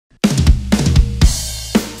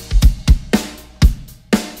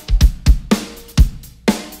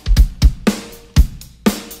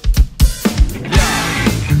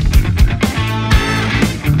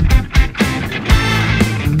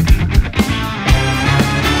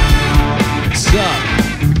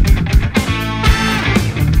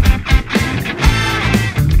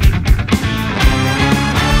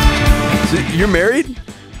married?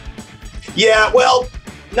 Yeah, well,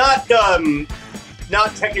 not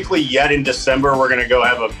technically yet. In December, we're going to go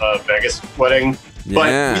have a Vegas wedding.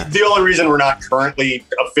 Yeah. But the only reason we're not currently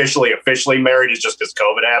officially married is just because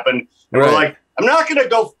COVID happened. And we're like, I'm not going to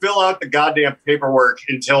go fill out the goddamn paperwork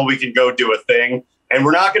until we can go do a thing. And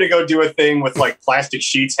we're not going to go do a thing with like plastic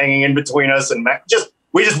sheets hanging in between us. And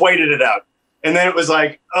we just waited it out. And then it was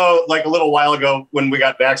like, like a little while ago when we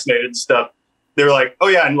got vaccinated and stuff, they were like, oh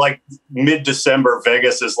yeah. And like mid-December,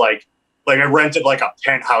 Vegas is like I rented like a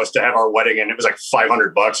penthouse to have our wedding and it was like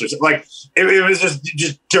 $500 or something. Like it was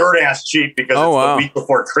just dirt ass cheap because it's the week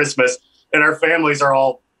before Christmas and our families they're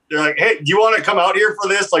like, hey, do you want to come out here for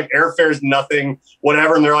this? Like airfare's nothing,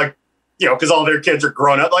 whatever. And they're like, you know, because all their kids are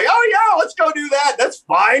grown up, like, oh yeah, let's go do that. That's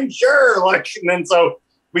fine, sure. Like, and then so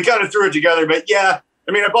we kind of threw it together. But yeah,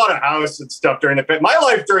 I mean, I bought a house and stuff during my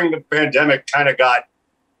life during the pandemic kind of got,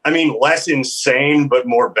 I mean, less insane, but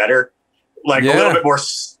more better, like a little bit more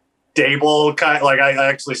stable. Kind of like I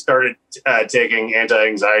actually started taking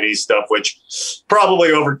anti-anxiety stuff, which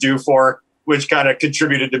probably overdue for, which kind of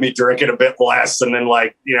contributed to me drinking a bit less. And then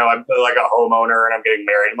like, you know, I'm like a homeowner and I'm getting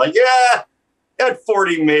married. I'm like, yeah, at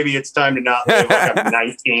 40, maybe it's time to not live like I'm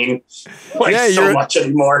 19, so much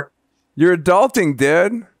anymore. You're adulting,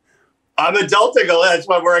 dude. I'm adulting. That's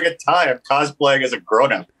why I'm wearing a tie. I'm cosplaying as a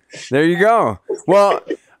grown-up. There you go. Well,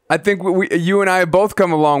 I think you and I have both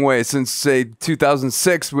come a long way since, say,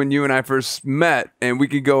 2006 when you and I first met, and we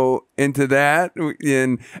could go into that.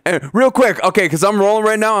 And real quick, okay, because I'm rolling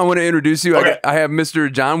right now, I want to introduce you. Okay. I have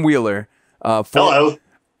Mr. John Wheeler. Hello.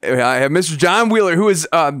 I have Mr. John Wheeler, who is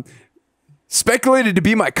speculated to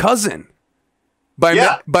be my cousin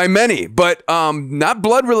by many, but not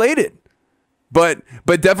blood related. But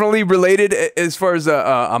definitely related as far as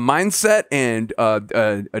a mindset and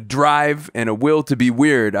a drive and a will to be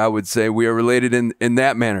weird. I would say we are related in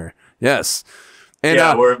that manner. Yes.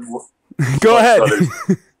 And we're go ahead.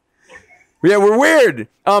 Yeah, we're weird.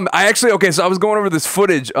 So I was going over this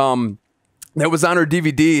footage that was on our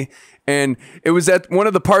DVD, and it was at one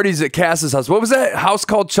of the parties at Cass's house. What was that house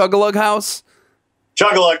called? Chug-a-Lug House?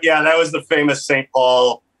 Chug-a-Lug, yeah, that was the famous St.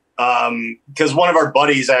 Paul. Because one of our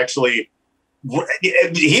buddies actually,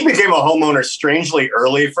 he became a homeowner strangely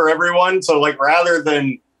early for everyone. So like rather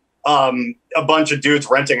than a bunch of dudes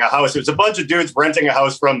renting a house, it was a bunch of dudes renting a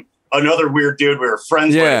house from another weird dude we were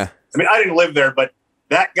friends with. I mean, I didn't live there, but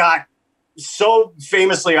that got so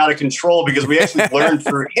famously out of control because we actually learned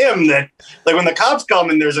through him that like when the cops come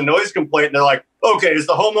and there's a noise complaint and they're like, okay, is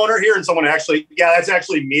the homeowner here? And someone actually, yeah, that's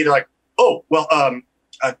actually me. They're like, oh, well,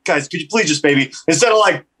 guys, could you please just maybe, instead of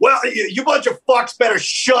like, well, you bunch of fucks better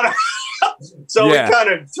shut up. So we kind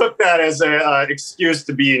of took that as an excuse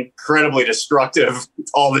to be incredibly destructive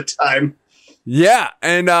all the time. Yeah.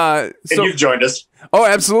 And so you've joined us. Oh,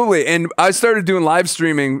 absolutely. And I started doing live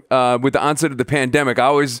streaming with the onset of the pandemic.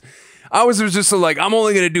 I was just like, I'm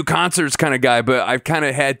only going to do concerts kind of guy, but I've kind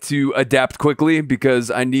of had to adapt quickly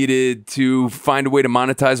because I needed to find a way to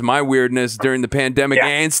monetize my weirdness during the pandemic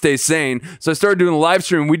and stay sane. So I started doing a live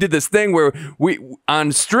stream. We did this thing where we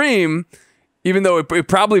on stream, even though it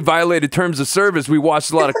probably violated terms of service, we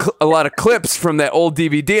watched a lot of clips from that old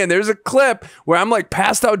DVD. And there's a clip where I'm like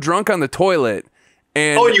passed out drunk on the toilet.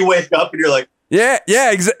 And you wake up and you're like, yeah,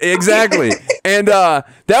 exactly. And that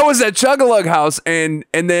was at Chug-a-Lug House, and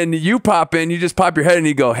then you pop in, you just pop your head and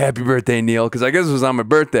you go, "Happy birthday, Neil," because I guess it was on my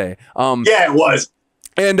birthday. Yeah, it was.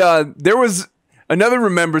 And there was another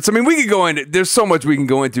remembrance. I mean, we could go into. There's so much we can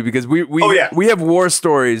go into because we have war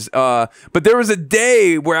stories. But there was a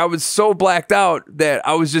day where I was so blacked out that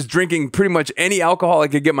I was just drinking pretty much any alcohol I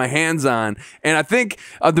could get my hands on. And I think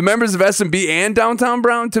the members of S&B and Downtown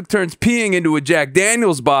Brown took turns peeing into a Jack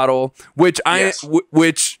Daniel's bottle, which I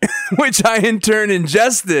in turn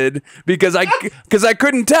ingested because I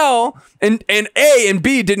couldn't tell. And A and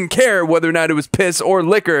B didn't care whether or not it was piss or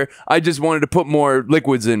liquor. I just wanted to put more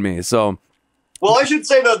liquids in me. So. Well, I should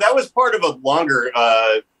say, though, that was part of a longer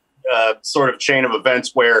sort of chain of events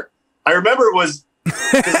where I remember it was,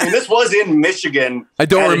 I mean, this was in Michigan. I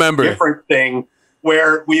don't remember. A different thing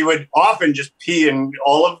where we would often just pee in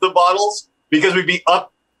all of the bottles because we'd be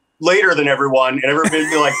up later than everyone and everybody would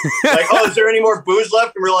be like, oh, is there any more booze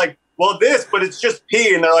left? And we're like, well, but it's just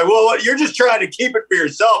pee. And they're like, well, you're just trying to keep it for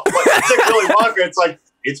yourself. Like, it's like Willy Wonka. It's like,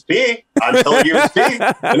 it's pee. I'm telling you it's pee.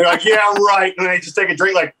 And they're like, yeah, right. And they just take a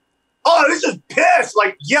drink like, oh, this is piss.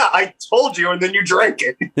 Like, yeah, I told you, and then you drank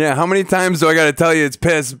it. Yeah, how many times do I got to tell you it's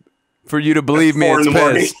piss for you to believe me it's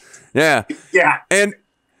piss? Yeah. Yeah. And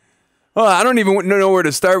I don't even know where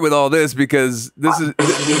to start with all this because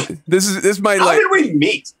this might How did we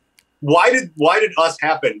meet? Why did us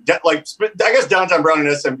happen? Like, I guess Downtown Brown and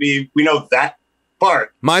SMB, we know that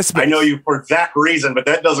Park. MySpace. I know you for that reason, but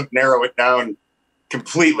that doesn't narrow it down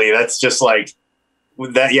completely. That's just like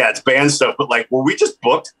that. Yeah, it's band stuff. But like, were we just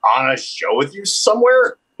booked on a show with you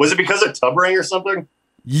somewhere? Was it because of Tub Ring or something?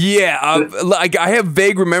 Yeah, like I have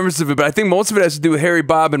vague remembrances of it, but I think most of it has to do with Harry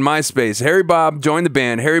Bob and MySpace. Harry Bob joined the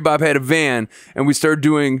band. Harry Bob had a van, and we started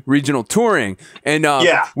doing regional touring. And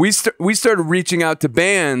we started reaching out to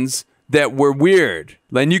bands that were weird.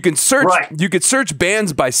 And you can search, you could search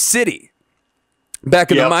bands by city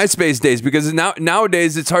back in the MySpace days, because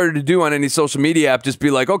nowadays it's harder to do on any social media app. Just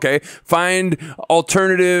be like, okay, find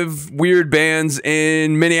alternative weird bands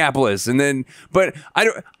in Minneapolis, and then, but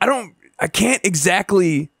I can't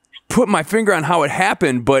exactly put my finger on how it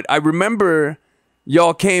happened, but I remember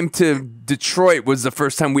y'all came to Detroit was the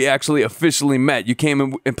first time we actually officially met. You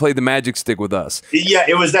came and played the Magic Stick with us. Yeah,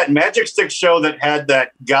 it was that Magic Stick show that had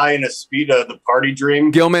that guy in a Speedo, the Party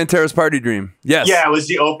Dream. Gil Mantero's Party Dream. Yes. Yeah, it was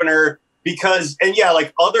the opener because, and yeah,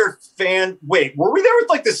 like other wait, were we there with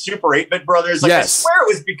like the Super 8-Bit Brothers? Like, yes. I swear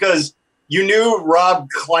it was because you knew Rob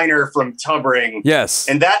Kleiner from Tub Ring. Yes.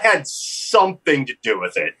 And that had something to do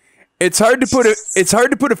with it. It's hard to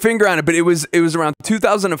put a finger on it, but it was around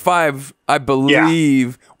 2005, I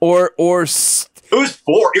believe, or it was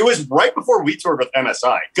right before we toured with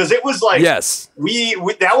MSI, because it was like, yes, we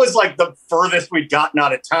that was like the furthest we'd gotten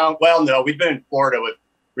out of town. Well, no, we'd been in Florida with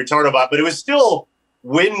Retardobot, but it was still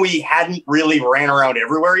when we hadn't really ran around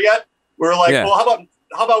everywhere yet. We were like, well,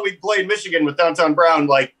 how about we play in Michigan with Downtown Brown?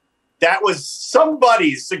 Like, that was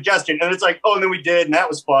somebody's suggestion, and it's like, oh, and then we did, and that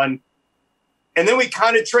was fun. And then we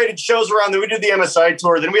kind of traded shows around. Then we did the MSI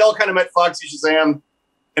tour. Then we all kind of met Foxy Shazam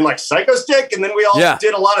and like Psycho Stick. And then we all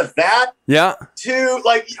did a lot of that. Yeah. To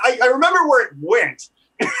like, I remember where it went.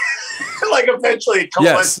 Like eventually it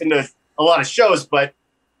coalesced into a lot of shows. But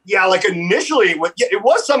yeah, like initially it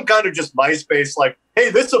was some kind of just MySpace. Like, hey,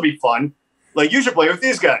 this will be fun. Like, you should play with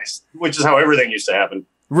these guys, which is how everything used to happen.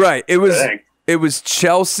 Right. It was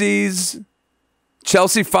Chelsea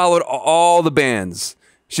followed all the bands.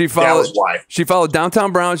 She followed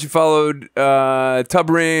Downtown Brown. She followed Tub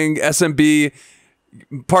Ring, SMB,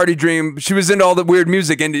 Party Dream. She was into all the weird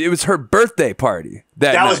music, and it was her birthday party.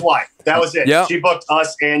 That was why. That was it. Yep. She booked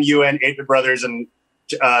us and you and 8-Bit Brothers and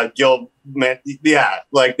Gil. Yeah,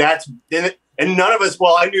 like that's and none of us.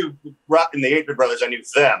 Well, I knew in the 8-Bit Brothers. I knew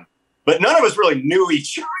them, but none of us really knew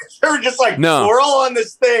each other. They were just like, we're all on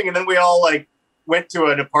this thing, and then we all like went to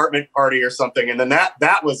an apartment party or something, and then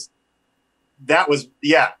that was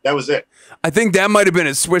it. I think that might have been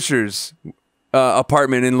at Swisher's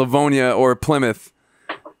apartment in Livonia or Plymouth.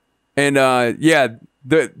 And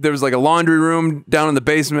there was like a laundry room down in the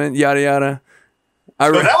basement, yada, yada.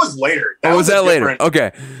 That was later. Was that later?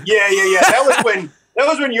 Okay. Yeah. That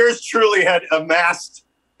was when yours truly had amassed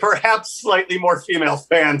perhaps slightly more female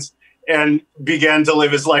fans and began to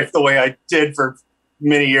live his life the way I did for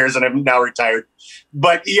many years, and I'm now retired.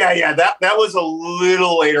 But yeah, that was a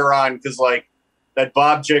little later on, because like that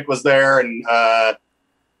Bob chick was there, and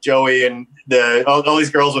Joey, and all these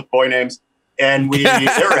girls with boy names, and they were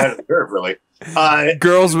ahead of the curve, really.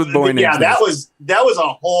 Girls with boy names. Yeah, that was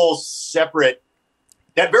a whole separate.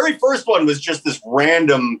 That very first one was just this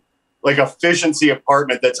random like efficiency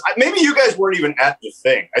apartment. That's maybe you guys weren't even at the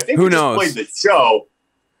thing. I think we just played the show,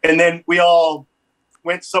 and then we all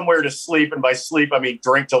went somewhere to sleep, and by sleep I mean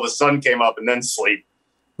drink till the sun came up and then sleep.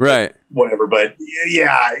 Right. Whatever. But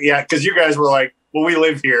yeah, because you guys were like, well, we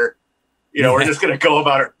live here. We're just going to go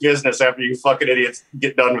about our business after you fucking idiots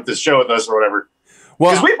get done with this show with us or whatever.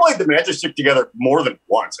 Well, because we played the Magic Stick together more than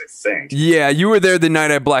once, I think. Yeah, you were there the night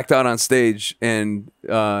I blacked out on stage, and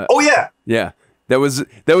oh yeah, yeah, that was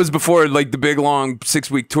before like the big long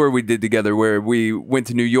 6-week tour we did together, where we went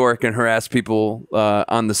to New York and harassed people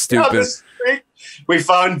on the stoop. We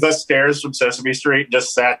found the stairs from Sesame Street, and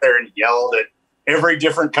just sat there and yelled at every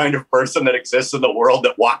different kind of person that exists in the world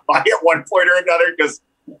that walked by at one point or another, because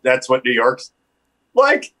that's what New York's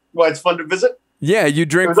like. Why it's fun to visit. Yeah, you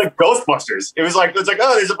drink. It was like Ghostbusters. It was like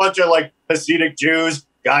oh, there's a bunch of like Hasidic Jews,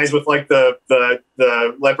 guys with like the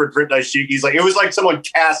leopard print dashikis. Like, it was like someone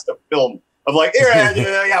cast a film of like,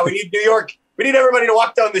 yeah, we need New York. We need everybody to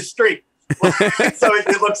walk down the street. So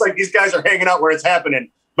it looks like these guys are hanging out where it's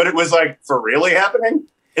happening, but it was like for really happening.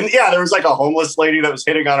 And yeah, there was like a homeless lady that was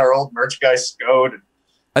hitting on our old merch guy Scode.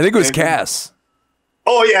 I think it was Cass.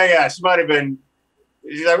 Oh yeah, she might have been.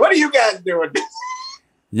 She's like, "What are you guys doing?"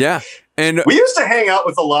 Yeah, and we used to hang out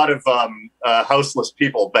with a lot of houseless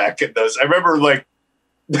people back at those. I remember like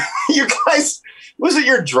you guys. Was it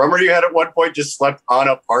your drummer you had at one point just slept on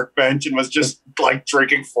a park bench and was just like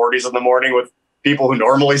drinking 40s in the morning with people who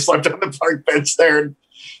normally slept on the park bench there?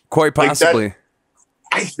 Quite possibly. Like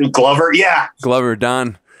I think Glover. Yeah. Glover,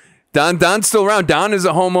 Don's still around. Don is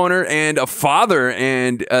a homeowner and a father,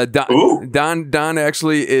 and Don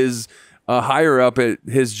actually is higher up at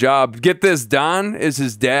his job. Get this, Don is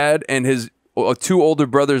his dad and his two older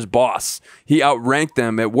brothers' boss. He outranked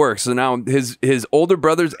them at work. So now his older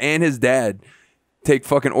brothers and his dad take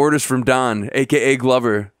fucking orders from Don, aka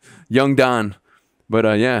Glover, young Don. But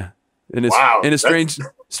in a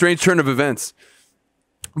strange turn of events.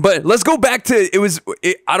 But let's go back to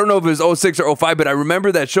I don't know if it was 06 or 05, but I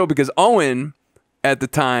remember that show because Owen at the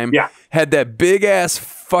time had that big ass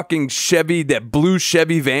fucking Chevy, that blue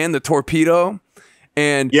Chevy van, the Torpedo.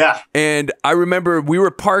 And I remember we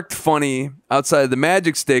were parked funny outside of the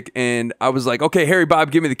Magic Stick, and I was like, okay, Harry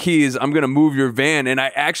Bob, give me the keys. I'm going to move your van. And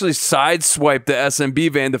I actually sideswiped the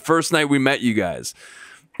SMB van the first night we met you guys.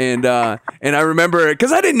 And I remember,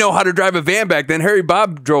 because I didn't know how to drive a van back then. Harry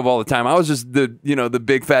Bob drove all the time. I was just the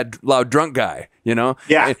big fat loud drunk guy,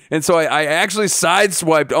 Yeah. And so I actually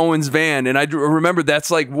sideswiped Owen's van, and I remember that's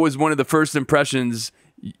was one of the first impressions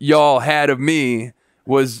y'all had of me,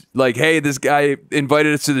 was like, hey, this guy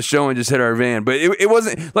invited us to the show and just hit our van. But it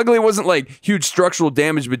wasn't, luckily it wasn't like huge structural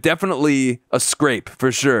damage, but definitely a scrape,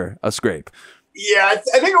 for sure, a scrape. Yeah, I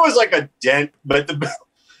think it was like a dent, but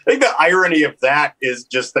I think the irony of that is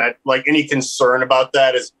just that, like, any concern about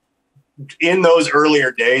that is in those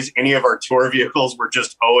earlier days, any of our tour vehicles were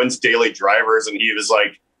just Owen's daily drivers. And he was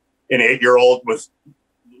like an 8-year-old with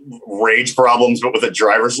rage problems, but with a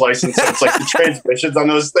driver's license. So it's like the transmissions on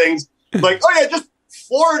those things, like, oh yeah, just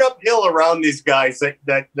floor it uphill around these guys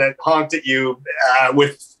that honked at you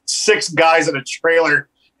with 6 guys in a trailer.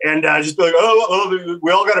 And just be like, oh,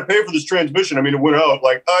 we all got to pay for this transmission. I mean, it went out.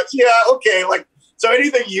 Like, yeah, okay. Like, so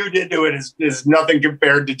anything you did to it is nothing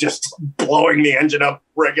compared to just blowing the engine up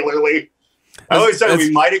regularly. I always said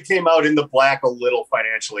we might have came out in the black a little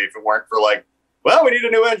financially if it weren't for like, well, we need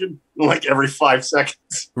a new engine like every 5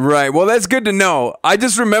 seconds. Right. Well, that's good to know. I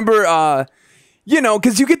just remember,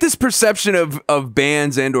 because you get this perception of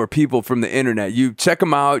bands and or people from the internet. You check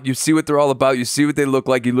them out, you see what they're all about, you see what they look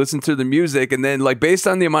like, you listen to the music, and then like based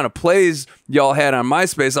on the amount of plays y'all had on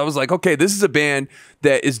MySpace, I was like, okay, this is a band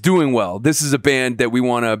that is doing well. This is a band that we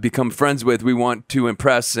want to become friends with, we want to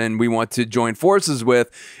impress, and we want to join forces with.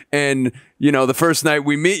 And the first night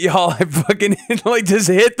we meet y'all, I fucking like just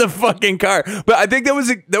hit the fucking car. But I think that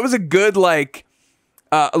was a good like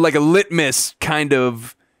a litmus kind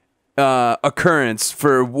of occurrence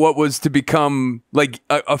for what was to become like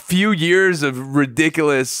a few years of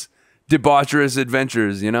ridiculous, debaucherous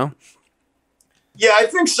adventures, Yeah, I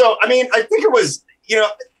think so. I mean, I think it was,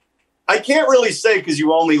 I can't really say because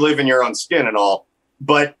you only live in your own skin and all,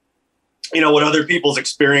 but what other people's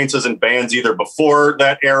experiences in bands, either before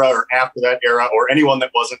that era or after that era, or anyone that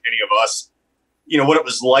wasn't any of us, what it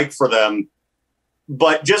was like for them.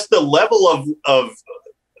 But just the level of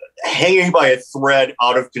hanging by a thread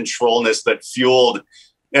out of controlness that fueled.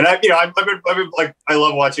 And I've been like, I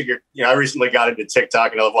love watching your, I recently got into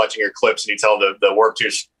TikTok and I love watching your clips, and you tell the work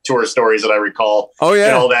tour stories that I recall. Oh yeah.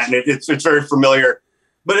 And all that. And it's very familiar,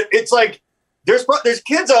 but it's like, there's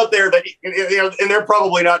kids out there that, and they're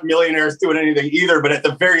probably not millionaires doing anything either, but at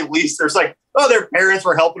the very least, there's like, their parents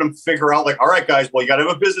were helping them figure out like, all right, guys, well, you got to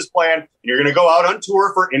have a business plan, and you're going to go out on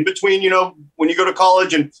tour for in between, when you go to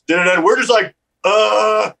college, and we're just like,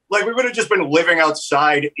 like we would have just been living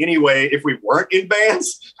outside anyway if we weren't in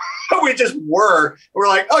bands. We just were. We're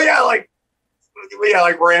like, oh yeah, like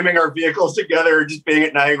ramming our vehicles together, just being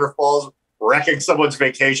at Niagara Falls, wrecking someone's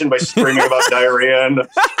vacation by screaming about diarrhea and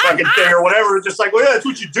fucking thing or whatever. Just like, well, yeah, that's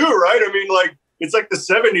what you do, right? I mean, like, it's like the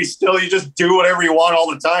 70s still. You just do whatever you want all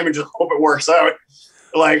the time and just hope it works out.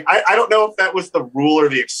 Like, I don't know if that was the rule or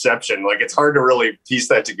the exception. Like, it's hard to really piece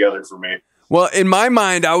that together for me. Well, in my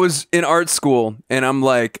mind, I was in art school, and I'm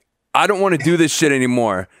like, I don't want to do this shit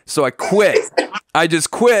anymore. So I quit. I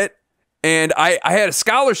just quit, and I had a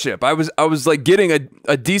scholarship. I was like getting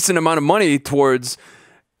a decent amount of money towards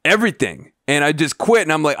everything, and I just quit.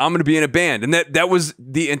 And I'm like, I'm going to be in a band, and that was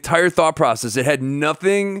the entire thought process. It had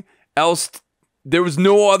nothing else. There was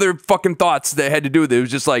no other fucking thoughts that had to do with it. It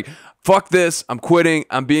was just like, fuck this, I'm quitting,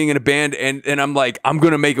 I'm being in a band, and I'm like, I'm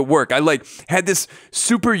going to make it work. I like had this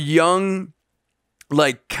super young,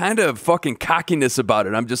 like kind of fucking cockiness about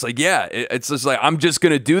it. I'm just like, yeah, it's just like, I'm just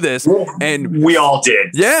going to do this. And we all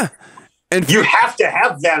did. Yeah. And you have to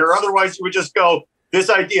have that, or otherwise you would just go, this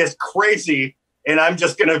idea is crazy, and I'm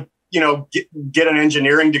just going to, get an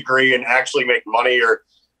engineering degree and actually make money or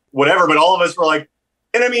whatever. But all of us were like,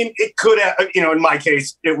 and I mean, it could have, in my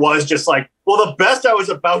case, it was just like, well, the best I was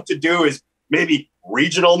about to do is maybe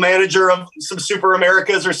regional manager of some Super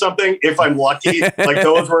Americas or something, if I'm lucky. Like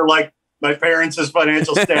those were like my parents'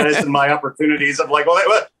 financial status and my opportunities. I'm like, well,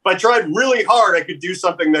 if I tried really hard, I could do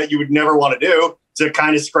something that you would never want to do to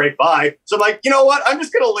kind of scrape by. So I'm like, you know what? I'm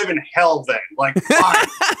just going to live in hell then. Like, fine.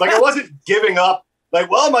 Like, I wasn't giving up.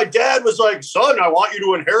 Like, well, my dad was like, son, I want you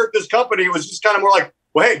to inherit this company. It was just kind of more like,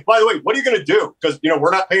 well, hey, by the way, what are you going to do? Because,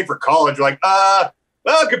 we're not paying for college. You're like, well,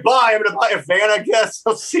 goodbye. I'm going to buy a van, I guess.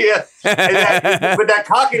 I'll see you. But that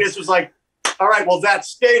cockiness was like, all right, well, that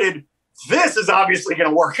stated, this is obviously going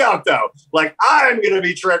to work out, though. Like, I'm going to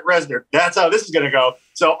be Trent Reznor. That's how this is going to go.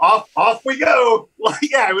 So off we go. Like,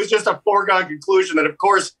 yeah, it was just a foregone conclusion that, of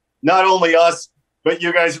course, not only us, but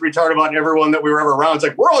you guys retarded about and everyone that we were ever around. It's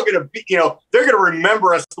like, we're all going to be, they're going to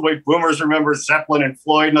remember us the way boomers remember Zeppelin and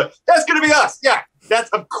Floyd. And like, that's going to be us. Yeah,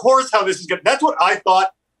 that's, of course, how this is going to. That's what I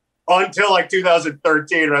thought until like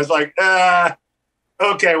 2013. And I was like,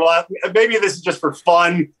 okay, well, maybe this is just for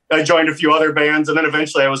fun. I joined a few other bands. And then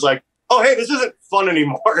eventually I was like, oh, hey, this isn't fun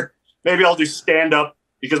anymore. Maybe I'll do stand up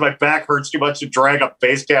because my back hurts too much to drag a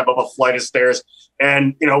bass cab up a flight of stairs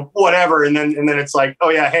and, whatever. And then it's like, oh,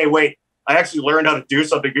 yeah, hey, wait, I actually learned how to do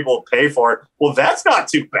something people will pay for. Well, that's not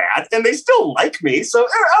too bad. And they still like me. So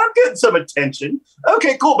I'm getting some attention.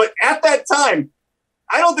 Okay, cool. But at that time,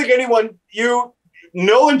 I don't think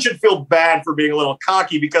no one should feel bad for being a little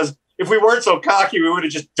cocky, because if we weren't so cocky, we would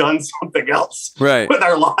have just done something else with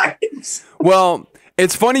our lives. Well,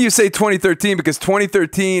 it's funny you say 2013, because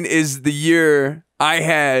 2013 is the year I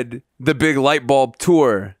had the big light bulb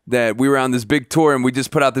tour, that we were on this big tour and we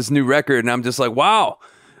just put out this new record. And I'm just like, wow.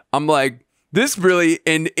 I'm like, this really,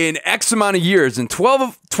 in X amount of years, in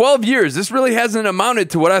 12 years, this really hasn't amounted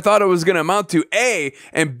to what I thought it was going to amount to, A.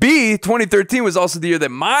 And B, 2013 was also the year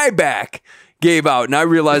that my back gave out, and I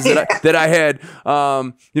realized that I had,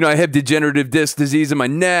 I have degenerative disc disease in my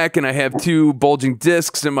neck, and I have 2 bulging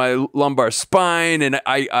discs in my lumbar spine, and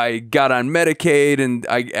I got on Medicaid, and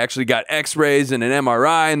I actually got X-rays and an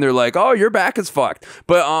MRI, and they're like, "Oh, your back is fucked."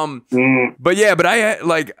 But I had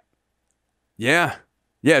like, yeah.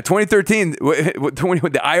 2013,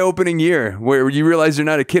 the eye-opening year where you realize you're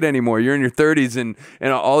not a kid anymore. You're in your 30s, and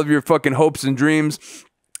all of your fucking hopes and dreams.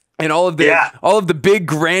 And all of the big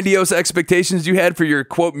grandiose expectations you had for your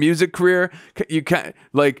quote music career, I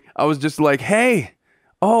was just like, hey,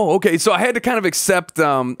 oh, okay. So I had to kind of accept,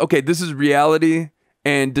 okay, this is reality,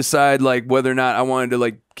 and decide like whether or not I wanted to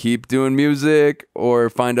like keep doing music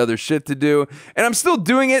or find other shit to do. And I'm still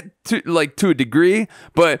doing it to a degree,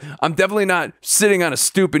 but I'm definitely not sitting on a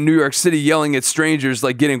stoop in New York City yelling at strangers,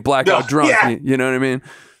 like getting blackout drunk. Yeah. You know what I mean?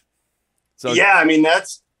 So yeah, I mean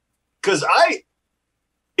that's because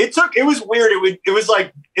it was weird. It was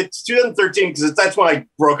like, it's 2013 because that's when I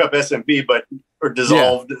broke up SMP, or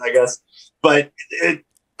dissolved, I guess. But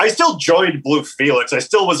I still joined Blue Felix. I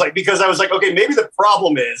still was like, because I was like, okay, maybe the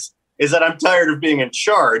problem is that I'm tired of being in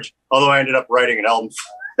charge. Although I ended up writing an album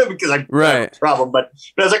because I have a problem. But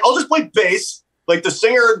I was like, I'll just play bass. Like the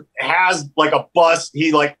singer has like a bus.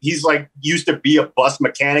 He's like used to be a bus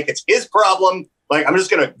mechanic. It's his problem. Like, I'm just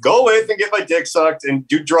going to go with and get my dick sucked and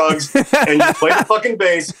do drugs and play the fucking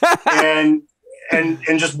bass and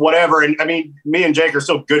just whatever. And I mean, me and Jake are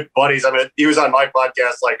so good buddies. I mean, he was on my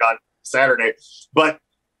podcast like on Saturday, but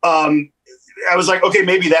I was like, okay,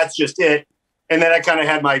 maybe that's just it. And then I kind of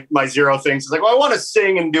had my zero things. It's like, well, I want to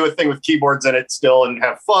sing and do a thing with keyboards in it still and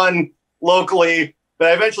have fun locally. But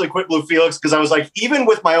I eventually quit Blue Felix because I was like, even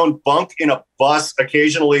with my own bunk in a bus,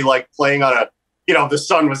 occasionally like playing on the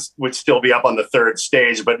sun would still be up on the 3rd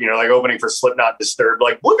stage, but like opening for Slipknot, Disturbed,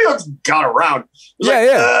 like Blue Felix got around.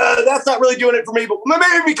 That's not really doing it for me, but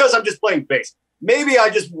maybe because I'm just playing bass. Maybe I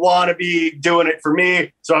just want to be doing it for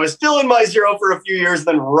me. So I was still in my zero for a few years.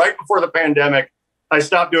 Then right before the pandemic, I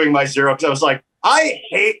stopped doing my zero because I was like, I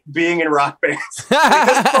hate being in rock bands. It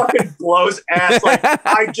just fucking blows ass. Like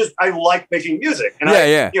I like making music. And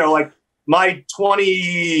like my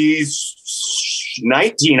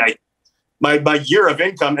 2019, my year of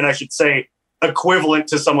income, and I should say equivalent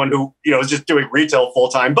to someone who, is just doing retail full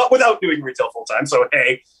time, but without doing retail full time. So,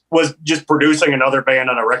 hey, was just producing another band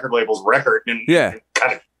on a record label's record. And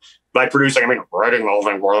kind of by producing, I mean, writing the whole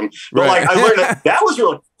thing for them. But like, I learned that was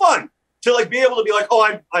really fun to like be able to be like,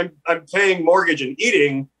 oh, I'm paying mortgage and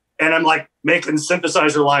eating. And I'm like making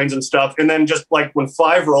synthesizer lines and stuff. And then just like when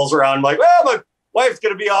 5 rolls around, I'm like, well, my wife's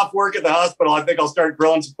going to be off work at the hospital. I think I'll start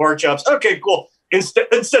grilling some pork chops. Okay, cool. Instead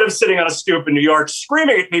of sitting on a stoop in New York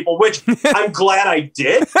screaming at people, which I'm glad I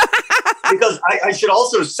did, because I should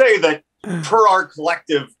also say that per our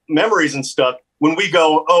collective memories and stuff, when we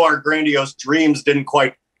go, oh, our grandiose dreams didn't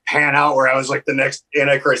quite pan out where I was like the next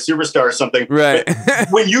Antichrist superstar or something. Right.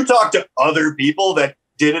 When you talk to other people that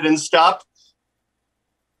did it and stopped,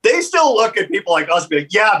 they still look at people like us and be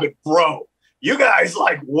like, yeah, but bro, you guys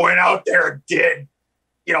like went out there and did,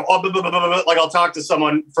 you know, blah, blah, blah, blah, blah. Like I'll talk to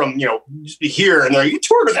someone from, you know, here and they're like, you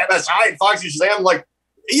toured with MSI and Foxy Shazam. I'm like,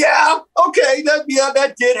 yeah, okay,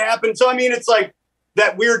 that did happen. So, I mean, it's like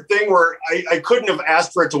that weird thing where I couldn't have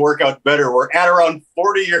asked for it to work out better. Where at around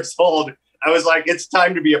 40 years old, I was like, it's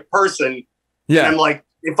time to be a person. Yeah. And I'm like,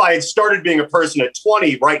 if I had started being a person at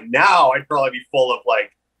 20 right now, I'd probably be full of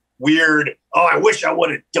like weird, oh, I wish I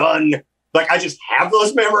would have done. Like, I just have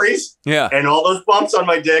those memories and all those bumps on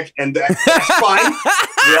my dick, and that's fine.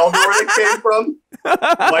 We all know where they came from.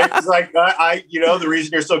 Life is like, you know, the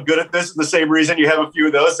reason you're so good at this is the same reason you have a few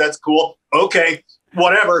of those. That's cool. Okay,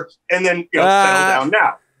 whatever. And then, you know, settle down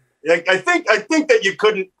now. Like, I think that you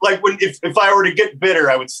couldn't, like, if I were to get bitter,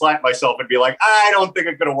 I would slap myself and be like, I don't think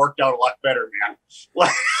it could have worked out a lot better, man.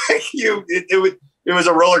 Like, it was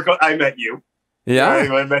a roller coaster. I met you. Yeah,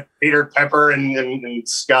 I met Peter Pepper and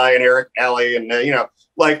Sky and Eric Alley, and you know,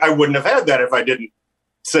 like I wouldn't have had that if I didn't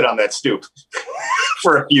sit on that stoop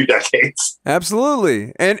for a few decades.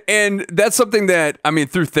 Absolutely, and that's something that I mean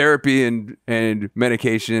through therapy and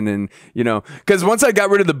medication, and you know, because once I got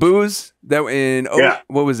rid of the booze, that in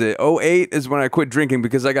what was it? 2008 is when I quit drinking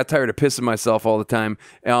because I got tired of pissing myself all the time.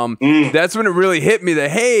 That's when it really hit me that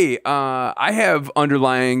hey, I have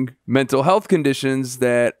underlying mental health conditions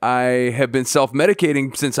that I have been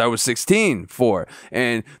self-medicating since I was 16 for,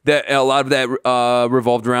 and that a lot of that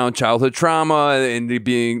revolved around childhood trauma and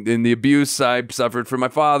the abuse I suffered from my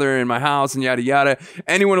father in my house and yada yada.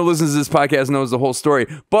 Anyone who listens to this podcast knows the whole story,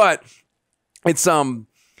 but it's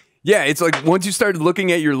yeah, it's like once you start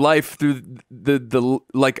looking at your life through the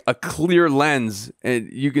like a clear lens, and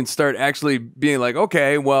you can start actually being like,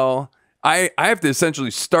 okay, well, I have to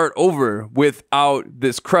essentially start over without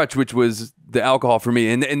this crutch, which was the alcohol for me.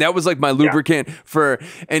 And that was like my lubricant for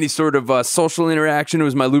any sort of social interaction. It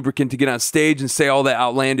was my lubricant to get on stage and say all that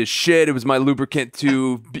outlandish shit. It was my lubricant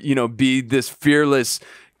to, you know, be this fearless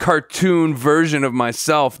cartoon version of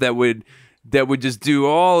myself that would just do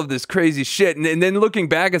all of this crazy shit. And then looking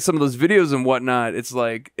back at some of those videos and whatnot, it's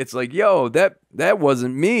like, yo, that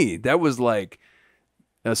wasn't me. That was like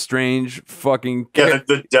a strange fucking... Yeah,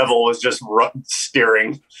 the devil was just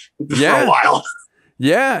steering for a while.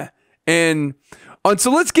 Yeah. And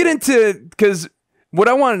so let's get into... Because what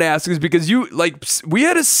I wanted to ask is because you, like, we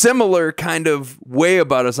had a similar kind of way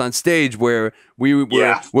about us on stage where we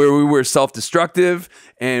were self-destructive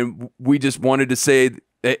and we just wanted to say...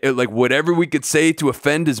 like whatever we could say to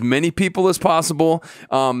offend as many people as possible.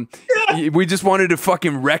 We just wanted to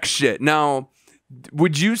fucking wreck shit. Now,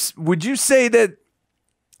 would you say that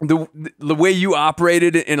the way you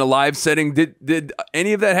operated in a live setting, did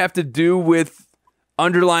any of that have to do with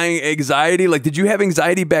underlying anxiety? Like, did you have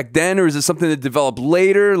anxiety back then, or is it something that developed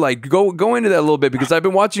later? Like, go into that a little bit, because I've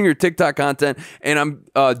been watching your TikTok content and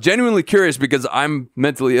I'm genuinely curious because I'm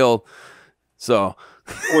mentally ill. So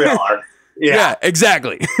we all are. Yeah,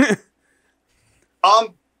 exactly.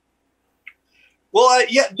 Well,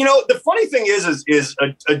 yeah, you know, the funny thing is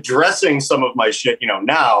addressing some of my shit, you know,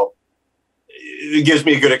 now it gives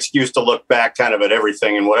me a good excuse to look back kind of at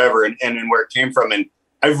everything and whatever and where it came from. And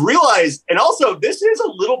I've realized, and also this is a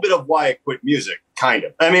little bit of why I quit music, kind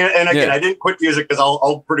of. I mean, and again, I didn't quit music because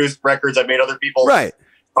I'll produce records. I made other people's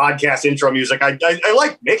podcast intro music. I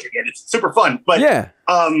like making it. It's super fun. But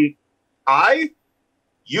I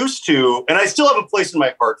used to, and I still have a place in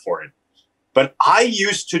my heart for it, but I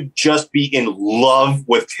used to just be in love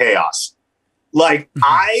with chaos. Like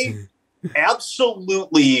I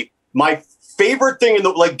absolutely, my favorite thing in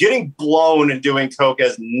the, like getting blown and doing coke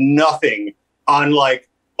has nothing on like,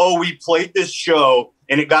 oh, we played this show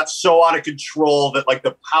and it got so out of control that like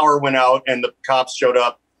the power went out and the cops showed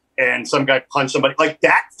up and some guy punched somebody. Like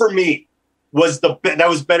that for me was that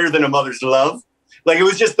was better than a mother's love. Like, it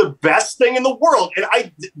was just the best thing in the world. And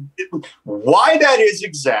why that is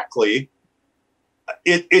exactly,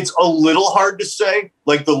 it's a little hard to say.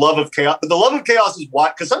 Like, the love of chaos. The love of chaos is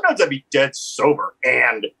what? Because sometimes I'd be dead sober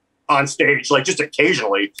and on stage, like, just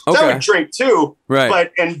occasionally. So I would drink, too.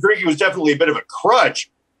 Right. And drinking was definitely a bit of a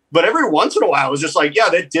crutch. But every once in a while, it was just like,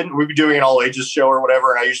 yeah, we'd be doing an all-ages show or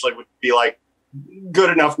whatever, and I usually would be like,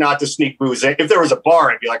 good enough not to sneak booze in. If there was a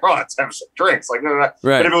bar, I'd be like, oh, let's have some drinks. Like, no. Right.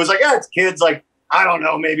 But if it was like, yeah, it's kids, like, I don't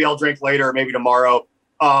know, maybe I'll drink later or maybe tomorrow.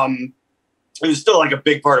 It was still like a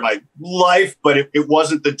big part of my life, but it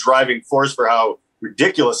wasn't the driving force for how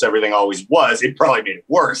ridiculous everything always was. It probably made it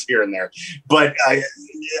worse here and there. But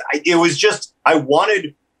it was just, I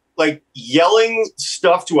wanted like yelling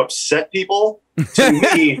stuff to upset people to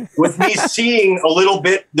me, with me seeing a little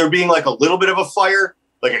bit, there being like a little bit of a fire.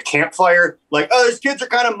 a campfire. Like, oh, these kids are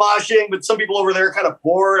kind of moshing, but some people over there are kind of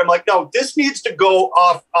bored. I'm like, no, this needs to go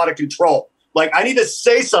off out of control. Like, I need to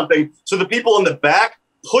say something so the people in the back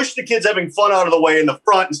push the kids having fun out of the way in the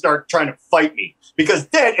front and start trying to fight me. Because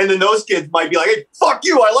then those kids might be like, hey, fuck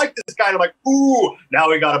you, I like this guy. And I'm like, ooh, now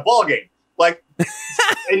we got a ball game. Like,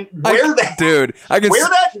 and where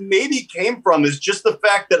that maybe came from is just the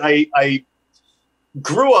fact that I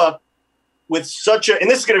grew up with such a, and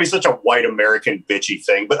this is going to be such a white American bitchy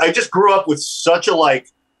thing, but I just grew up with such a like,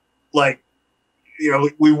 you know,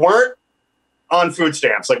 we weren't on food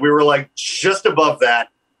stamps. Like, we were like just above that.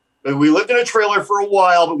 We lived in a trailer for a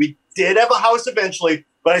while, but we did have a house eventually.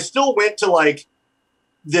 But I still went to like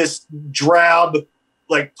this drab,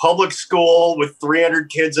 public school with 300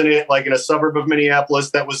 kids in it, like in a suburb of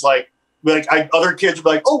Minneapolis. That was other kids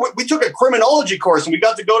were like, oh, we took a criminology course and we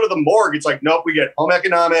got to go to the morgue. It's like, nope, we get home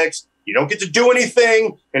economics. You don't get to do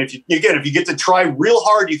anything. And if you get to try real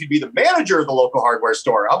hard, you could be the manager of the local hardware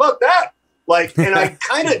store. How about that? And I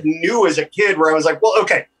kind of knew as a kid where I was like, well,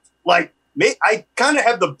 okay, I kind of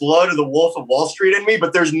have the blood of the Wolf of Wall Street in me,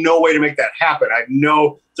 but there's no way to make that happen.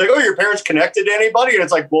 It's like, oh, your parents connected to anybody? And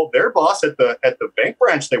it's like, well, their boss at the bank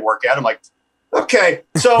branch they work at. I'm like, okay.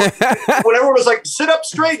 So when everyone was like, sit up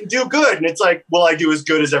straight and do good. And it's like, well, I do as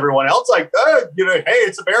good as everyone else. Like, hey,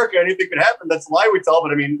 it's America. Anything could happen. That's a lie we tell.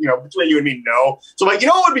 But I mean, between you and me, no. So I'm like,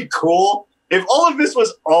 what would be cool? If all of this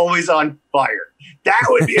was always on fire, that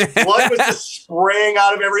would be it. Blood was just spraying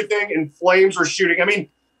out of everything and flames were shooting. I mean,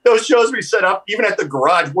 those shows we set up, even at the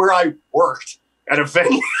garage where I worked at a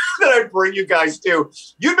venue that I'd bring you guys to,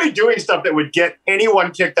 you'd be doing stuff that would get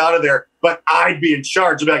anyone kicked out of there, but I'd be in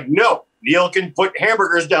charge. I'd be like, no, Neil can put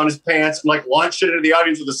hamburgers down his pants and launch shit into the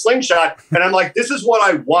audience with a slingshot. And I'm like, this is what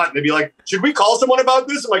I want. And they'd be like, should we call someone about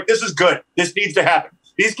this? I'm like, this is good. This needs to happen.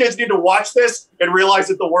 These kids need to watch this and realize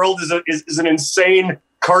that the world is an insane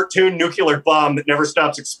cartoon nuclear bomb that never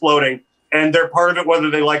stops exploding. And they're part of it, whether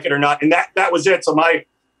they like it or not. And that was it. So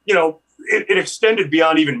it extended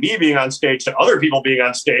beyond even me being on stage to other people being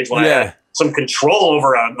on stage when I had some control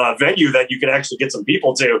over a venue that you could actually get some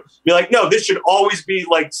people to be like, no, this should always be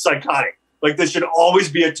psychotic. This should always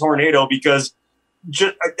be a tornado because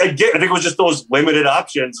I think it was just those limited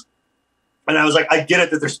options. And I was like, I get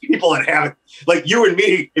it that there's people that have it. You and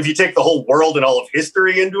me, if you take the whole world and all of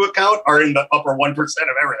history into account, are in the upper 1% of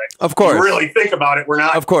everything. Of course. If you really think about it, we're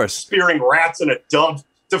not spearing rats in a dump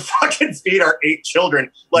to fucking feed our 8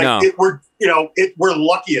 children. We're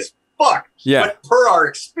lucky as fuck. Yeah. But per our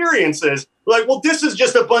experiences, we're like, well, this is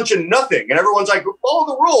just a bunch of nothing. And everyone's like, follow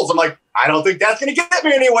the rules. I'm like, I don't think that's going to get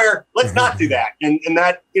me anywhere. Let's not do that. And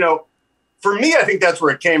that, for me, I think that's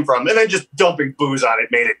where it came from. And then just dumping booze on it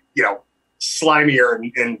made it, slimier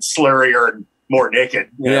and slurrier and more naked.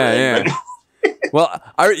 Yeah. Well,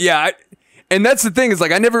 and that's the thing is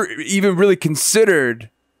I never even really considered.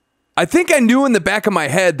 I think I knew in the back of my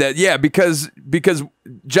head that, because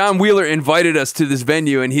John Wheeler invited us to this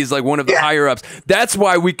venue and he's one of the higher ups. That's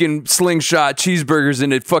why we can slingshot cheeseburgers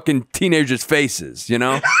into fucking teenagers' faces,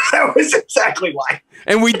 That was exactly why.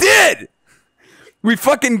 And we did. We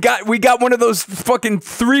got one of those fucking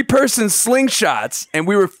 3-person slingshots and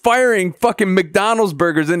we were firing fucking McDonald's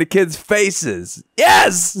burgers into kids' faces.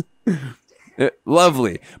 Yes.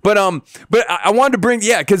 Lovely. But I wanted to bring,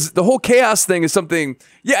 because the whole chaos thing is something,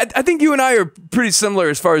 I think you and I are pretty similar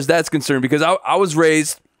as far as that's concerned, because I was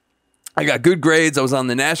raised, I got good grades, I was on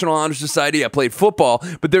the National Honor Society, I played football,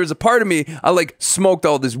 but there was a part of me, I smoked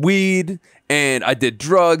all this weed and I did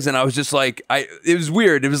drugs and I was just it was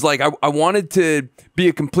weird. It was I wanted to be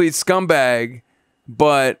a complete scumbag,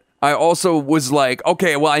 but I also was like,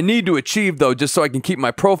 okay, well, I need to achieve, though, just so I can keep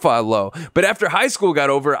my profile low. But after high school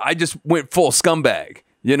got over, I just went full scumbag,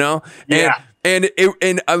 Yeah. And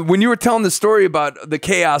when you were telling the story about the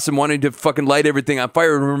chaos and wanting to fucking light everything on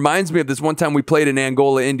fire, it reminds me of this one time we played in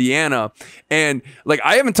Angola, Indiana. And,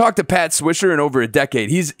 I haven't talked to Pat Swisher in over a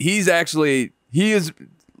decade. He is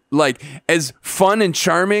as fun and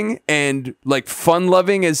charming and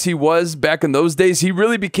fun-loving as he was back in those days. He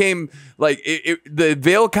really became the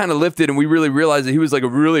veil kind of lifted and we really realized that he was a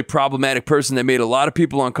really problematic person that made a lot of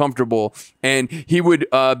people uncomfortable. And he would,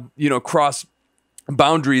 cross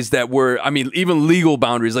boundaries that were, even legal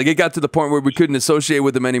boundaries. It got to the point where we couldn't associate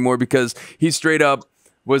with him anymore because he straight up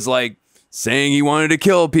was saying he wanted to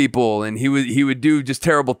kill people and he would do just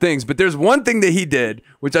terrible things. But there's one thing that he did,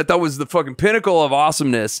 which I thought was the fucking pinnacle of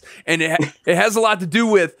awesomeness. And it has a lot to do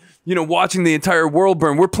with, watching the entire world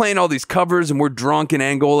burn. We're playing all these covers and we're drunk in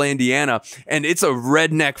Angola, Indiana. And it's a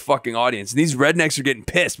redneck fucking audience. And these rednecks are getting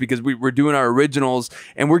pissed because we're doing our originals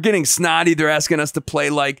and we're getting snotty. They're asking us to play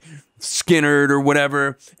Skinnerd or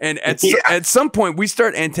whatever. And at some point we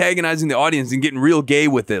start antagonizing the audience and getting real gay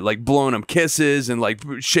with it, like blowing them kisses and like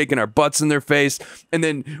shaking our butts in their face. And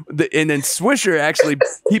then Swisher actually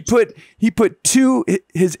he put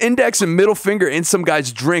his index and middle finger in some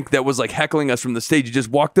guy's drink that was like heckling us from the stage. He just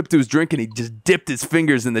walked up to his drink and he just dipped his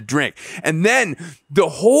fingers in the drink. And then the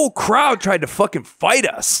whole crowd tried to fucking fight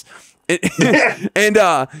us. And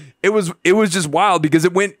it was just wild because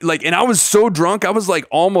it went like, and I was so drunk, I was like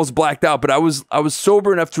almost blacked out, but I was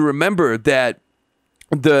sober enough to remember that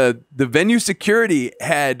the venue security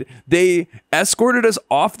they escorted us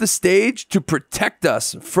off the stage to protect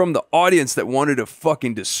us from the audience that wanted to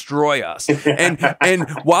fucking destroy us. And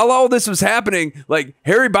while all this was happening, like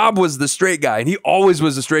Harry Bob was the straight guy, and he always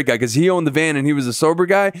was the straight guy because he owned the van and he was a sober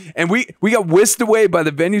guy. And we got whisked away by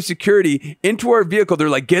the venue security into our vehicle. They're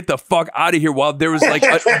like, get the fuck out of here. While there was like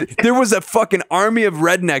there was a fucking army of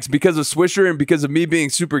rednecks because of Swisher and because of me being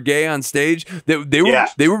super gay on stage.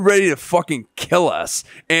 They were ready to fucking kill us.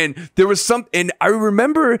 And there was and I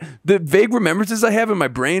remember the vague remembrances I have in my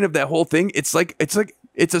brain of that whole thing. It's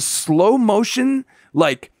a slow motion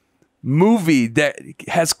like movie that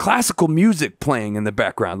has classical music playing in the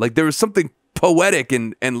background. Like there was something poetic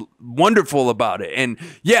and wonderful about it. And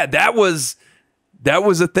yeah, that was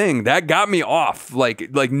a thing that got me off. Like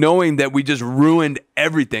knowing that we just ruined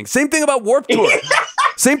everything. Same thing about Warped Tour.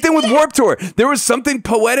 Same thing with Warped Tour. There was something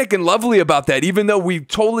poetic and lovely about that, even though we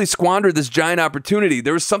totally squandered this giant opportunity.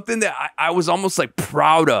 There was something that I was almost like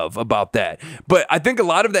proud of about that. But I think a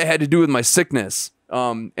lot of that had to do with my sickness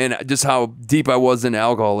and just how deep I was in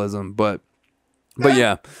alcoholism. But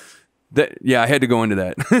yeah, I had to go into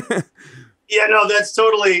that. Yeah, no, that's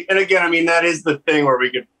totally. And again, I mean, that is the thing where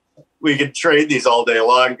we could trade these all day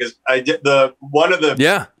long because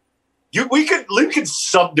we could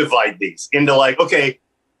subdivide these into like, okay,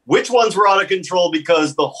 which ones were out of control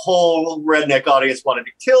because the whole redneck audience wanted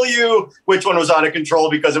to kill you? Which one was out of control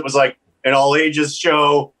because it was like an all ages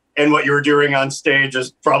show and what you were doing on stage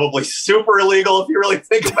is probably super illegal if you really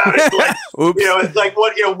think about it. Like, it's like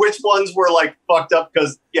which ones were like fucked up?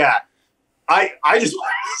 Because I just want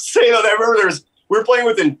to say that I remember we were playing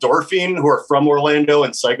with Endorphin, who are from Orlando,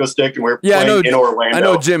 and Psychostick, and we were playing in Orlando. I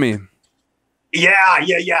know Jimmy. Yeah.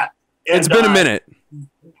 And, it's been a minute.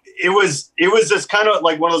 It was just kind of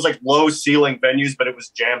like one of those like low ceiling venues, but it was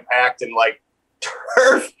jam packed and like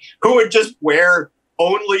Turf, who would just wear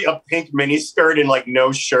only a pink mini skirt and like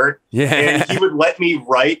no shirt. Yeah, and he would let me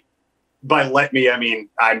write. By let me, I mean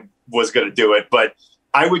I was going to do it, but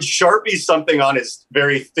I would Sharpie something on his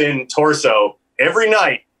very thin torso every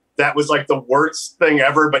night. That was like the worst thing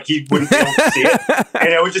ever, but he wouldn't be able to see it.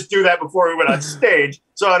 And I would just do that before we went on stage.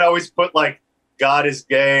 So I'd always put like, God is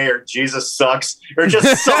gay or Jesus sucks or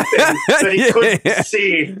just something that he couldn't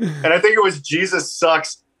see. And I think it was Jesus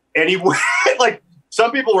sucks. And he like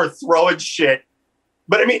some people were throwing shit.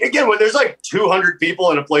 But I mean, again, when there's like 200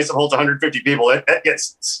 people in a place that holds 150 people, it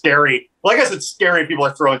gets scary. Well, I guess it's scary. People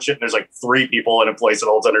are throwing shit and there's like 3 people in a place that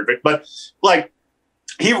holds 150. But like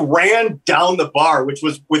he ran down the bar, which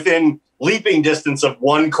was within leaping distance of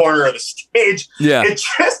one corner of the stage. Yeah. It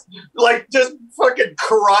just fucking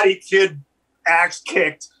Karate Kid axe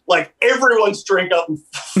kicked like everyone's drink up and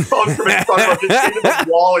thrown from in front of them just into the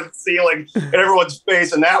wall and ceiling and everyone's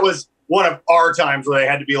face. And that was one of our times where they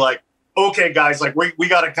had to be like, okay, guys, like we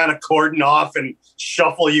got to kind of cordon off and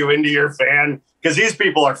shuffle you into your van because these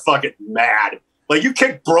people are fucking mad. Like you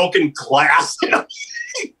kick broken glass,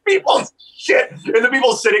 people's shit, and the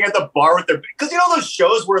people sitting at the bar with their, because those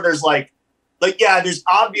shows where there's there's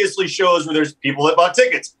obviously shows where there's people that bought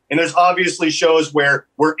tickets, and there's obviously shows where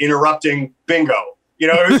we're interrupting bingo.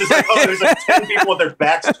 It was just like, oh, there's like 10 people with their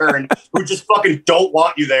backs turned who just fucking don't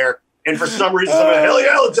want you there. And for some reason, hell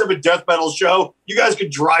yeah, let's have a death metal show. You guys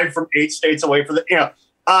could drive from 8 states away for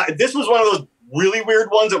this was one of those really weird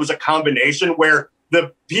ones. It was a combination where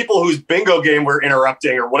the people whose bingo game we're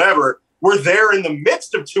interrupting or whatever were there in the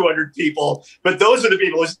midst of 200 people. But those are the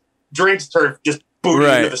people whose drinks turf just booted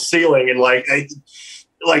into the ceiling. And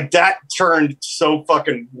like that turned so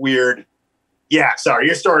fucking weird. Yeah, sorry.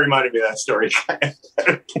 Your story reminded me of that story.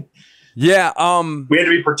 Yeah. We had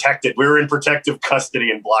to be protected. We were in protective custody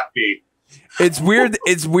in Block B. It's weird.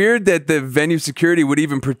 It's weird that the venue security would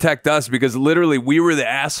even protect us because literally we were the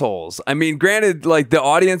assholes. I mean, granted, like the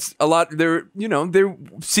audience, a lot, they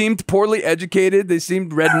seemed poorly educated. They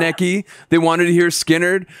seemed rednecky. They wanted to hear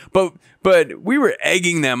Skinnerd, but we were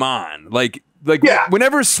egging them on. Like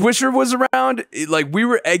whenever Swisher was around, we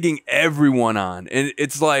were egging everyone on. And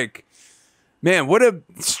it's like, man, what a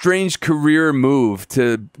strange career move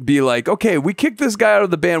to be like, okay, we kicked this guy out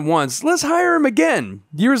of the band once. Let's hire him again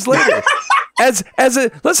years later.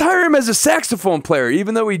 let's hire him as a saxophone player,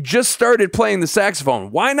 even though he just started playing the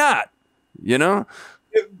saxophone. Why not? You know?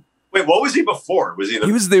 Wait, what was he before?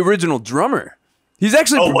 He was the original drummer. He's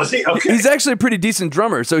actually was he? Okay. He's actually a pretty decent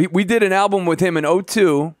drummer. So we did an album with him in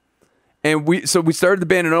 2002, and we started the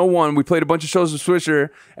band in 2001. We played a bunch of shows with Swisher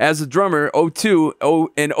as a drummer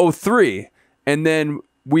 2002 and 2003, and then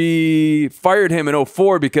we fired him in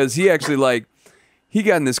 2004 because he actually he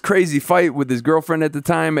got in this crazy fight with his girlfriend at the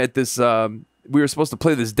time at this. We were supposed to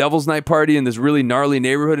play this Devil's Night party in this really gnarly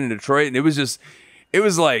neighborhood in Detroit, and it was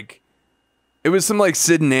some like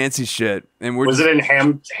Sid and Nancy shit. And was it in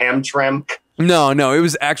Hamtramck? No, it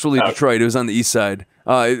was actually Detroit. It was on the east side.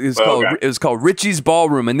 It was called Richie's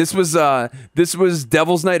Ballroom, and this was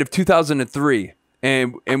Devil's Night of 2003,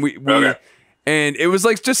 and we and it was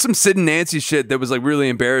like just some Sid and Nancy shit that was like really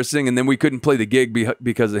embarrassing, and then we couldn't play the gig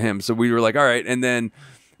because of him. So we were like, all right, and then.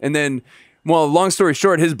 Well, long story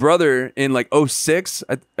short, his brother in like 2006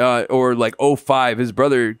 or like 2005, his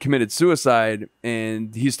brother committed suicide,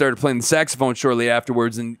 and he started playing the saxophone shortly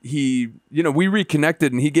afterwards. And we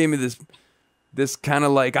reconnected, and he gave me this kind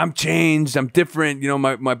of like, I'm changed, I'm different. You know,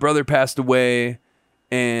 my brother passed away,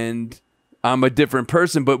 and I'm a different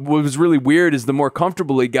person. But what was really weird is the more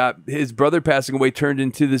comfortable he got, his brother passing away turned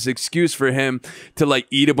into this excuse for him to like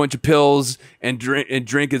eat a bunch of pills and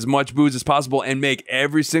drink as much booze as possible and make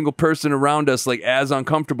every single person around us like as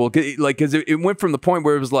uncomfortable. Because it went from the point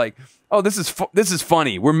where it was like, oh, this is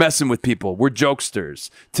funny. We're messing with people. We're jokesters.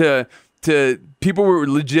 To people were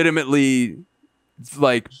legitimately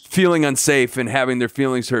like feeling unsafe and having their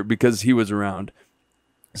feelings hurt because he was around.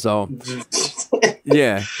 So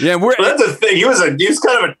yeah. Well, that's the thing. He was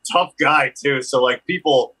kind of a tough guy too. So like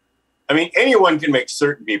people, I mean, anyone can make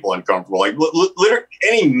certain people uncomfortable. Like literally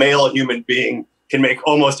any male human being can make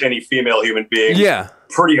almost any female human being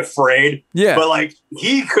pretty afraid. Yeah. But like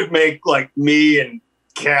he could make like me and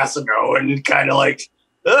Cassino and kind of like,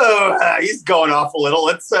 he's going off a little.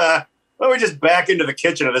 Let's why don't we just back into the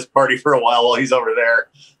kitchen of this party for a while he's over there.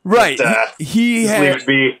 Right. But,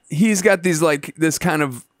 he's got these like this kind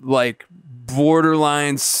of like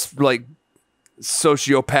borderline like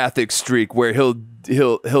sociopathic streak where he'll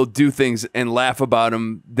do things and laugh about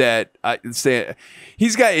them that I say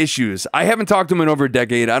he's got issues. I haven't talked to him in over a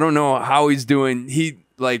decade. I don't know how he's doing.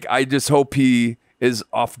 I just hope he is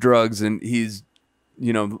off drugs and he's,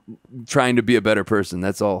 trying to be a better person.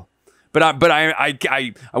 That's all. But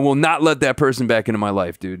I will not let that person back into my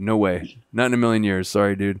life, dude. No way. Not in a million years.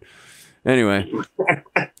 Sorry, dude. Anyway,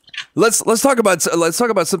 let's talk about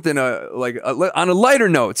something on a lighter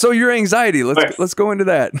note. So your anxiety. Let's go into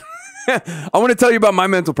that. I want to tell you about my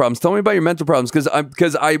mental problems. Tell me about your mental problems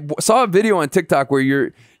because I saw a video on TikTok where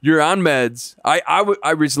you're on meds.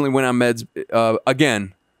 I recently went on meds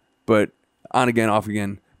again, but on again, off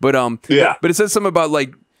again. But But it says something about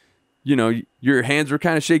like, your hands were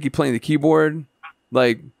kind of shaky playing the keyboard.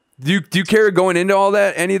 Like, do you care going into all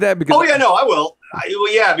that, any of that? Because I will.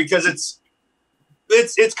 Because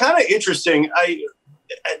it's kind of interesting.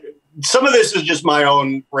 Some of this is just my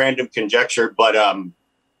own random conjecture, but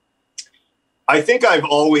I think I've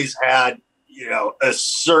always had, a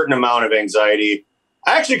certain amount of anxiety.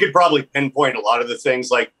 I actually could probably pinpoint a lot of the things.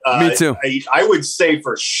 Like me too. I would say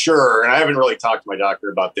for sure, and I haven't really talked to my doctor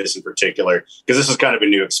about this in particular because this is kind of a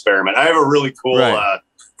new experiment. I have a really cool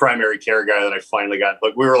primary care guy that I finally got.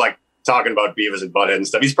 Like we were like talking about Beavis and Butthead and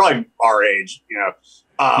stuff. He's probably our age,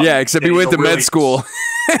 except he went to med school.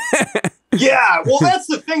 Yeah, well, that's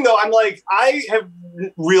the thing, though. I'm like, I have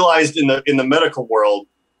realized in the medical world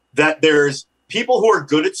that there's people who are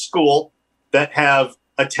good at school that have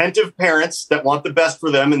attentive parents that want the best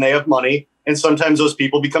for them and they have money. And sometimes those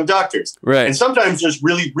people become doctors. Right. And sometimes there's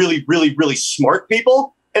really, really, really, really smart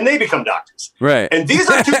people and they become doctors. Right. And these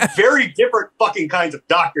are two very different fucking kinds of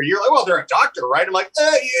doctor. You're like, well, they're a doctor, right? I'm like,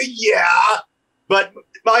 yeah. But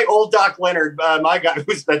my old Doc Leonard, my guy,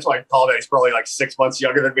 that's why I called it. He's probably like 6 months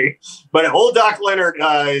younger than me. But old Doc Leonard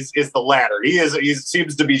is the latter. He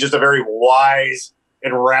seems to be just a very wise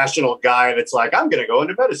and rational guy that's like, I'm going to go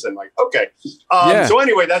into medicine. Like, okay. So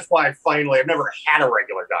anyway, that's why I've never had a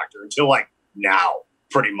regular doctor until like now,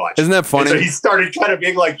 pretty much. Isn't that funny? And so he started kind of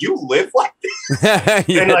being like, you live like this?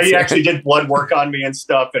 And he actually did blood work on me and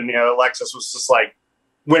stuff. And, Alexis was just like,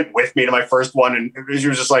 went with me to my first one. And she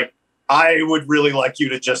was just like, I would really like you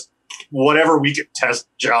to just, whatever we could test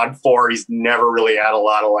John for, he's never really had a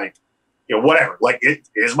lot of like, whatever. Like,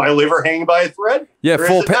 is my liver hanging by a thread? Yeah,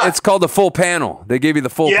 it's called the full panel. They gave you the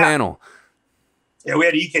full panel. Yeah, we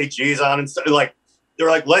had EKGs on and stuff. Like, they were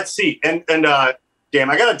like, let's see. And damn,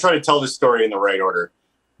 I got to try to tell this story in the right order.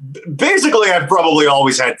 basically, I've probably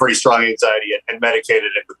always had pretty strong anxiety and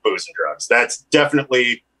medicated it with booze and drugs. That's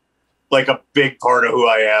definitely like a big part of who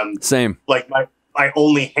I am. Same. Like my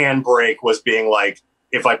only handbrake was being like,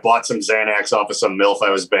 if I bought some Xanax off of some MILF I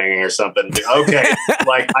was banging or something, okay,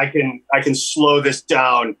 like I can slow this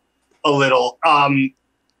down a little.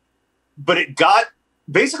 But it got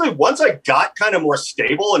basically once I got kind of more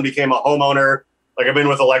stable and became a homeowner, like I've been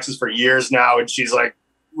with Alexis for years now, and she's like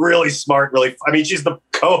really smart, I mean, she's the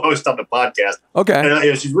co-host on the podcast. Okay.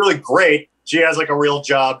 And she's really great. She has like a real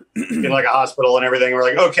job in like a hospital and everything. We're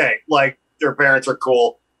like, okay, like their parents are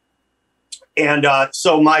cool. And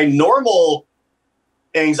so my normal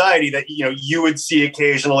anxiety that, you would see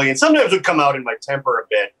occasionally, and sometimes would come out in my temper a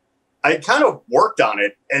bit, I kind of worked on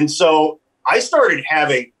it. And so I started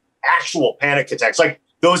having actual panic attacks, like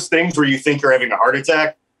those things where you think you're having a heart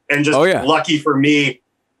attack. And just lucky for me,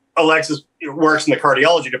 Alexis works in the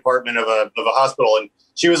cardiology department of a hospital. And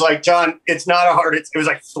she was like, John, it's not a heart attack. It was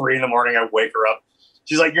like 3 a.m. I wake her up.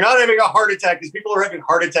 She's like, you're not having a heart attack. These people who are having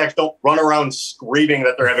heart attacks don't run around screaming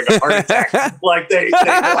that they're having a heart attack. Like they're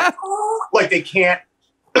like they can't,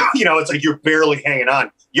 it's like you're barely hanging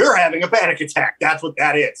on. You're having a panic attack. That's what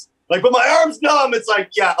that is. Like, but my arm's numb. It's like,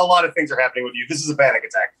 yeah, a lot of things are happening with you. This is a panic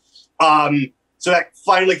attack. So that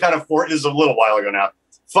finally kind of this is a little while ago now.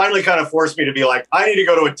 Finally kind of forced me to be like, I need to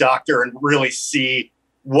go to a doctor and really see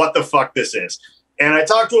what the fuck this is. And I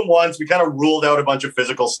talked to him once. We kind of ruled out a bunch of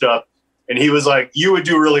physical stuff. And he was like, you would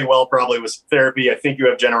do really well probably with therapy. I think you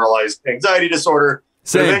have generalized anxiety disorder.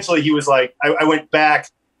 So eventually he was like, I went back.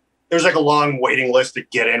 There's like a long waiting list to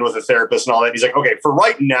get in with a therapist and all that. He's like, okay, for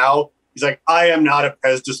right now, he's like, I am not a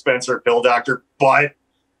Pez dispenser pill doctor, but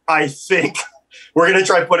I think we're going to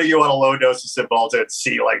try putting you on a low dose of Cymbalta and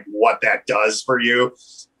see like what that does for you.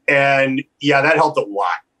 And yeah, that helped a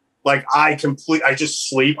lot. Like I just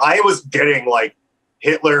sleep. I was getting like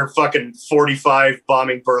Hitler fucking 45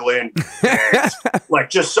 bombing Berlin. And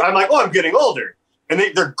like I'm like, oh, I'm getting older. And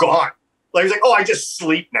they're gone. Like he's like, oh, I just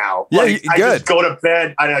sleep now. Yeah, like, I just go to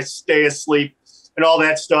bed and I stay asleep and all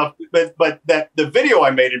that stuff. But that the video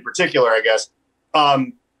I made in particular, I guess,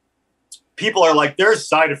 people are like, there's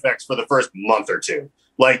side effects for the first month or two.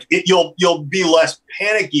 Like you'll be less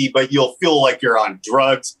panicky, but you'll feel like you're on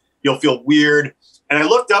drugs. You'll feel weird. And I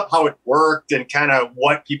looked up how it worked and kind of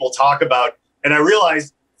what people talk about. And I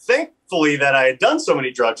realized, thankfully, that I had done so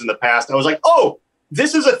many drugs in the past. I was like, oh,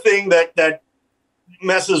 this is a thing that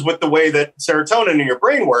messes with the way that serotonin in your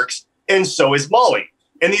brain works. And so is Molly.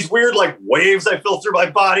 And these weird like waves I feel through my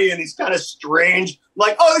body and these kind of strange,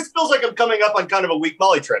 like, oh, this feels like I'm coming up on kind of a weak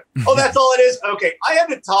Molly trip. Oh, that's all it is? Okay. I had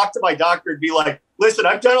to talk to my doctor and be like, listen,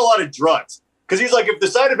 I've done a lot of drugs. Because he's like, if the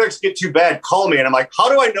side effects get too bad, call me. And I'm like, how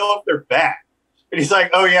do I know if they're bad? And he's like,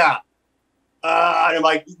 oh, yeah. And I'm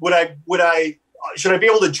like, should I be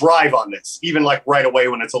able to drive on this? Even like right away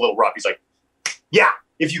when it's a little rough. He's like, yeah,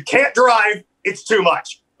 if you can't drive, it's too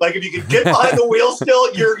much. Like if you can get behind the wheel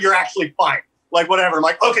still, you're actually fine. Like whatever. I'm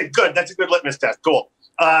like, okay, good. That's a good litmus test. Cool.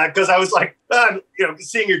 Because I was like,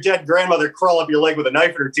 seeing your dead grandmother crawl up your leg with a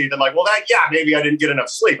knife in her teeth. I'm like, well, maybe I didn't get enough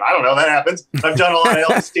sleep. I don't know. That happens. I've done a lot of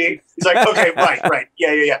LSD. He's like, okay, right.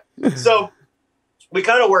 Yeah. So we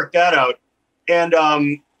kind of worked that out. And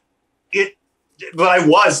but I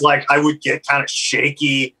was like, I would get kind of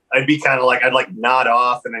shaky. I'd be kind of like, I'd like nod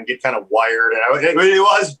off and then get kind of wired. And it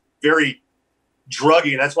was very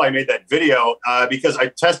druggy. And that's why I made that video, because I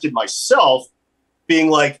tested myself being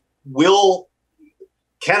like,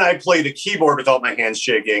 can I play the keyboard without my hands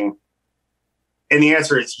shaking? And the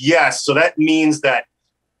answer is yes. So that means that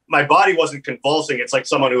my body wasn't convulsing. It's like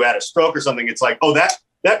someone who had a stroke or something. It's like, oh, that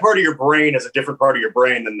part of your brain is a different part of your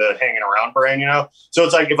brain than the hanging around brain, So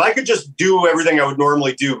it's like, if I could just do everything I would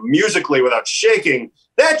normally do musically without shaking,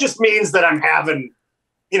 that just means that I'm having,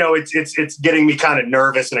 it's getting me kind of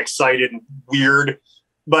nervous and excited and weird.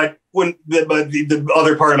 But when the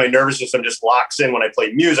other part of my nervous system just locks in when I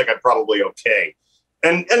play music, I'm probably okay.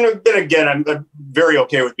 And then again, I'm very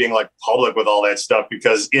okay with being like public with all that stuff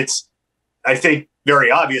because it's, I think, very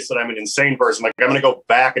obvious that I'm an insane person. Like I'm going to go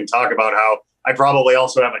back and talk about how I probably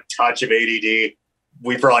also have a touch of ADD.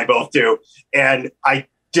 We probably both do. And I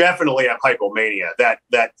definitely have hypomania,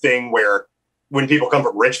 that thing where when people come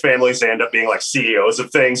from rich families, they end up being like CEOs of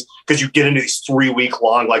things because you get into these 3-week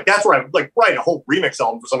long, like that's where I like write a whole remix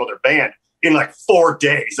album for some other band in like 4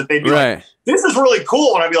 days that they'd be like, this is really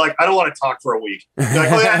cool. And I'd be like, I don't want to talk for a week. They're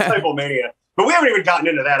like, oh, that's hypomania. But we haven't even gotten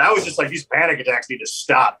into that. I was just like, these panic attacks need to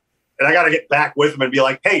stop. And I got to get back with them and be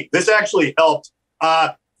like, hey, this actually helped.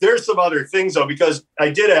 There's some other things though, because I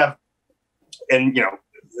did have, and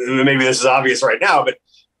maybe this is obvious right now, but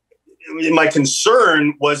my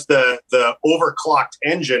concern was the overclocked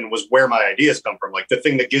engine was where my ideas come from. Like the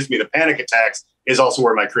thing that gives me the panic attacks is also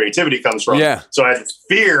where my creativity comes from. Yeah. So I had this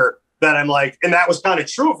fear that I'm like, and that was kind of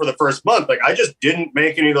true for the first month. Like I just didn't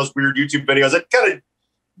make any of those weird YouTube videos. I kind of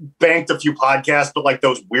banked a few podcasts, but like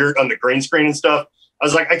those weird on the green screen and stuff. I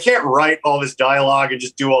was like, I can't write all this dialogue and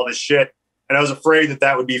just do all this shit. And I was afraid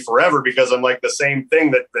that would be forever because I'm like the same thing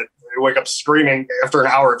that I wake up screaming after an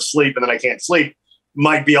hour of sleep and then I can't sleep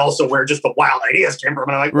might be also where just the wild ideas came from.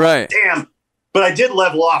 And I'm like, right. Damn. But I did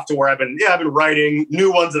level off to where I've been writing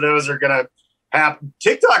new ones of those are going to happen.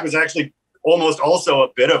 TikTok was actually almost also a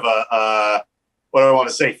bit of a, what do I want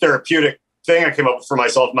to say, therapeutic thing I came up with for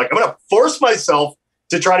myself. I'm like, I'm going to force myself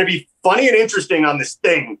to try to be funny and interesting on this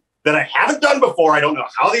thing that I haven't done before. I don't know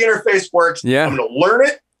how the interface works. Yeah. I'm going to learn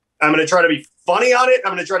it. I'm going to try to be funny on it.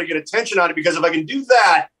 I'm going to try to get attention on it because if I can do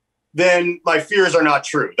that, then my fears are not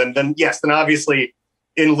true. Then obviously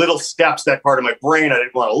in little steps, that part of my brain I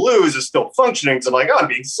didn't want to lose is still functioning. So I'm like, oh, I'm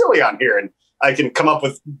being silly on here. And I can come up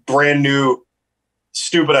with brand new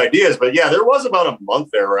stupid ideas. But yeah, there was about a month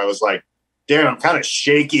there where I was like, damn, I'm kind of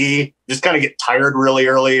shaky, just kind of get tired really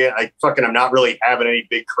early. I'm not really having any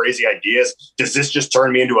big crazy ideas. Does this just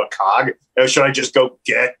turn me into a cog? Or should I just go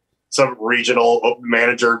get some regional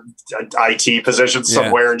manager IT position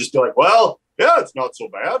somewhere and just be like, well, yeah, it's not so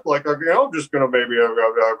bad. Like, I'm just going to maybe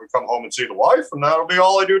come home and see the wife and that'll be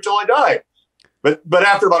all I do till I die. But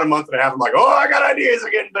after about a month and a half, I'm like, oh, I got ideas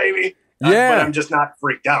again, baby. Yeah. But I'm just not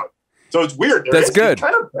freaked out. So it's weird. That's good. It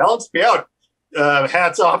kind of balanced me out.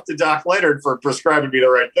 Hats off to Doc Leonard for prescribing me the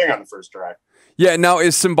right thing on the first try. Yeah. Now,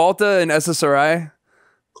 is Cymbalta an SSRI?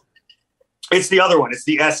 It's the other one. It's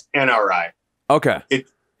the SNRI. Okay.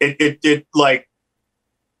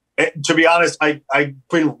 To be honest, I've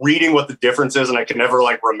been reading what the difference is, and I can never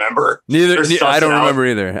remember. Neither I don't remember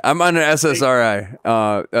either. I'm on an SSRI,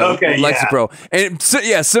 Lexapro, and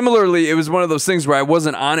similarly, it was one of those things where I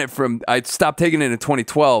wasn't on it I stopped taking it in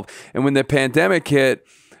 2012, and when the pandemic hit,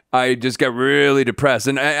 I just got really depressed.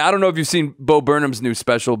 And I don't know if you've seen Bo Burnham's new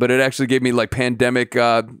special, but it actually gave me pandemic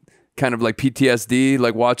kind of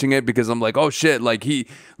PTSD, watching it, because I'm like, oh shit,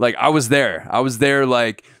 I was there,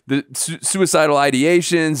 the suicidal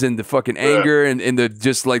ideations and the fucking anger and the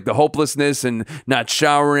just the hopelessness and not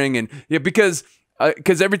showering and because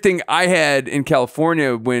everything I had in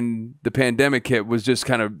California when the pandemic hit was just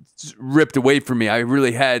kind of ripped away from me. I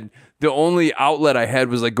really had the only outlet I had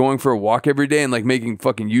was going for a walk every day and making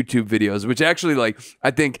fucking YouTube videos, which actually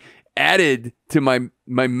I think added to my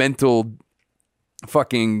mental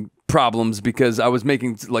fucking problems, because I was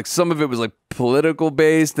making some of it was political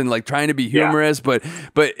based and trying to be humorous, but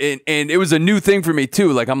it was a new thing for me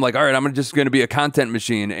too. I'm like, all right, I'm just going to be a content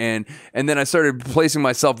machine, and then I started placing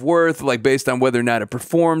my self-worth based on whether or not it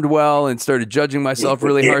performed well, and started judging myself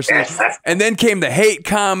really harshly. And then came the hate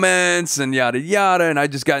comments and yada yada, and I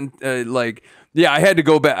just got I had to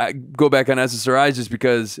go back on SSRIs just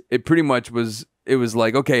because it pretty much was. It was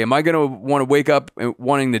okay, am I going to want to wake up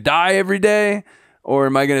wanting to die every day? Or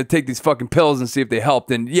am I going to take these fucking pills and see if they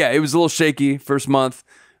helped? And yeah, it was a little shaky first month,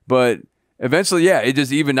 but eventually, it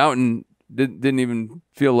just evened out and didn't even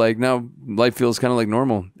feel now life feels kind of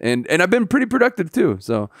normal. And I've been pretty productive too.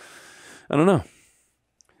 So I don't know.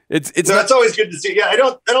 That's always good to see. Yeah, I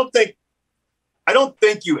don't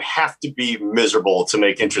think you have to be miserable to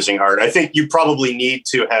make interesting art. I think you probably need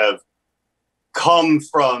to have come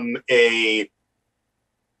from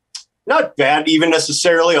not bad even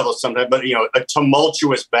necessarily, although sometimes, but a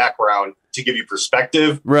tumultuous background to give you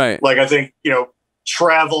perspective. Right. I think,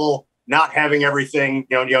 travel, not having everything,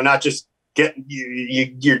 not just getting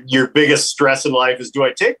your biggest stress in life is, do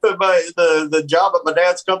I take the job at my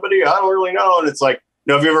dad's company? I don't really know. And it's if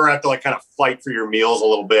you ever have to kind of fight for your meals a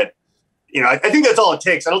little bit, I think that's all it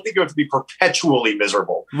takes. I don't think you have to be perpetually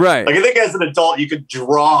miserable. Right. I think as an adult, you could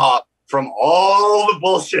draw from all the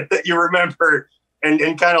bullshit that you remember and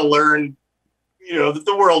kind of learn, that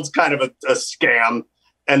the world's kind of a scam,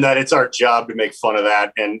 and that it's our job to make fun of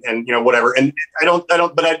that and whatever. And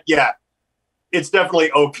it's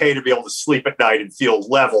definitely okay to be able to sleep at night and feel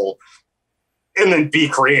level and then be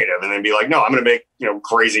creative and then be no, I'm going to make,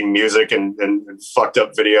 crazy music and fucked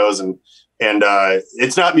up videos. And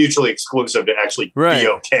it's not mutually exclusive to actually be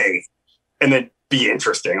okay and then be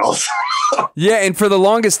interesting also. Yeah. And for the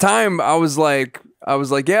longest time, I was like,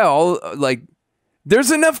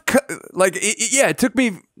 there's enough, it took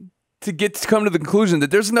me to come to the conclusion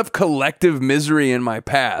that there's enough collective misery in my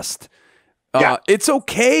past. It's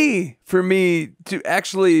okay for me to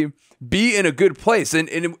actually be in a good place. And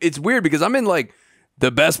it's weird because I'm in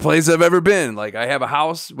the best place I've ever been. Like, I have a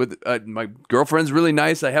house with my girlfriend's really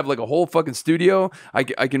nice. I have like a whole fucking studio. I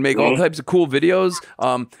can make all types of cool videos.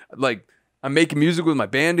 Like, I'm making music with my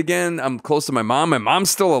band again. I'm close to my mom. My mom's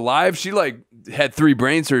still alive. She like had 3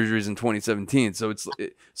 brain surgeries in 2017.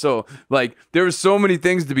 So like there were so many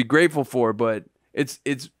things to be grateful for, but it's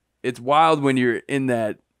wild when you're in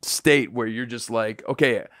that state where you're just like,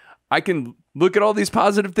 okay, I can look at all these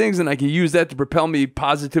positive things and I can use that to propel me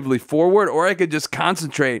positively forward, or I could just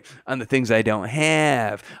concentrate on the things I don't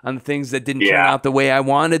have, on the things that didn't turn out the way I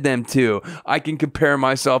wanted them to. I can compare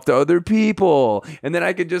myself to other people, and then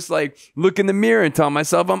I could just like look in the mirror and tell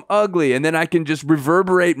myself I'm ugly, and then I can just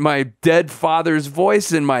reverberate my dead father's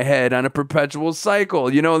voice in my head on a perpetual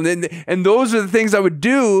cycle, you know, and those are the things I would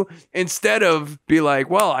do instead of be like,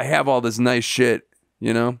 well, I have all this nice shit,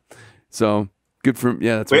 you know? So good for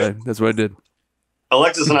that's what I did.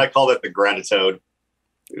 Alexis and I called it the gratitude.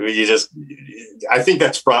 I think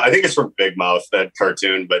it's from Big Mouth, that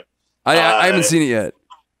cartoon, but I haven't seen it yet.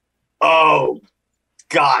 Oh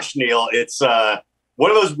gosh, Neil, it's one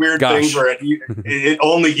of those weird things where it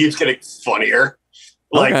only keeps getting funnier.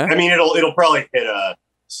 Like, okay. I mean, it'll probably hit a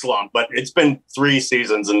slump, but it's been 3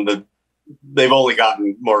 seasons and they've only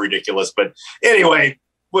gotten more ridiculous. But anyway,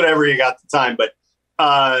 whatever, you got the time. But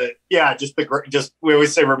we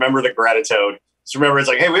always say, remember the gratitude. Just remember, it's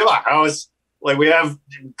like, hey, we have a house, like we have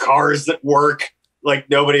cars that work, like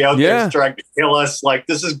nobody out there is trying to kill us. Like,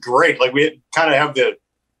 this is great. Like, we kind of have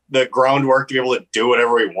the groundwork to be able to do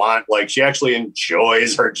whatever we want. Like, she actually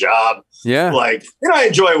enjoys her job. Yeah. Like, I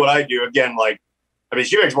enjoy what I do. Again, like, I mean,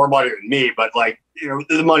 she makes more money than me, but like,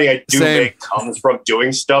 the money I do make comes from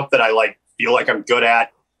doing stuff that I like, feel like I'm good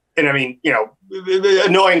at. And I mean,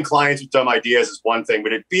 annoying clients with dumb ideas is one thing,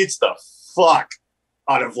 but it beats the fuck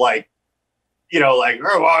out of like, you don't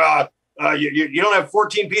have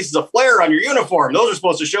 14 pieces of flair on your uniform. Those are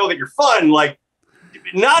supposed to show that you're fun. Like,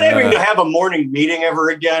 not having to have a morning meeting ever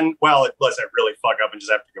again. Well, unless I really fuck up and just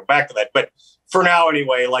have to go back to that. But for now,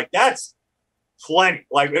 anyway, like that's plenty.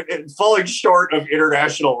 Like falling short of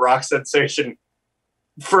international rock sensation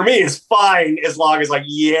for me is fine as long as like,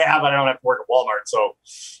 but I don't have to work at Walmart. So,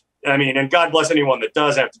 I mean, and God bless anyone that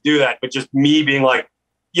does have to do that. But just me being like,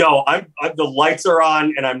 I'm the lights are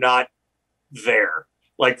on and I'm not there.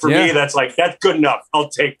 Like for me, that's good enough. I'll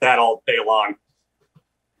take that all day long.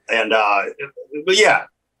 And but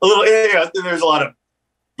there's a lot of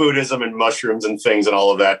Buddhism and mushrooms and things and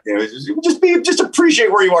all of that. Just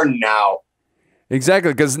appreciate where you are now.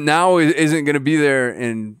 Exactly, because now isn't going to be there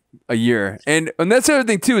in a year, and that's the other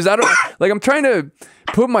thing too. Is I don't like. I'm trying to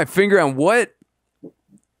put my finger on what.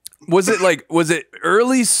 Was it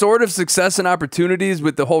early sort of success and opportunities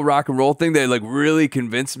with the whole rock and roll thing that like really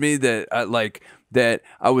convinced me that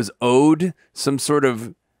I was owed some sort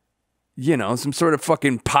of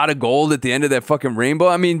fucking pot of gold at the end of that fucking rainbow?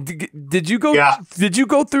 I mean, did you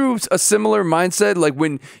go through a similar mindset like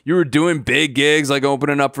when you were doing big gigs, like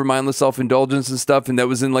opening up for Mindless Self-Indulgence and stuff, and that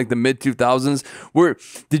was in like the mid 2000s? Where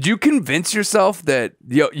did you convince yourself that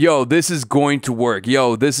yo, this is going to work?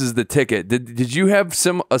 Yo, this is the ticket. Did you have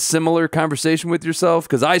a similar conversation with yourself?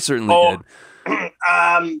 Because I certainly did.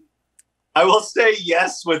 I will say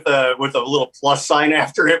yes with a little plus sign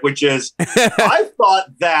after it, which is I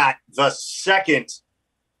thought that the second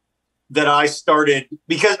that I started,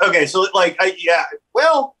 because I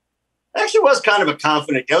actually was kind of a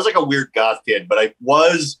confident. I was like a weird goth kid, but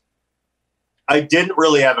I didn't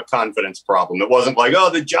really have a confidence problem. It wasn't like,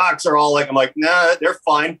 oh, the jocks are all like, I'm like, nah, they're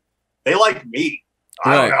fine. They like me.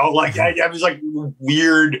 I don't know. Like I was like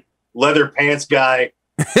weird leather pants guy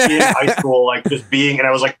in high school, like just being, and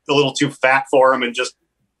I was like a little too fat for him, and just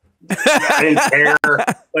I didn't care.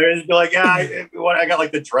 Like, I just be like, I got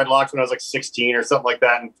like the dreadlocks when I was like 16 or something like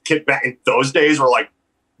that, and kid back in those days were like,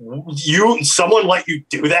 someone let you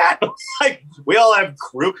do that? Like, we all have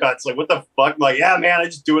crew cuts. Like, what the fuck? I'm like, yeah, man, I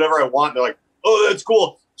just do whatever I want. And they're like, oh, that's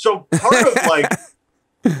cool. So part of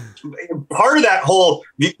that whole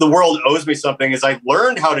the world owes me something is I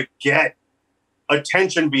learned how to get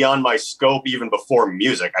attention beyond my scope even before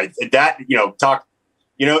music.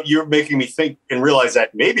 You're making me think and realize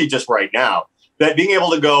that maybe just right now that being able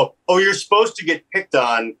to go, oh, you're supposed to get picked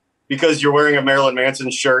on because you're wearing a Marilyn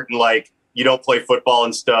Manson shirt and like you don't play football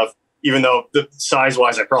and stuff, even though the size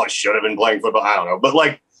wise I probably should have been playing football. I don't know, but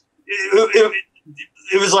like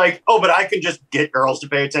it was like, oh, but I can just get girls to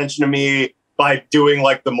pay attention to me by doing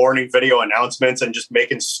like the morning video announcements and just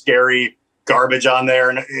making scary garbage on there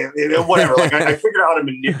and whatever. Like I figured out how to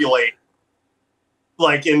manipulate,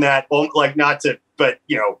 like in that, like not to, but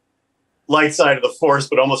light side of the force,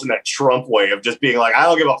 but almost in that Trump way of just being like, I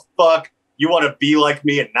don't give a fuck. You want to be like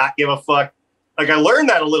me and not give a fuck. like I learned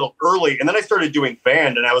that a little early, and then I started doing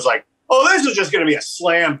band, and I was like, oh, this is just going to be a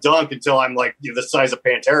slam dunk until I'm like the size of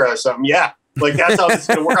Pantera or something. Yeah, like that's how this is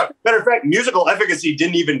going to work out. Matter of fact, musical efficacy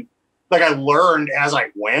didn't even, like I learned as I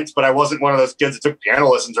went, but I wasn't one of those kids that took piano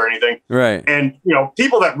lessons or anything. Right. And, you know,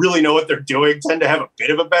 people that really know what they're doing tend to have a bit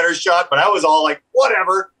of a better shot, but I was all like,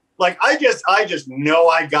 whatever. Like, I just know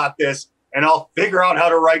I got this, and I'll figure out how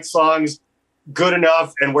to write songs good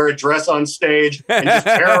enough and wear a dress on stage and just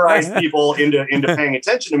terrorize people into paying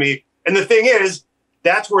attention to me. And the thing is,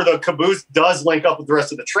 that's where the caboose does link up with the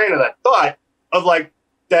rest of the train of that thought of like,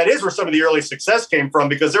 that is where some of the early success came from,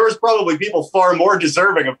 because there was probably people far more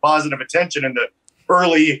deserving of positive attention in the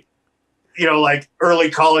early, you know, like early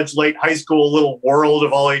college, late high school, little world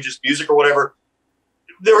of all ages music or whatever.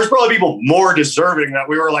 There was probably people more deserving that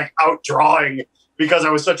we were like out drawing because I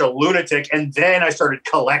was such a lunatic. And then I started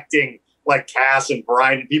collecting like Cass and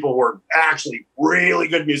Brian and people who were actually really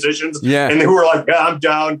good musicians. Yeah. And who were like, yeah, I'm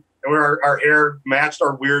down. And our hair matched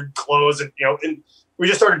our weird clothes. And, you know, and we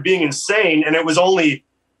just started being insane. And it was only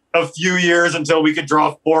a few years until we could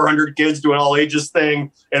draw 400 kids to an all ages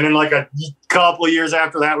thing. And then like a couple of years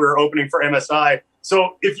after that, we were opening for MSI.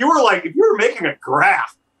 So if you were making a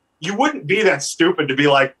graph, you wouldn't be that stupid to be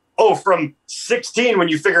like, oh, from 16, when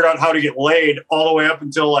you figured out how to get laid, all the way up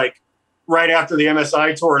until like right after the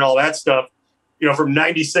MSI tour and all that stuff, you know, from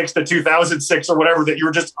 96 to 2006 or whatever, that you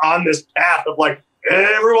were just on this path of like,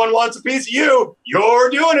 everyone wants a piece of you.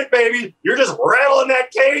 You're doing it, baby. You're just rattling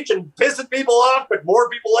that cage and pissing people off, but more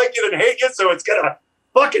people like you than hate you. So it's going to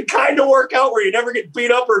fucking kind of work out where you never get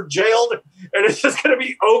beat up or jailed. And it's just going to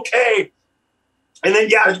be okay. And then,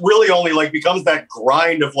 yeah, it really only like becomes that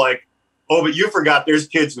grind of like, oh, but you forgot there's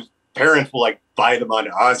kids whose parents will like buy them on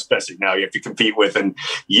Ozfest now you have to compete with. And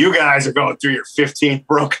you guys are going through your 15th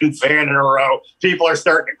broken fan in a row. People are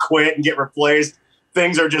starting to quit and get replaced.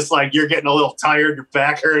 Things are just like, you're getting a little tired, your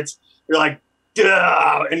back hurts. You're like,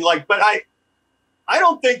 duh. And like, but I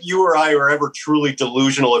don't think you or I are ever truly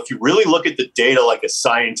delusional if you really look at the data like a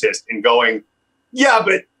scientist and going, yeah,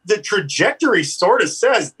 but the trajectory sort of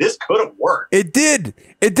says this could have worked. It did.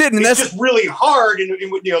 And it's that's just really hard. And you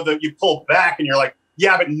know, you pull back and you're like,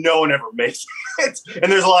 yeah, but no one ever makes it. And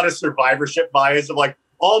there's a lot of survivorship bias of like,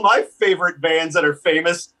 all my favorite bands that are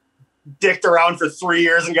famous dicked around for 3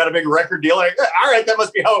 years and got a big record deal. Like, all right, that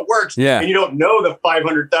must be how it works. Yeah. And you don't know the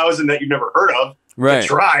 500,000 that you've never heard of. Right. That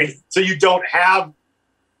tried. So you don't have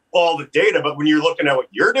all the data. But when you're looking at what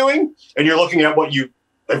you're doing and you're looking at what you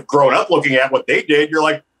have grown up looking at, what they did, you're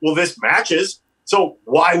like, well, this matches. So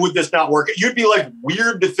why would this not work? You'd be like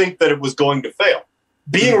weird to think that it was going to fail.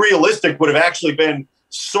 Being realistic would have actually been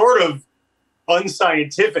sort of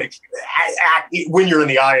unscientific when you're in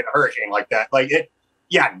the eye of the hurricane like that. Like it.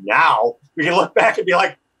 Yeah, now we can look back and be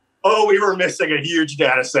like, oh, we were missing a huge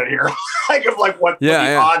data set here. Like of like what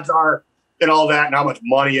the odds are and all that and how much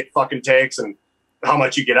money it fucking takes and how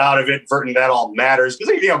much you get out of it. And that all matters.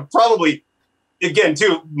 Because, you know, probably, again,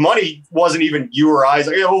 too, money wasn't even you or I's.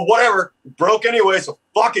 Like, well, whatever. It broke anyway, so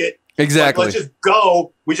fuck it. Exactly. Like, let's just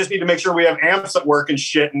go. We just need to make sure we have amps that work and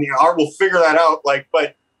shit. And the art will figure that out. Like,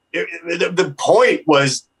 but the point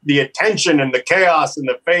was the attention and the chaos and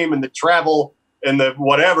the fame and the travel and the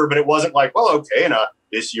whatever, but it wasn't like, well, okay, and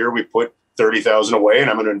this year we put 30,000 away and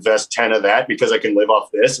I'm going to invest 10 of that because I can live off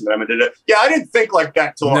this. And then I'm going to do it. Yeah, I didn't think like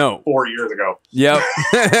that till like 4 years ago. Yep.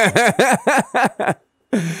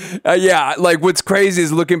 Yeah. Like what's crazy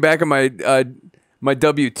is looking back at my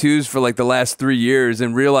W-2s for like the last 3 years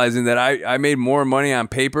and realizing that I made more money on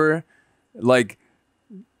paper, like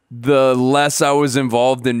the less I was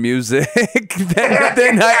involved in music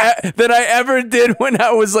than I ever did when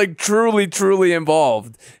I was like truly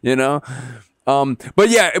involved, you know? But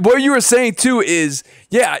yeah, what you were saying too is,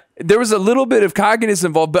 yeah, there was a little bit of cockiness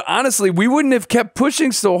involved, but honestly, we wouldn't have kept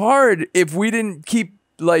pushing so hard if we didn't keep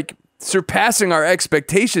like surpassing our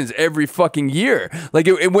expectations every fucking year. Like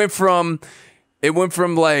it went from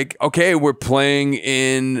like, okay, we're playing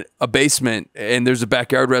in a basement and there's a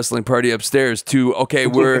backyard wrestling party upstairs to, okay,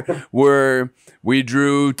 we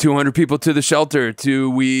drew 200 people to the shelter to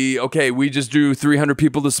we just drew 300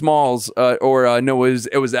 people to Smalls, no,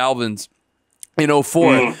 it was Alvin's in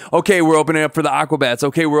 04. Okay, we're opening up for the Aquabats.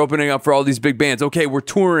 Okay, we're opening up for all these big bands. Okay, we're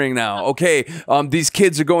touring now. Okay, these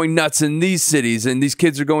kids are going nuts in these cities, and these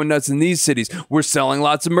kids are going nuts in these cities. We're selling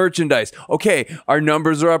lots of merchandise. Okay, our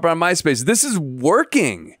numbers are up on MySpace. This is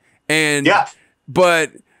working. And yeah,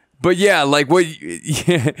 but yeah, like what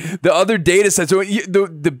the other data sets. So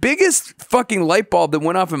the biggest fucking light bulb that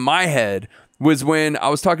went off in my head was when I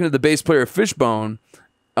was talking to the bass player of Fishbone,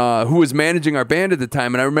 who was managing our band at the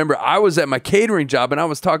time. And I remember I was at my catering job and I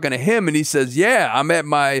was talking to him and he says, yeah, I'm at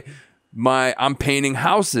my I'm painting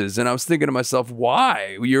houses. And I was thinking to myself,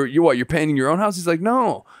 why? You're painting your own house? He's like,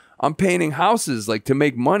 no, I'm painting houses like to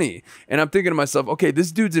make money. And I'm thinking to myself, okay,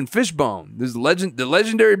 this dude's in Fishbone. This the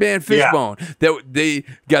legendary band Fishbone that they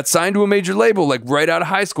got signed to a major label like right out of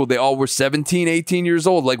high school. They all were 17, 18 years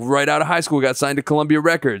old, like right out of high school, got signed to Columbia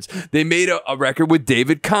Records. They made a record with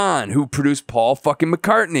David Kahn, who produced Paul fucking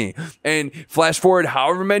McCartney. And flash forward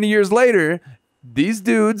however many years later, these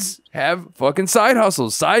dudes have fucking side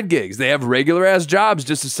hustles, side gigs. They have regular ass jobs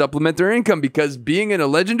just to supplement their income, because being in a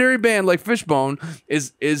legendary band like Fishbone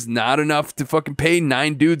is not enough to fucking pay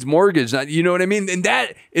 9 dudes' mortgage. You know what I mean? And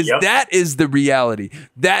that is the reality.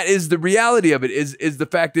 That is the reality of it. Is the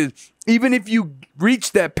fact is, even if you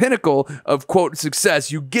reach that pinnacle of quote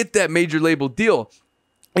success, you get that major label deal,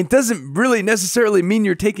 it doesn't really necessarily mean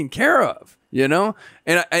you're taken care of. You know?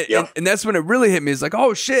 And and that's when it really hit me. It's like,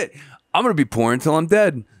 oh shit, I'm gonna be poor until I'm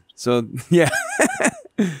dead. So yeah.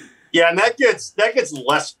 Yeah, and that gets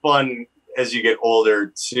less fun as you get older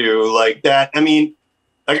too. Like that. I mean,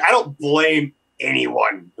 like I don't blame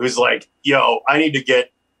anyone who's like, yo, I need to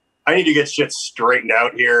get shit straightened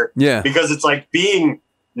out here. Yeah. Because it's like being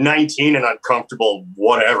 19 and uncomfortable,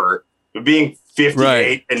 whatever. But being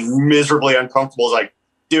 58 and miserably uncomfortable is like,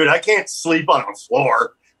 dude, I can't sleep on a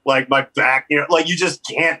floor. Like my back, you know, like you just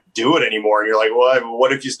can't do it anymore. And you're like, well,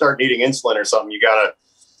 what if you start needing insulin or something? You gotta,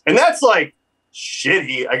 and that's like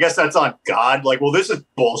shitty. I guess that's on God. Like, well, this is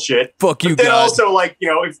bullshit. Fuck you, but then God. also, like, you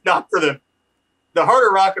know, if not for the heart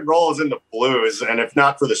of rock and roll is in the blues, and if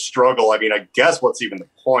not for the struggle, I mean, I guess what's even the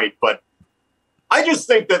point? But I just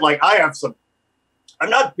think that like I'm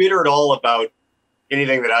not bitter at all about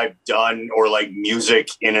anything that I've done or like music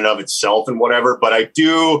in and of itself and whatever, but I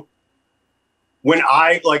do. When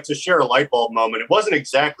I like to share a light bulb moment, it wasn't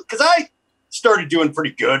exactly because I started doing pretty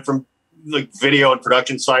good from like video and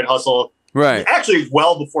production side hustle. Right. Actually,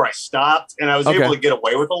 well before I stopped, and I was able to get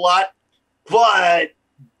away with a lot. But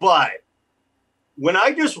when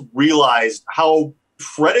I just realized how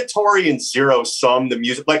predatory and zero sum the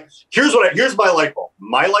music, like here's my light bulb.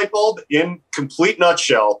 My light bulb in complete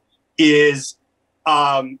nutshell is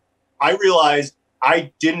I realized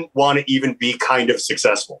I didn't want to even be kind of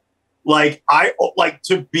successful. Like I like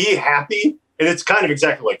to be happy, and it's kind of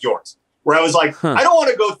exactly like yours, where I was like, I don't want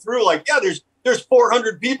to go through like, yeah, there's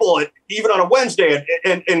 400 people even on a Wednesday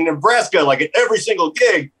in Nebraska, like at every single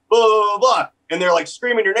gig, blah, blah, blah, and they're like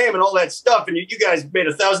screaming your name and all that stuff, and you guys made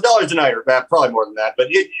 $1,000 tonight, or probably more than that, but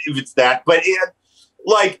if it's that, but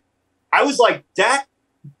like I was like that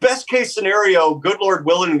best case scenario, good Lord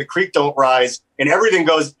willing, and the creek don't rise, and everything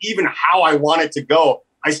goes even how I want it to go.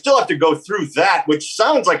 I still have to go through that, which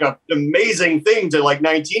sounds like an amazing thing to like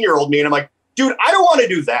 19-year-old me. And I'm like, dude, I don't want to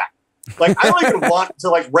do that. Like, I don't even want to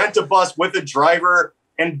like rent a bus with a driver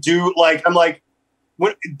and do like, I'm like,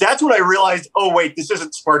 that's when I realized, oh, wait, this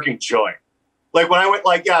isn't sparking joy. Like when I went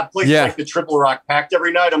like, places like the Triple Rock Packed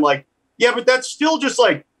every night. I'm like, yeah, but that's still just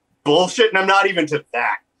like bullshit. And I'm not even to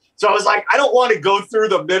that. So I was like, I don't want to go through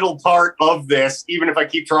the middle part of this, even if I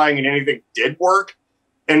keep trying and anything did work.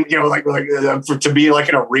 And, you know, like to be like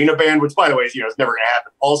an arena band, which, by the way, you know, it's never going to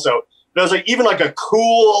happen also. But I was like, even like a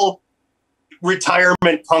cool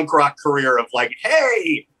retirement punk rock career of like,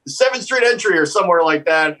 hey, the 7th Street Entry or somewhere like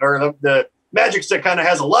that, or the Magic Stick kind of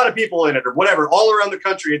has a lot of people in it or whatever, all around the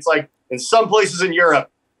country. It's like in some places in Europe.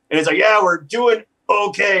 And it's like, yeah, we're doing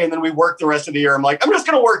okay. And then we work the rest of the year. I'm like, I'm just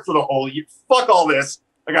going to work for the whole year. Fuck all this.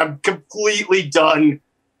 Like, I'm completely done.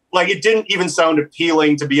 Like, it didn't even sound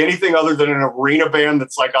appealing to be anything other than an arena band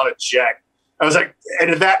that's like on a jet. I was like, and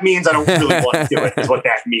if that means I don't really want to do it, is what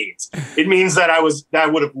that means. It means that I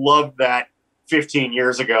would have loved that 15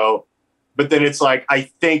 years ago. But then it's like, I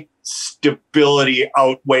think stability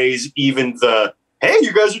outweighs even the, hey,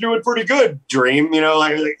 you guys are doing pretty good dream, you know,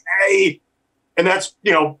 like hey. And that's,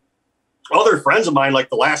 you know, other friends of mine, like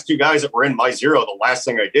the last 2 guys that were in My Zero, the last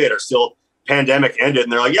thing I did are still pandemic ended.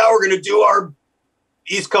 And they're like, yeah, we're going to do our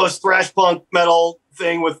East Coast thrash punk metal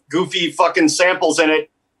thing with goofy fucking samples in it.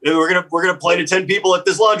 And we're gonna play to 10 people at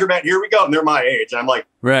this laundromat. Here we go. And they're my age. And I'm like,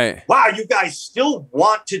 right. Wow, you guys still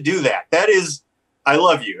want to do that. That is, I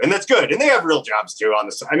love you. And that's good. And they have real jobs too on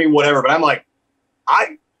this. I mean, whatever. But I'm like,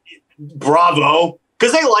 bravo.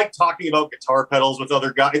 Because they like talking about guitar pedals with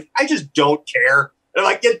other guys. I just don't care. They're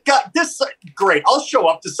like, this great. I'll show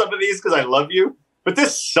up to some of these because I love you. But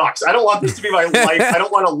this sucks. I don't want this to be my life. I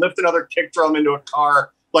don't want to lift another kick drum into a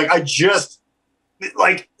car. Like, I just,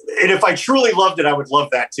 like, and if I truly loved it, I would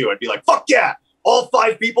love that too. I'd be like, fuck yeah. All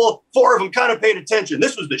 5 people, 4 of them kind of paid attention.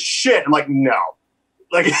 This was the shit. I'm like, no.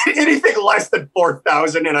 Like, anything less than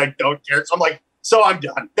 4,000 and I don't care. So I'm like, so I'm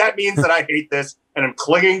done. That means that I hate this. and I'm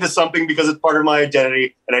clinging to something because it's part of my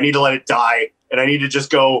identity, and I need to let it die, and I need to just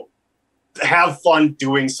go have fun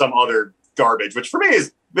doing some other garbage, which for me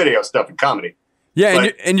is video stuff and comedy. Yeah,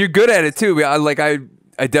 but, and you're good at it too.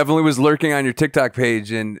 I definitely was lurking on your TikTok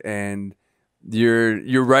page, and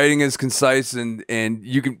your writing is concise, and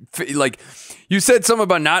you can, like, you said something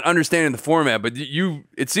about not understanding the format, but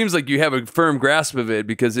it seems like you have a firm grasp of it,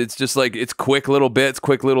 because it's just like, it's quick little bits,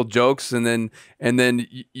 quick little jokes, and then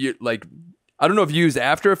you like, I don't know if you use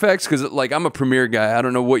After Effects, because like, I'm a Premiere guy. I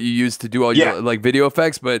don't know what you use to do all your like video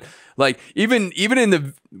effects, but like even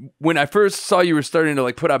when I first saw you were starting to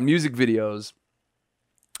like put out music videos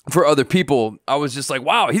for other people, I was just like,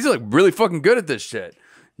 wow, he's like really fucking good at this shit,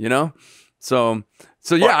 you know? So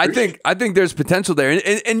yeah, I think there's potential there,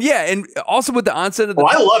 and yeah, and also with the onset of the. Oh,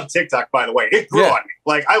 I love TikTok, by the way. It grew on me.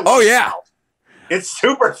 Like I love it now. It's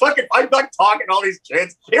super fucking. I'm like talking to all these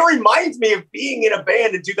kids. It reminds me of being in a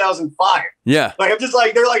band in 2005. Yeah, like I'm just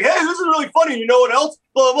like, they're like, hey, this is really funny. You know what else?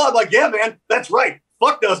 Blah blah blah. I'm like, yeah, man, that's right.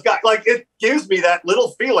 Fuck those guys. Like it gives me that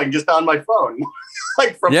little feeling just on my phone,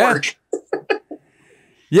 like from work.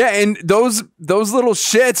 Yeah, and those little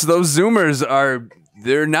shits, those Zoomers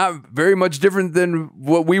they're not very much different than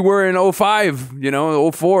what we were in 05, you know,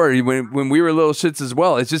 04, when we were little shits as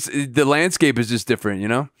well. It's just, the landscape is just different, you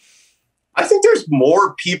know? I think there's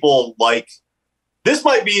more people like, this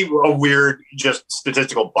might be a weird, just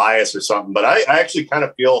statistical bias or something, but I actually kind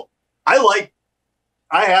of feel, I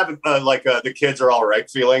have the kids are all right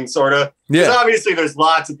feeling, sort of. Yeah. Because obviously there's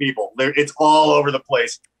lots of people. It's all over the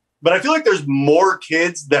place. But I feel like there's more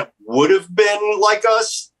kids that would have been like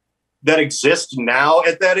us that exist now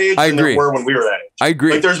at that age than there were when we were that age. I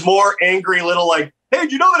agree. Like there's more angry little like, hey,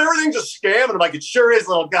 do you know that everything's a scam? And I'm like, it sure is,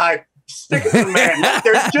 little guy. Stick it to the man. Like,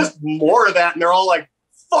 there's just more of that. And they're all like,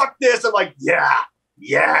 fuck this. I'm like,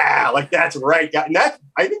 yeah. Like that's right. And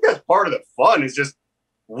I think that's part of the fun, is just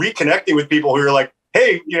reconnecting with people who are like,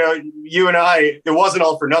 hey, you know, you and I, it wasn't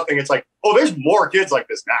all for nothing. It's like, oh, there's more kids like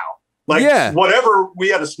this now. Like whatever we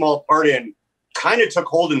had a small part in kind of took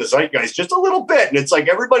hold in the zeitgeist just a little bit. And it's like,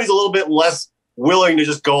 everybody's a little bit less willing to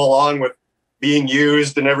just go along with being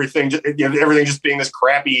used and everything, everything just being this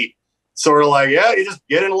crappy sort of like, yeah, you just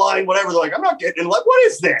get in line, whatever. They're like, I'm not getting in line. What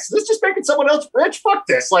is this? This is just making someone else rich. Fuck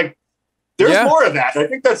this. Like there's more of that. And I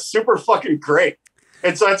think that's super fucking great.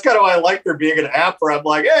 And so that's kind of why I like there being an app where I'm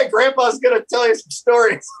like, hey, grandpa's going to tell you some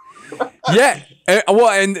stories. Yeah. Well,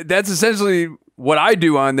 and that's essentially what I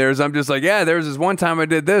do on there. Is I'm just like, yeah, there's this one time I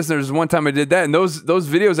did this, there's this one time I did that, and those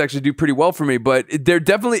videos actually do pretty well for me. But there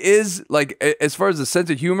definitely is, like, as far as the sense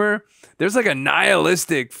of humor, there's like a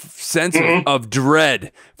nihilistic sense of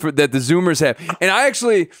dread that the Zoomers have. And I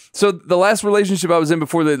actually, so the last relationship I was in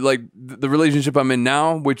before the relationship I'm in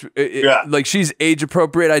now, which like she's age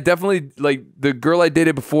appropriate. I definitely, like, the girl I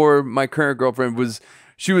dated before my current girlfriend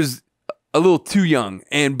she was a little too young,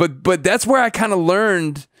 and but that's where I kind of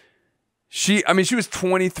learned. She was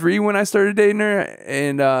 23 when I started dating her,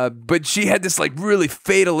 and but she had this like really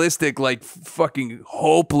fatalistic, like fucking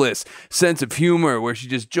hopeless sense of humor where she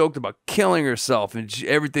just joked about killing herself, and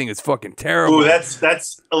everything is fucking terrible. Ooh, that's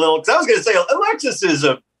a little. Cause I was gonna say Alexis is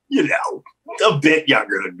a bit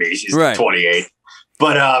younger than me. She's 28,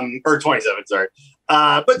 but or 27, sorry.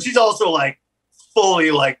 But she's also like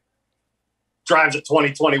fully like drives a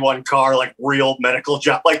 2021 car, like real medical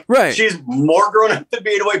job. Like she's more grown up than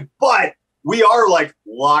me in a way, but we are like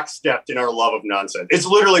lockstep in our love of nonsense. It's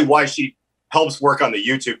literally why she helps work on the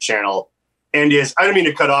YouTube channel. And I didn't mean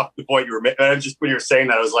to cut off the point you were making. Just when you were saying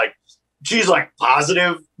that, I was like, she's like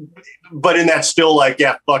positive, but in that still like,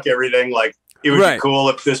 yeah, fuck everything. Like it would be cool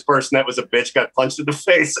if this person that was a bitch got punched in the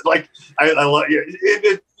face. Like I love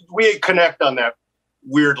it. We connect on that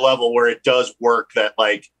weird level where it does work. That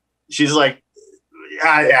like she's like,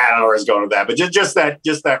 I don't know where I was going with that, but just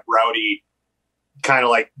that rowdy kind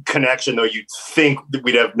of like connection, though you'd think that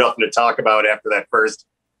we'd have nothing to talk about after that first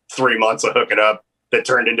 3 months of hooking up that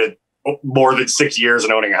turned into more than 6 years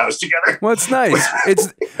and owning a house together. Well, it's nice.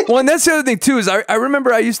 And that's the other thing too, is I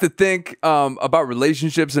remember I used to think about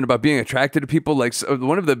relationships and about being attracted to people. Like, so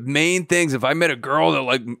one of the main things, if I met a girl that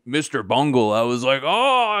like Mr. Bungle, I was like,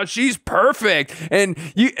 oh, she's perfect. And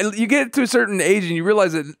you get to a certain age and you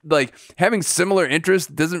realize that like having similar interests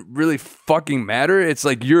doesn't really fucking matter. It's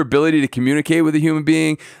like your ability to communicate with a human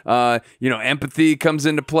being. Empathy comes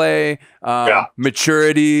into play,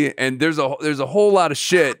 maturity, and there's a whole lot of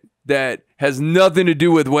shit that has nothing to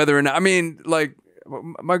do with whether or not, I mean, like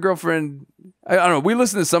my girlfriend, I don't know, we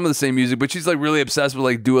listen to some of the same music, but she's like really obsessed with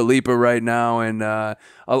like Dua Lipa right now, and a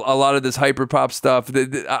lot of this hyper pop stuff.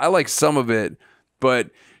 I like some of it,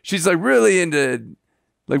 but she's like really into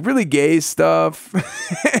like really gay stuff.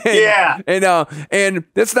 And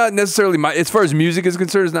that's not necessarily as far as music is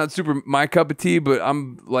concerned, it's not super my cup of tea, but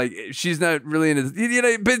I'm like, she's not really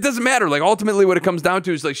into, but it doesn't matter. Like ultimately what it comes down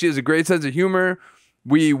to is like, she has a great sense of humor.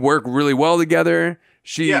 We work really well together.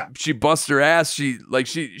 She busts her ass.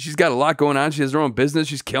 She's got a lot going on. She has her own business.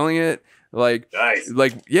 She's killing it. Like, nice.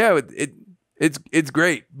 Like, yeah, it's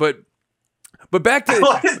great. But back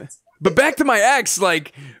to my ex,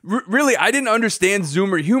 like really, I didn't understand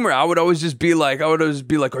Zoomer humor. I would always just be like,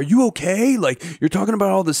 are you okay? Like, you're talking about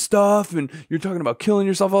all this stuff and you're talking about killing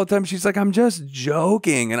yourself all the time. She's like, I'm just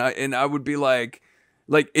joking. And I would be like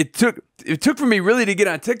it took for me really to get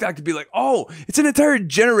on TikTok to be like, oh, it's an entire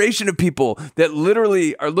generation of people that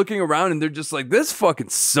literally are looking around and they're just like, this fucking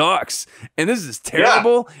sucks. And this is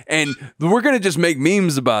terrible. Yeah. And we're going to just make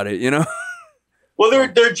memes about it, you know? Well,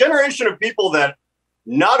 they're a generation of people that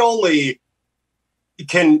not only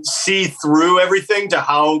can see through everything to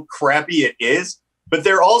how crappy it is, but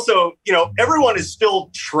they're also, everyone is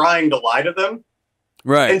still trying to lie to them.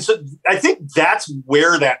 Right. And so I think that's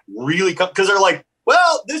where that really comes, because they're like,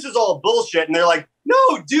 well, this is all bullshit. And they're like,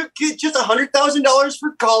 no, dude, get just $100,000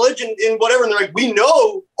 for college and whatever. And they're like, we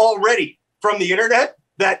know already from the internet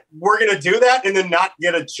that we're going to do that and then not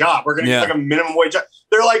get a job. We're going to get like a minimum wage job.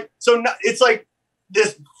 They're like, it's like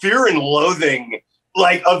this fear and loathing,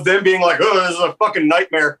 like of them being like, oh, this is a fucking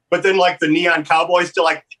nightmare. But then like the neon cowboys still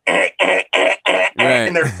like, right.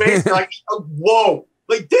 in their face. They're like, oh, whoa,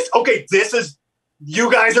 like this. Okay, this is,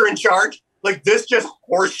 you guys are in charge. Like this just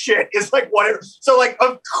horse shit is like whatever. So like,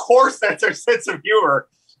 of course that's their sense of humor.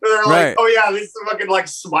 They're like, oh yeah, these fucking like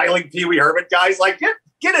smiling Pee Wee Herman guys. Like,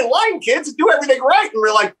 get in line, kids, do everything right. And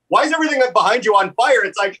we're like, why is everything behind you on fire?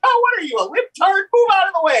 It's like, oh, what are you, a libtard? Move out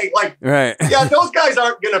of the way. Like, right. Yeah, those guys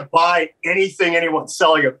aren't going to buy anything anyone's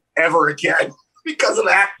selling them ever again because of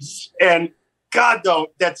that. And God, though,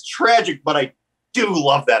 that's tragic. But I do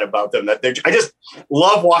love that about them. That I just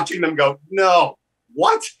love watching them go, no,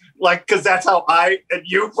 what? Like, because that's how I and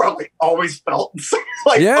you probably always felt.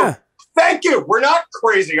 Like, yeah. Oh, thank you. We're not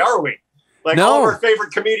crazy, are we? Like, all of our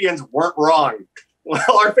favorite comedians weren't wrong.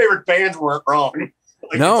 Well, our favorite bands weren't wrong. Like,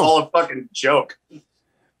 it's all a fucking joke.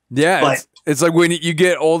 Yeah, but it's like when you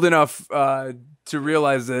get old enough to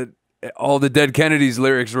realize that all the Dead Kennedys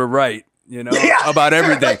lyrics were right, about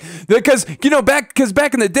everything. Because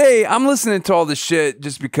back in the day, I'm listening to all this shit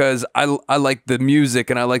just because I like the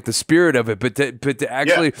music and I like the spirit of it. But to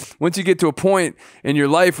actually, once you get to a point in your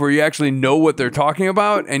life where you actually know what they're talking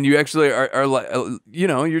about, and you actually are like,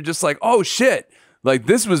 you're just like, oh shit. Like,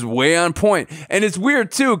 this was way on point. And it's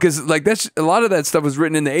weird, too, because, like, a lot of that stuff was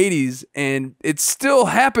written in the 80s, and it's still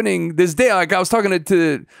happening this day. Like, I was talking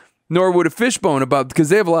to Norwood of Fishbone about, because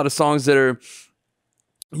they have a lot of songs that are,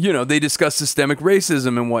 they discuss systemic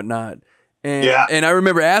racism and whatnot. And I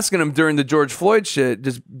remember asking them during the George Floyd shit,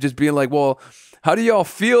 just being like, well, how do y'all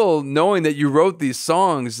feel knowing that you wrote these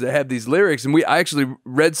songs that have these lyrics? And I actually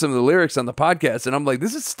read some of the lyrics on the podcast, and I'm like,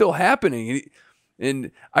 this is still happening.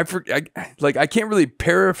 And I can't really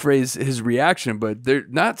paraphrase his reaction, but they're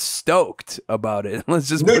not stoked about it. Let's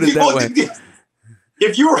just put it that way.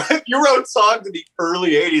 If you wrote songs in the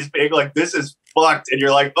early 80s being like, this is fucked, and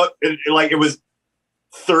you're like, oh, like it was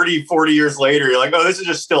 30, 40 years later, you're like, oh, this is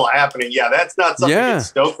just still happening. Yeah, that's not something to get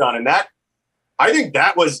stoked on. And I think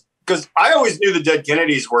that was, because I always knew the Dead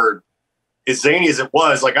Kennedys were as zany as it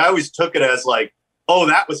was. Like, I always took it as like, oh,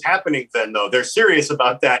 that was happening then, though. They're serious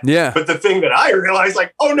about that. Yeah. But the thing that I realized,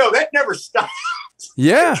 like, oh, no, that never stopped.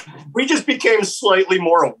 Yeah. We just became slightly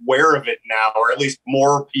more aware of it now, or at least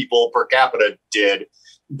more people per capita did.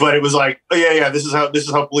 But it was like, oh, yeah, this is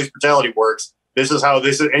how police brutality works. This is how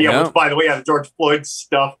this is. And which, by the way, the George Floyd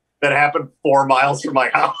stuff that happened 4 miles from my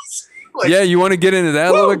house. Like, yeah, you want to get into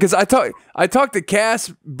that a little bit? Because I talked to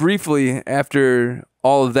Cass briefly after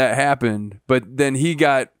all of that happened, but then he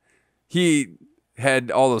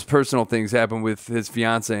had all those personal things happen with his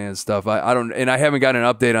fiance and stuff. I haven't got an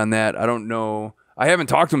update on that. I don't know. I haven't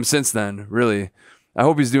talked to him since then, really. I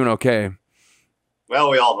hope he's doing okay.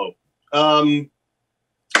 Well, we all hope.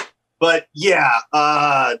 But yeah,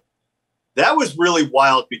 that was really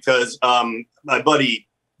wild because my buddy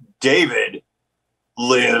David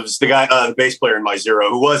lives, the guy, the bass player in My Zero,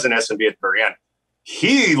 who was in S&B at the very end.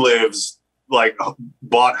 He lives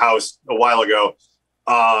bought house a while ago,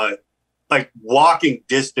 like walking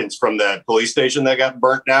distance from the police station that got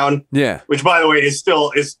burnt down. Yeah. Which, by the way, is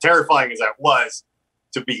still as terrifying as that was.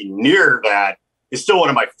 To be near that is still one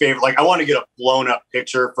of my favorite. Like, I want to get a blown up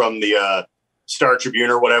picture from the Star Tribune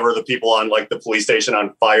or whatever, the people on like the police station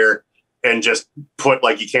on fire, and just put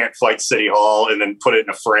like, you can't fight City Hall, and then put it in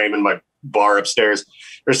a frame in my bar upstairs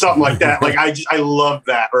or something like that. Like I love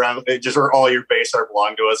that. Or or all your base art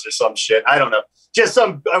belong to us or some shit. I don't know.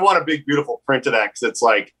 I want a big, beautiful print of that. Cause it's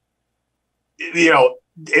like, you know,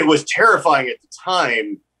 it was terrifying at the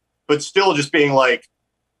time, but still just being like,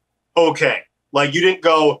 okay, like you didn't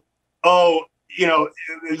go, oh, you know,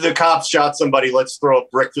 the cops shot somebody. Let's throw a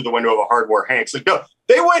brick through the window of a Hardware Hanks. Like, no,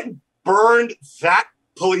 they went and burned that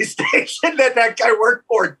police station that guy worked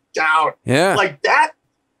for down. Yeah. Like that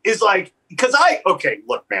is like, because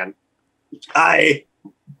look, man, I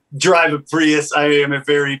drive a Prius. I am a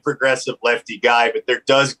very progressive lefty guy, but there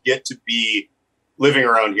does get to be, living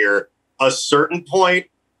around here, a certain point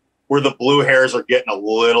where the blue hairs are getting a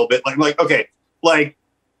little bit like, okay, like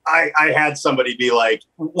I had somebody be like,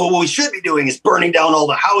 well, what we should be doing is burning down all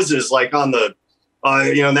the houses, like on the,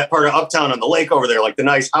 you know, in that part of Uptown on the lake over there, like the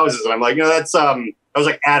nice houses. And I'm like, you know, that's, I was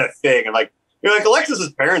like at a thing. And like, you know, like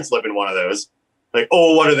Alexis's parents live in one of those. Like,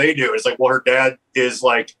 oh, what do they do? It's like, well, her dad is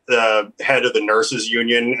like the head of the nurses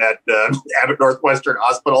union at Abbott Northwestern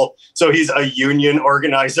Hospital. So he's a union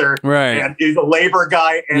organizer. Right. And he's a labor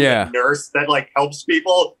guy and a nurse that like helps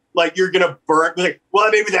people. Like, you're going to burn. Like,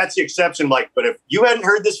 well, maybe that's the exception. Like, but if you hadn't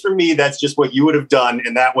heard this from me, that's just what you would have done.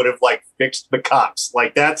 And that would have like fixed the cops.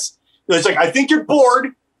 Like, it's like, I think you're bored.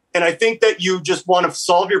 And I think that you just want to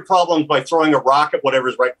solve your problems by throwing a rock at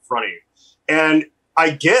whatever's right in front of you. And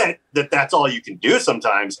I get that that's all you can do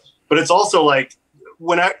sometimes, but it's also like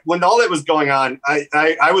when all that was going on,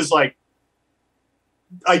 I was like,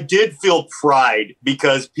 I did feel pride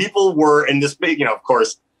because people were in this big, you know, of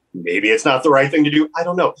course, maybe it's not the right thing to do. I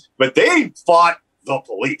don't know, but they fought the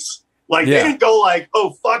police. Like they didn't go like,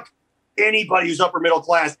 oh, fuck anybody who's upper middle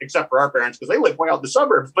class except for our parents because they live way out in the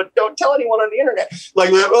suburbs, but don't tell anyone on the internet. Like,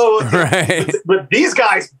 oh, right. But these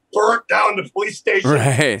guys burnt down the police station,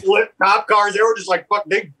 flipped cop cars. They were just like, fuck,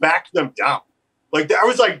 they backed them down. Like, I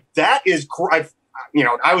was like, that is, you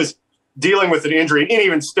know, I was dealing with an injury, and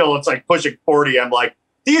even still, it's like pushing 40. I'm like,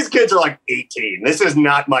 these kids are like 18. This is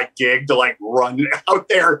not my gig to like run out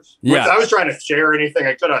there. Yeah. I was trying to share anything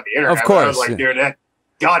I could on the internet. Of course. I was like, dude,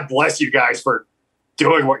 God bless you guys for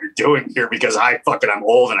doing what you're doing here because I'm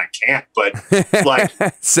old and I can't, but like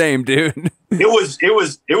same dude. It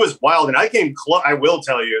was wild. And I came close. I will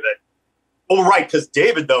tell you that. Oh, right. Cause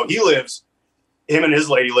David though, him and his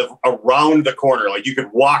lady live around the corner. Like you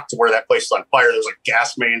could walk to where that place is on fire. There's like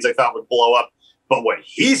gas mains they thought would blow up. But what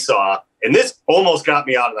he saw, and this almost got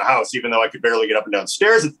me out of the house, even though I could barely get up and down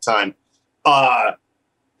stairs at the time. I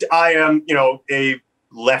am, you know, a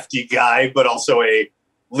lefty guy, but also a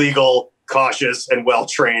legal, cautious and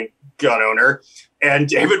well-trained gun owner. And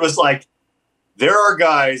David was like, there are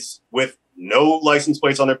guys with no license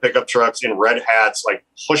plates on their pickup trucks in red hats, like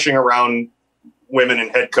pushing around women in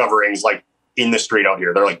head coverings, like in the street out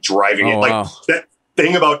here. They're like driving it. Like that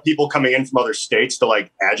thing about people coming in from other states to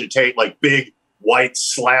like agitate, like big white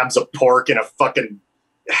slabs of pork in a fucking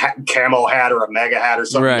camo hat or a MAGA hat or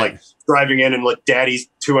something, like driving in and let daddy's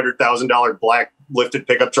 $200,000 black lifted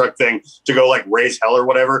pickup truck thing to go like raise hell or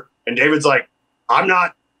whatever. And David's like, I'm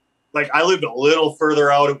not, like, I lived a little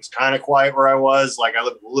further out. It was kind of quiet where I was. Like, I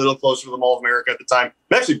lived a little closer to the Mall of America at the time.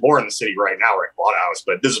 I'm actually born in the city right now where I bought a house,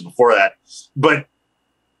 but this is before that. But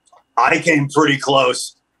I came pretty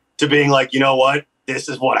close to being like, you know what? This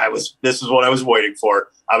is what I was waiting for.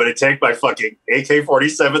 I'm going to take my fucking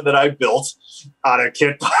AK-47 that I built out of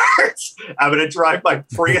kit parts. I'm going to drive my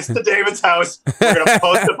Prius to David's house. We're going to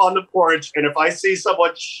post up on the porch. And if I see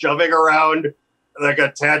someone shoving around like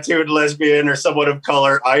a tattooed lesbian or someone of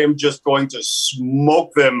color, I am just going to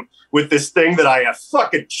smoke them with this thing that I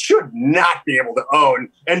fucking should not be able to own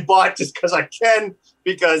and bought just because I can,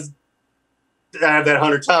 because I have that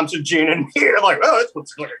Hunter Thompson gene in here. I'm like, oh, this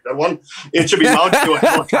looks like a good one. It should be mounted to a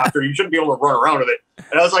helicopter. You shouldn't be able to run around with it.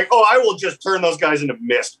 And I was like, oh, I will just turn those guys into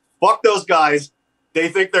mist. Fuck those guys. They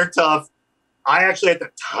think they're tough. I actually, at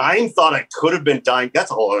the time, thought I could have been dying.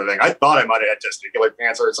 That's a whole other thing. I thought I might have had testicular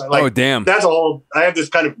cancer. So like, oh, damn. That's a whole, I have this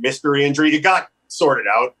kind of mystery injury. It got sorted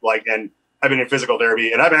out, like, and I've been in physical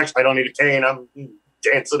therapy, and I don't need a cane. I'm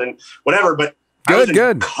dancing and whatever, but I was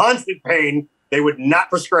in constant pain. They would not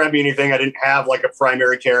prescribe me anything. I didn't have like a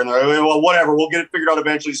primary care. And they're like, well, whatever, we'll get it figured out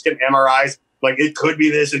eventually. Just get MRIs. Like, it could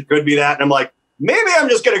be this, it could be that. And I'm like, maybe I'm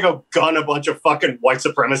just going to go gun a bunch of fucking white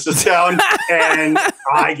supremacists down and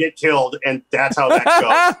I get killed. And that's how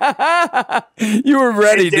that goes. You were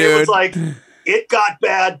ready, dude. It was like, it got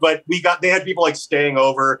bad, but they had people like staying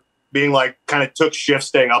over, being like, kind of took shifts,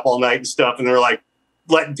 staying up all night and stuff. And they were like,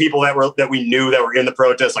 letting people that we knew that were in the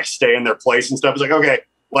protest, like stay in their place and stuff. It's like, okay,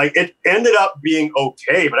 like it ended up being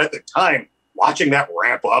okay. But at the time, watching that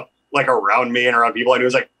ramp up, like around me and around people I knew,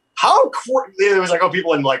 was like, it was like, oh,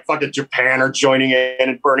 people in like fucking Japan are joining in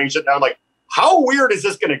and burning shit down. Like, how weird is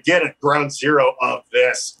this going to get at ground zero of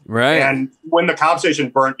this? Right. And when the cop station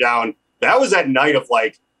burnt down, that was that night of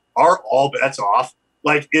like, are all bets off?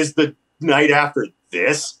 Like, is the night after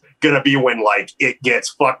this going to be when like it gets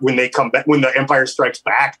fucked, when they come back, when the Empire Strikes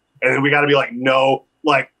Back? And then we got to be like, no,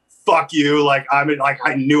 like, fuck you. Like, I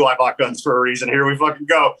knew I bought guns for a reason. Here we fucking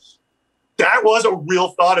go. That was a real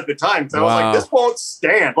thought at the time. So I was like, this won't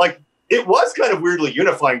stand. Like, it was kind of weirdly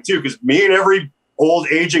unifying too, because me and every old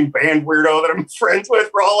aging band weirdo that I'm friends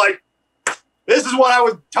with were all like, this is what I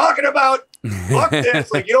was talking about. Fuck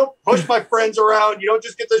this. Like, you don't push my friends around. You don't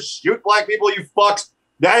just get to shoot black people, you fucks.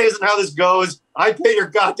 That isn't how this goes. I pay your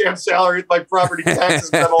goddamn salary with my property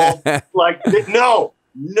taxes. I'm old. Like, no.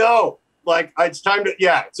 Like, it's time to,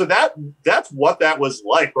 yeah. So that's what that was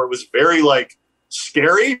like, where it was very like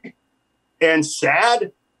scary and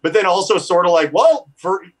sad, but then also sort of like, well,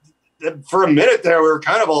 for a minute there, we were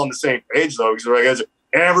kind of all on the same page though, because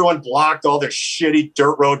everyone blocked all their shitty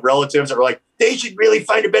dirt road relatives that were like, they should really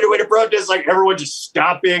find a better way to protest. Like, everyone just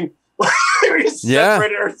stopping. We just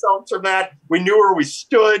separated ourselves from that. We knew where we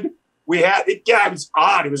stood. We had it. Yeah, it was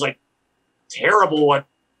odd. It was like terrible. And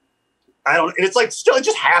it's like still, it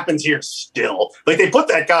just happens here still. Like, they put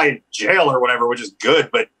that guy in jail or whatever, which is good,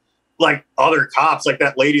 but like other cops, like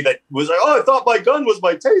that lady that was like, oh, I thought my gun was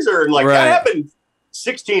my taser. And like, that happened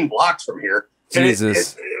 16 blocks from here.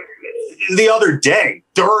 Jesus. The other day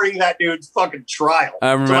during that dude's fucking trial.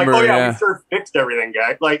 I remember. So like, oh yeah, we sure fixed everything,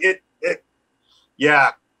 guy. Like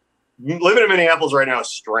yeah. Living in Minneapolis right now is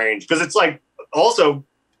strange because it's like, also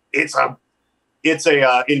it's a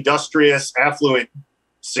industrious, affluent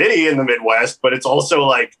city in the Midwest, but it's also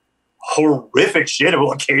like horrific shit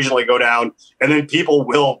will occasionally go down, and then people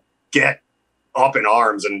will get up in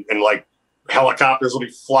arms and like helicopters will be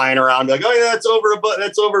flying around like, oh yeah, that's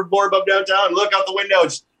over more above downtown. Look out the window.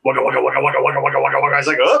 Just wugga wugga wugga wugga wugga wugga wugga wugga. It's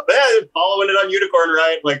like, oh man, following it on Unicorn,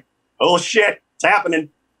 right? Like, oh shit, it's happening.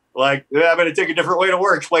 Like, yeah, I'm gonna take a different way to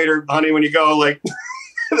work later, honey, when you go. Like,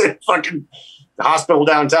 the fucking hospital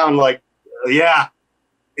downtown. Like, yeah,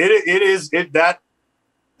 that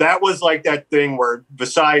was like that thing where,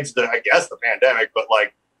 besides the pandemic, but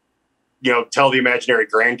like, you know, tell the imaginary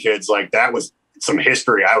grandkids, like, that was some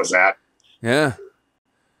history I was at. Yeah.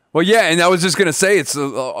 Well, yeah, and I was just gonna say, it's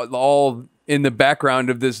all in the background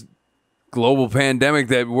of this global pandemic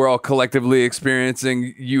that we're all collectively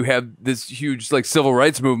experiencing. You have this huge like civil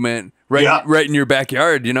rights movement right in your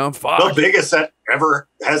backyard, you know? Fuck. The biggest that ever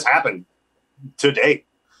has happened to date.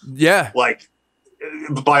 Yeah. Like,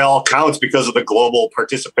 by all counts, because of the global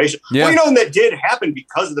participation. Yeah. Well, you know, and that did happen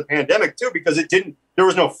because of the pandemic too, because there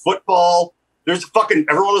was no football.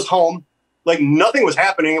 Everyone was home. Like, nothing was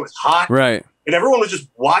happening. It was hot. Right. And everyone was just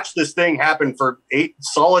watched this thing happen for 8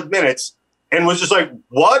 solid minutes and was just like,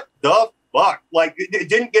 what the fuck? Like, it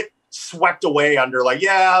didn't get swept away under like,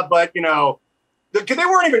 yeah, but you know, because they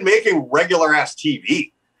weren't even making regular ass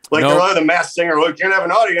TV. Like, they're the Masked Singer, we can't have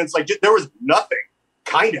an audience. Like, there was nothing.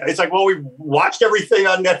 Kind of. It's like, well, we watched everything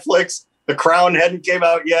on Netflix. The Crown hadn't came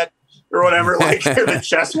out yet or whatever, like the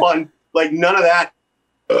chess one, like none of that.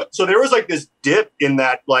 So there was like this dip in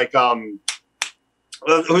that, like,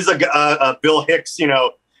 who's Bill Hicks, you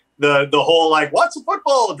know, the whole like, what's a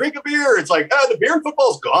football? Drink a beer. It's like, the beer and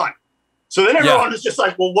football's gone. So then everyone is just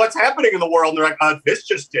like, well, what's happening in the world? And they're like, this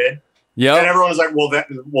just did. Yeah. And everyone was like, well,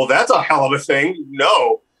 that's a hell of a thing.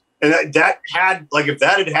 No. And that had, like, if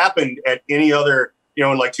that had happened at any other, you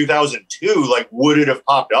know, in like 2002, like, would it have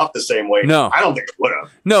popped off the same way? No. I don't think it would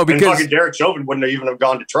have. No, because and fucking Derek Chauvin wouldn't have even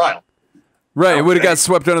gone to trial. Right, it would have got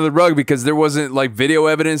swept under the rug because there wasn't like video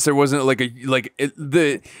evidence. There wasn't like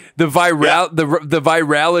the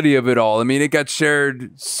virality of it all. I mean, it got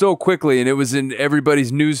shared so quickly, and it was in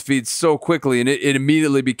everybody's news feed so quickly, and it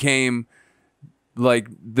immediately became like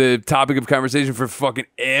the topic of conversation for fucking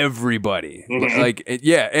everybody. Mm-hmm. Like,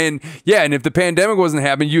 and if the pandemic wasn't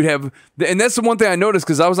happening, you'd have, and that's the one thing I noticed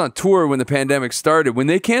because I was on tour when the pandemic started. When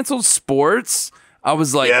they canceled sports, I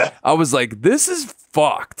was like, this is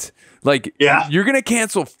fucked. Like, you're going to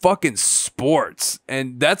cancel fucking sports.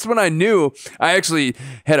 And that's when I knew. I actually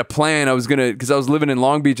had a plan. I was going to, because I was living in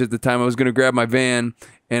Long Beach at the time, I was going to grab my van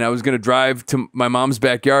and I was going to drive to my mom's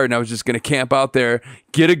backyard and I was just going to camp out there,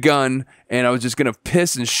 get a gun, and I was just going to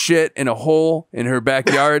piss and shit in a hole in her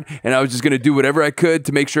backyard. And I was just going to do whatever I could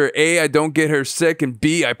to make sure, A, I don't get her sick, and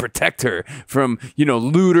B, I protect her from, you know,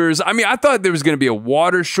 looters. I mean, I thought there was going to be a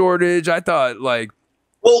water shortage. I thought, like...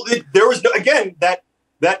 Well, there was, again, that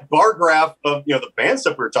bar graph of, you know, the band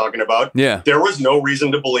stuff we were talking about, there was no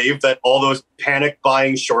reason to believe that all those panic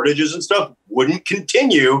buying shortages and stuff wouldn't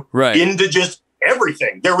continue into just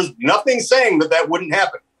everything. There was nothing saying that wouldn't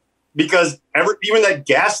happen, because even that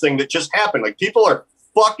gas thing that just happened, like, people are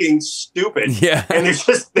fucking stupid. Yeah. And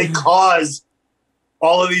they cause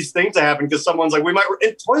all of these things to happen because someone's like,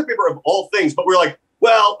 and toilet paper of all things, but we're like,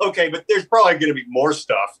 well, okay, but there's probably going to be more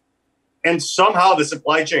stuff. And somehow the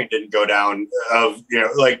supply chain didn't go down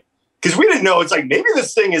because we didn't know. It's like, maybe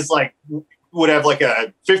this thing is like, would have like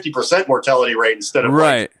a 50% mortality rate instead of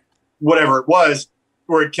like whatever it was,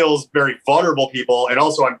 where it kills very vulnerable people. And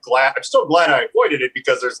also I'm still glad I avoided it,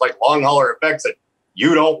 because there's like long hauler effects that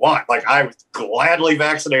you don't want. Like, I was gladly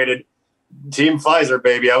vaccinated, Team Pfizer,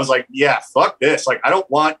 baby. I was like, yeah, fuck this. Like, I don't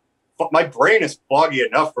want, my brain is foggy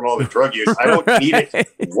enough from all the drug use. I don't need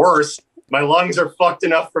it worse. My lungs are fucked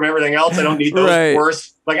enough from everything else. I don't need those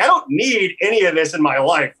worse. Like, I don't need any of this in my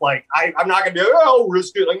life. Like, I'm not going to be like, oh,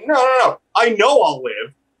 risk it. Like, no. I know I'll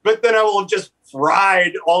live, but then I will just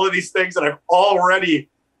fried all of these things that I've already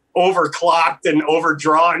overclocked and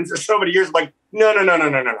overdrawn for so many years. I'm like, no.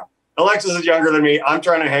 Alexis is younger than me. I'm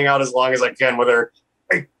trying to hang out as long as I can with her.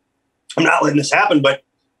 I'm not letting this happen. But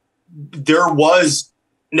there was,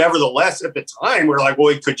 nevertheless, at the time, we're like, well,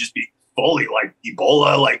 it could just be fully like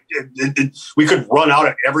Ebola. Like, we could run out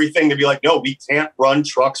of everything to be like, no, we can't run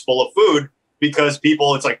trucks full of food, because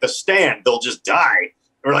people, it's like the stand, they'll just die.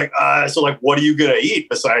 We're like, so like, what are you going to eat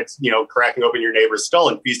besides, cracking open your neighbor's skull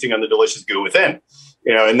and feasting on the delicious goo within,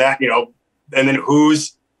 and that, and then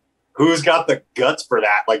who's got the guts for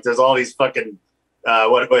that? Like, there's all these fucking,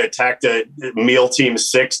 what attacked a meal team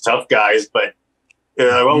 6 tough guys, but,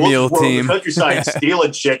 meal team the countryside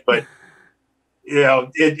stealing shit. But,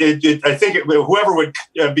 I think whoever would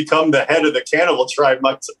become the head of the cannibal tribe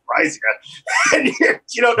might surprise you. And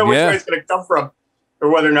you don't know which way it's going to come from,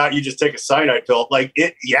 or whether or not you just take a cyanide pill. Like,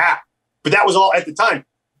 but that was all at the time.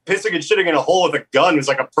 Pissing and shitting in a hole with a gun was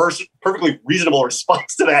like a perfectly reasonable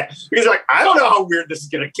response to that, because you're like, I don't know how weird this is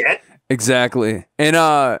going to get. Exactly. And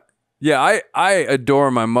I adore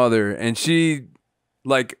my mother, and she,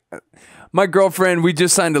 like, my girlfriend, we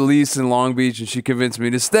just signed a lease in Long Beach, and she convinced me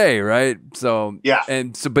to stay, right? So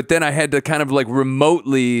but then I had to kind of like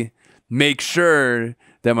remotely make sure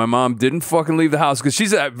that my mom didn't fucking leave the house, because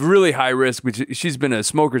she's at really high risk. She's been a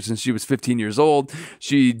smoker since she was 15 years old.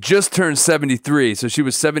 She just turned 73, so she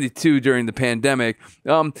was 72 during the pandemic.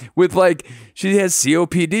 With like, she has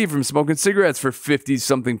COPD from smoking cigarettes for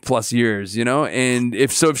 50-something plus years, And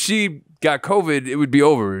if she got COVID, it would be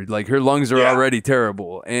over. Like, her lungs are already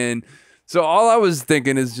terrible, and so all I was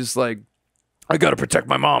thinking is just like, I got to protect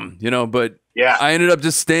my mom, But I ended up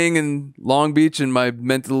just staying in Long Beach, and my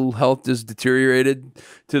mental health just deteriorated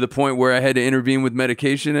to the point where I had to intervene with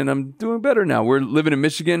medication, and I'm doing better now. We're living in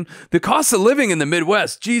Michigan. The cost of living in the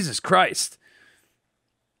Midwest, Jesus Christ.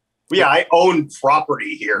 Yeah, I own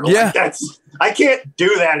property here. Yeah. Like, I can't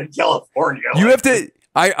do that in California. You have to.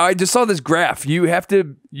 I just saw this graph. You have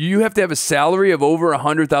to have a salary of over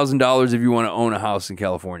 $100,000 if you want to own a house in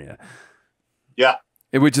California. Yeah.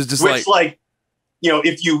 Which is just like,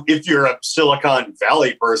 if you're a Silicon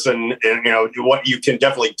Valley person, and what you can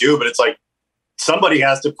definitely do, but it's like, somebody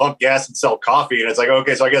has to pump gas and sell coffee, and it's like,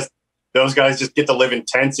 okay, so I guess those guys just get to live in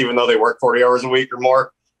tents even though they work 40 hours a week or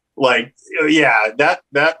more. Like,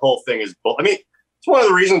 that whole thing is bull. I mean, it's one of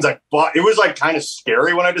the reasons I bought. It was like kind of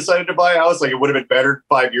scary when I decided to buy a house. Like, it would have been better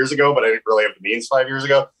 5 years ago, but I didn't really have the means 5 years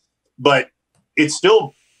ago. But it's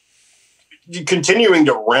still continuing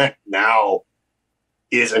to rent now.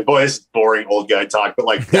 And boy, this is boring old guy talk, but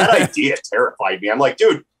like, that idea terrified me. I'm like,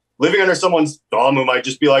 dude, living under someone's thumb who might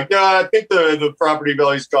just be like, I think the property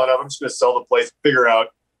value's gone up. I'm just going to sell the place, figure out.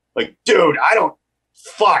 Like, dude,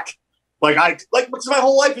 because my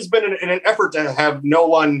whole life has been in an effort to have no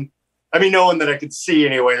one that I could see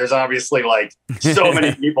anyway. There's obviously like so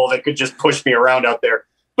many people that could just push me around out there.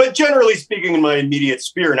 But generally speaking, in my immediate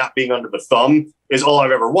sphere, not being under the thumb is all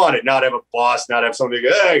I've ever wanted. Not have a boss, not have somebody go,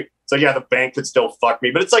 hey. So the bank could still fuck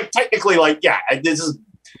me. But it's like, technically, like, this is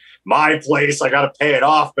my place. I got to pay it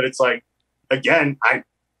off. But it's like, again,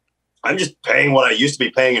 I'm just paying what I used to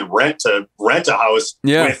be paying in rent to rent a house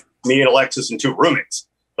with me and Alexis and 2 roommates.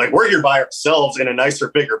 Like, we're here by ourselves in a nicer,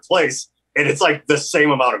 bigger place. And it's like the same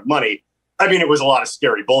amount of money. I mean, it was a lot of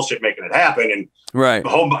scary bullshit making it happen. And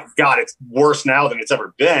oh my God, it's worse now than it's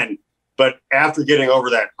ever been. But after getting over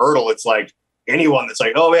that hurdle, it's like, anyone that's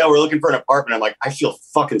like, oh yeah, we're looking for an apartment. I'm like, I feel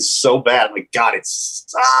fucking so bad. I'm like, God, it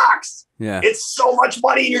sucks. Yeah. It's so much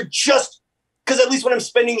money. And you're just, because at least when I'm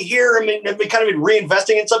spending here, I'm kind of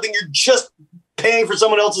reinvesting in something. You're just paying for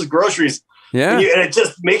someone else's groceries. Yeah. And it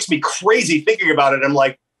just makes me crazy thinking about it. I'm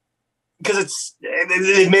like, because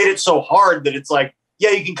they made it so hard that it's like,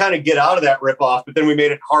 you can kind of get out of that ripoff, but then we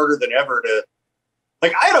made it harder than ever to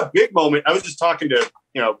like I had a big moment. I was just talking to,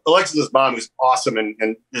 Alexis's mom, who's awesome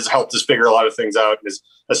and has helped us figure a lot of things out and is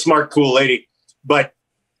a smart, cool lady. But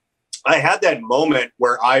I had that moment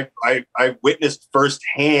where I witnessed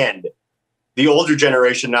firsthand the older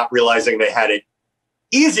generation not realizing they had it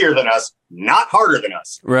easier than us, not harder than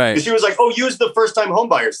us. Right. Because she was like, oh, use the first time home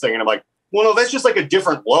buyers thing. And I'm like, well, no, that's just like a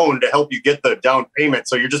different loan to help you get the down payment.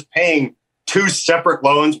 So you're just paying 2 separate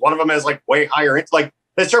loans. One of them has like way higher. It's like,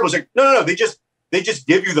 that's terrible. It's like, no, they just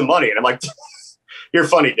give you the money. And I'm like, you're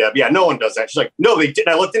funny, Deb. Yeah, no one does that. She's like, no, they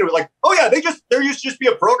didn't. I looked into it like, oh yeah, there used to just be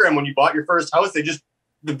a program when you bought your first house. They just,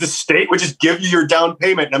 the state would just give you your down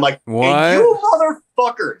payment. And I'm like, what? Hey, you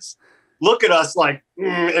motherfuckers, look at us like,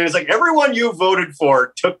 and it's like everyone you voted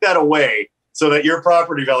for took that away so that your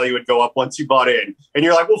property value would go up once you bought in. And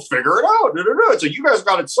you're like, well, figure it out. So you guys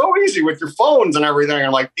got it so easy with your phones and everything. And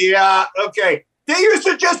I'm like, yeah, okay. They used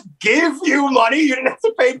to just give you money. You didn't have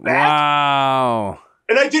to pay back. Wow.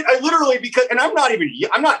 And I literally, and I'm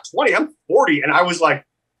not 20, I'm 40. And I was like,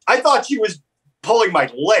 I thought she was pulling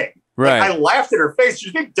my leg. Right. Like, I laughed at her face.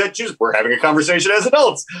 She was dead. We're having a conversation as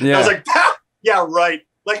adults. Yeah. I was like, yeah, right.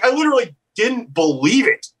 Like, I literally didn't believe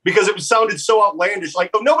it because it sounded so outlandish. Like,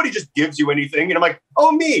 oh, nobody just gives you anything. And I'm like,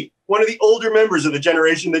 oh, me, one of the older members of the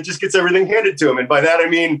generation that just gets everything handed to him. And by that, I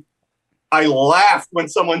mean, I laughed when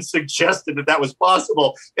someone suggested that was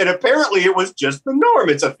possible. And apparently it was just the norm.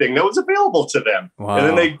 It's a thing that was available to them. Wow.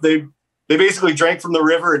 And then they basically drank from the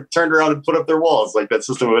river and turned around and put up their walls. Like, that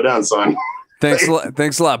system of a down, son. Thanks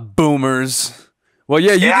a lot, boomers. Well,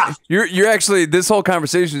 yeah, you're actually, this whole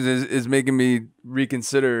conversation is making me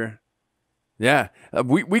reconsider. Yeah,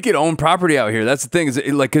 we could own property out here. That's the thing. Is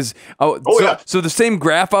it like, so the same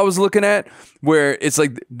graph I was looking at where it's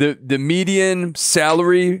like the median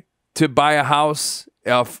salary to buy a house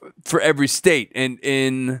for every state, and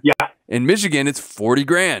in Michigan it's 40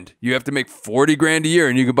 grand. You have to make 40 grand a year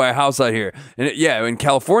and you can buy a house out here. And in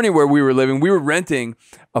California where we were living, we were renting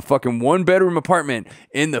a fucking 1-bedroom apartment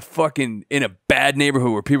in a bad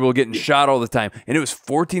neighborhood where people were getting shot all the time, and it was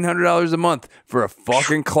 $1,400 a month for a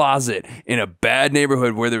fucking closet in a bad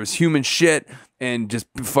neighborhood where there was human shit and just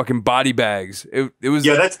fucking body bags. It was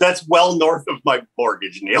that's well north of my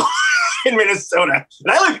mortgage, Neil. In Minnesota,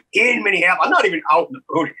 and I live in Minneapolis. I'm not even out in the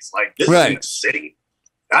boonies. Like, this is in the city.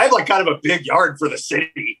 I have like kind of a big yard for the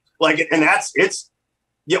city. Like, and well,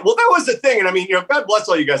 that was the thing. And I mean, God bless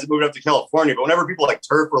all you guys that moved up to California. But whenever people like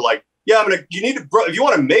Turf were like, yeah, if you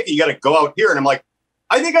want to make it, you got to go out here. And I'm like,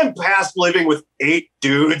 I think I'm past living with 8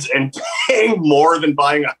 dudes and paying more than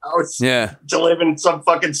buying a house to live in some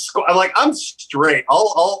fucking school. I'm like, I'm straight.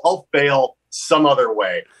 I'll fail some other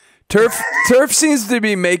way. Turf seems to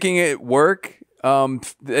be making it work,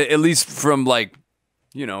 at least from like,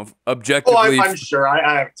 objectively. Oh, I'm sure.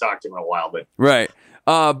 I haven't talked to him in a while, but right.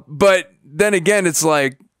 But then again, it's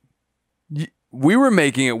like we were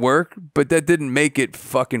making it work, but that didn't make it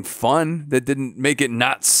fucking fun. That didn't make it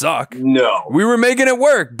not suck. No, we were making it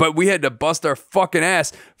work, but we had to bust our fucking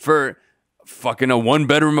ass for fucking a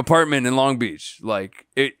 1-bedroom apartment in Long Beach. Like,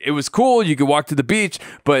 it was cool. You could walk to the beach,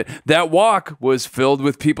 but that walk was filled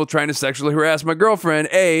with people trying to sexually harass my girlfriend,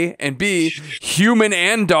 A, and B, human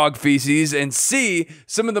and dog feces, and C,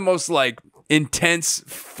 some of the most like intense,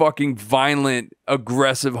 fucking violent,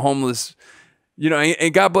 aggressive, homeless,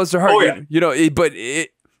 and God bless their heart. Oh, yeah. But it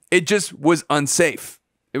just was unsafe.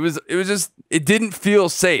 It didn't feel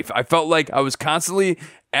safe. I felt like I was constantly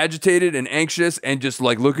agitated and anxious and just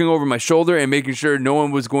like looking over my shoulder and making sure no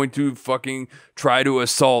one was going to fucking try to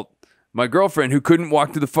assault my girlfriend, who couldn't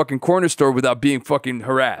walk to the fucking corner store without being fucking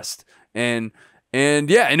harassed. And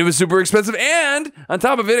it was super expensive. And on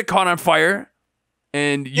top of it, it caught on fire.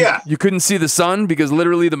 And you couldn't see the sun because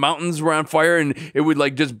literally the mountains were on fire, and it would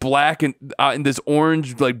like just black and in this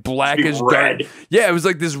orange, like blackish dark. Yeah, it was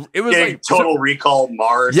like this. It was like Total Recall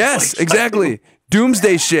Mars. Yes, like, exactly.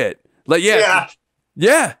 Doomsday shit. Like yeah.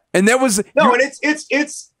 And that was and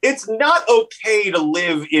it's not okay to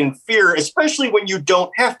live in fear, especially when you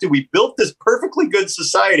don't have to. We built this perfectly good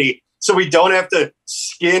society so we don't have to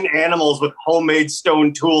skin animals with homemade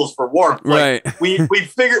stone tools for warmth. Like, right. We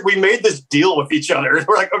figured, we made this deal with each other.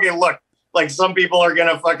 We're like, okay, look, like some people are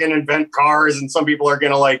gonna fucking invent cars, and some people are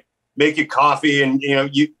gonna like make you coffee, and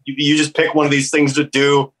you just pick one of these things to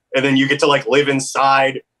do, and then you get to like live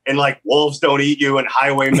inside. And like wolves don't eat you, and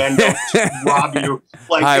highwaymen don't rob you.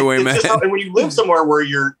 Like highwaymen. And when you live somewhere where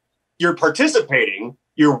you're participating,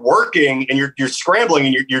 you're working, and you're scrambling,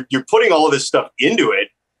 and you're putting all of this stuff into it,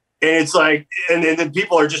 and it's like, and then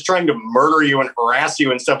people are just trying to murder you and harass you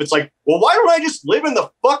and stuff. It's like, well, why don't I just live in the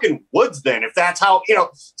fucking woods then? If that's how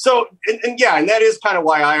So and that is kind of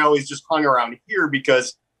why I always just hung around here,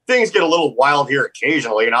 because things get a little wild here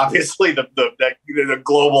occasionally. And obviously the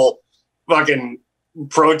global fucking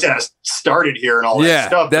protest started here and all that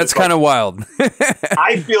stuff. That's kind of wild.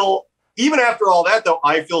 I feel, even after all that though,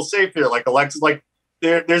 I feel safe here. Like Alexis, like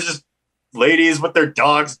there's just ladies with their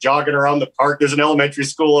dogs jogging around the park. There's an elementary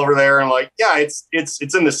school over there. And I'm like, yeah, it's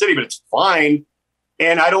in the city, but it's fine.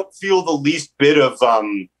 And I don't feel the least bit of,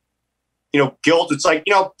 guilt. It's like,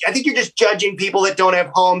 I think you're just judging people that don't have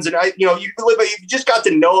homes. And you just got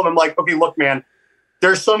to know them. I'm like, okay, look, man,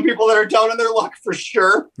 there's some people that are down in their luck for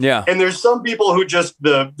sure. Yeah. And there's some people who just,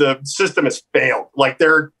 the system has failed. Like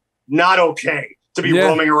they're not okay to be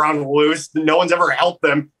roaming around loose. No one's ever helped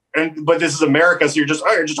them. But this is America. So you're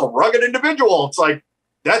just a rugged individual. It's like,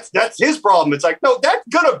 that's his problem. It's like, no, that's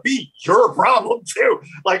going to be your problem too.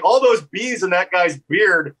 Like all those bees in that guy's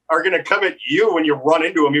beard are going to come at you when you run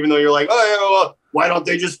into him, even though you're like, why don't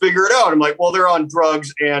they just figure it out? I'm like, well, they're on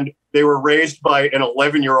drugs and they were raised by an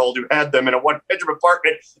 11-year-old who had them in a one-bedroom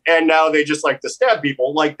apartment. And now they just like to stab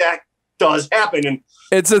people. Like that does happen. And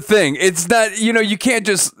it's a thing. It's not, you can't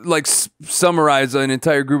just like summarize an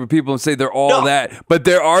entire group of people and say they're all that, but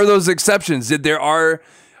there are those exceptions. There are,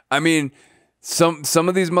 I mean, some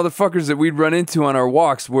of these motherfuckers that we'd run into on our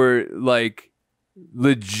walks were like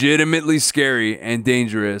legitimately scary and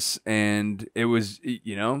dangerous. And it was,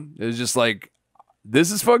 it was just like,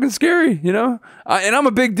 this is fucking scary, and I'm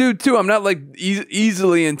a big dude too. I'm not like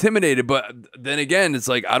easily intimidated, but then again, it's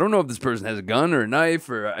like, I don't know if this person has a gun or a knife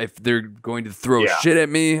or if they're going to throw shit at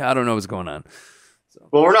me. I don't know what's going on. So.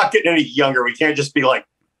 Well, we're not getting any younger. We can't just be like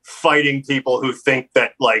fighting people who think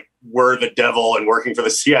that like we're the devil and working for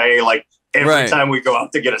the CIA. Like every time we go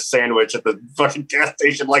out to get a sandwich at the fucking gas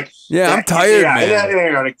station, like, I'm tired,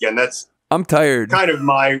 man. And again, I'm tired. Kind of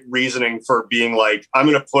my reasoning for being like, I'm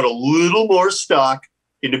going to put a little more stock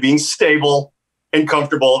into being stable and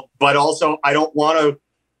comfortable, but also I'm a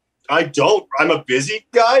busy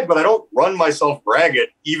guy, but I don't run myself ragged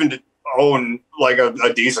even to own like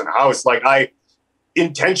a decent house. Like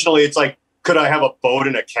intentionally, it's like, could I have a boat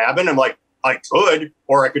and a cabin? I'm like, I could,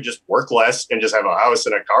 or I could just work less and just have a house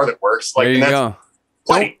and a car that works. Like, there you go.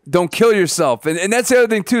 Don't kill yourself. And that's the other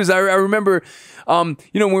thing too, is I remember, when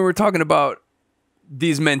we were talking about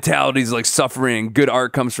these mentalities like suffering, good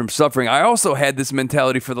art comes from suffering. I also had this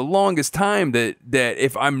mentality for the longest time that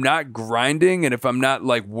if I'm not grinding and if I'm not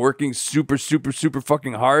like working super, super, super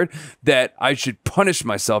fucking hard, that I should punish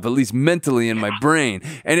myself, at least mentally in my brain.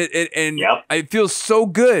 And it feels so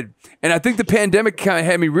good. And I think the pandemic kind of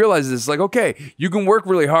had me realize this, like, okay, you can work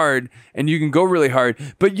really hard and you can go really hard,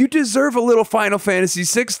 but you deserve a little Final Fantasy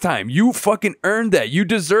VI time. You fucking earned that. You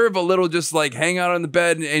deserve a little just like hang out on the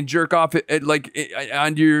bed and jerk off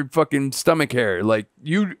on your fucking stomach hair. Like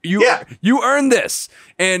you earned this.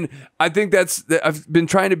 And I think I've been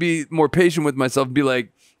trying to be more patient with myself and be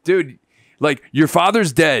like, dude, like your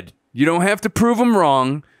father's dead. You don't have to prove him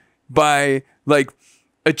wrong by like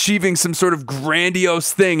achieving some sort of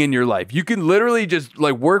grandiose thing in your life. You can literally just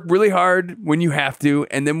like work really hard when you have to,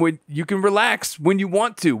 and then when you can relax when you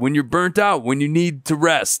want to, when you're burnt out, when you need to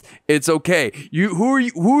rest. It's okay. Who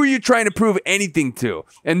are you trying to prove anything to?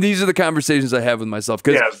 And these are the conversations I have with myself.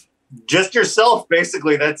 Just yourself,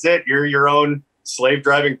 basically. That's it. You're your own slave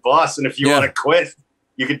driving boss, and if you want to quit,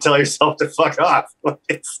 you can tell yourself to fuck off.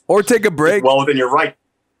 Or take a break. Well within your right.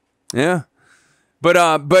 Yeah. But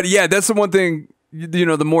yeah, that's the one thing.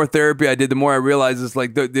 The more therapy I did, the more I realized it's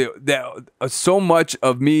like that so much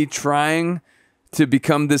of me trying to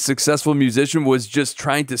become this successful musician was just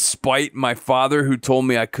trying to spite my father who told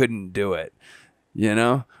me I couldn't do it,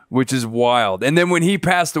 which is wild. And then when he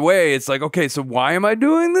passed away, it's like, okay, so why am I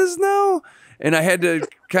doing this now? And I had to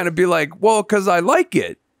kind of be like, well, because I like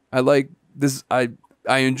it. I like this. I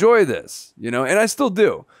enjoy this, and I still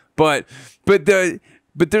do. But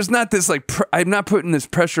there's not this like I'm not putting this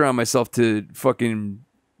pressure on myself to fucking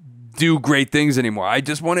do great things anymore. I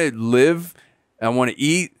just want to live. I want to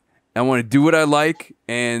eat. I want to do what I like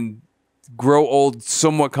and grow old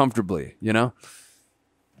somewhat comfortably,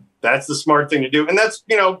 That's the smart thing to do. And that's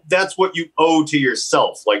what you owe to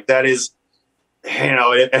yourself. Like that is, and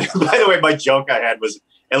by the way, my joke I had was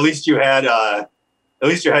at least you had an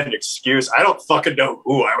excuse. I don't fucking know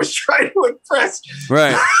who I was trying to impress.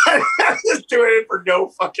 Right. I was just doing it for no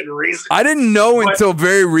fucking reason. I didn't know until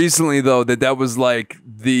very recently, though, that was like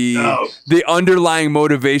the underlying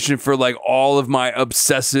motivation for like all of my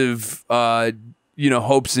obsessive,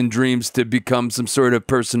 hopes and dreams to become some sort of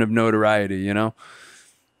person of notoriety,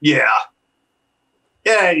 Yeah.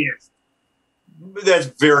 Yeah. That's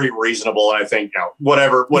very reasonable. And I think,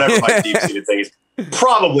 whatever my deep-seated thing is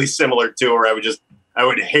probably similar to, or I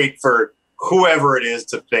would hate for whoever it is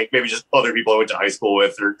to think, maybe just other people I went to high school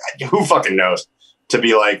with, or who fucking knows, to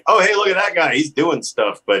be like, oh, hey, look at that guy. He's doing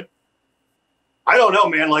stuff. But I don't know,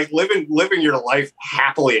 man. Like living your life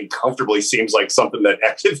happily and comfortably seems like something that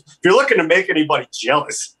if you're looking to make anybody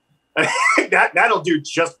jealous, that'll do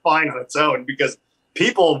just fine on its own, because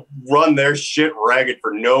people run their shit ragged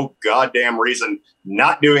for no goddamn reason,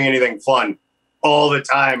 not doing anything fun all the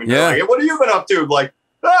time. And you're like, hey, what have you been up to? Like,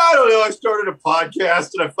 I don't know. I started a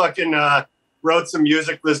podcast and I fucking wrote some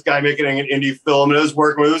music for this guy making an indie film, and it was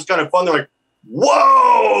working. It was kind of fun. They're like,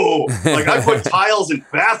 whoa! Like I put tiles in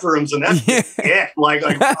bathrooms, and that's it. Like,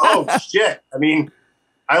 oh shit. I mean,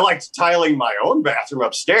 I liked tiling my own bathroom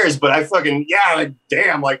upstairs, but I fucking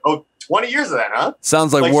damn, like 20 years of that, huh?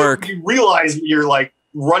 Sounds like work. So you realize you're like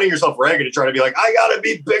running yourself ragged to try to be like, I gotta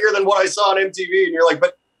be bigger than what I saw on MTV, and you're like,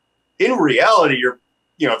 but in reality,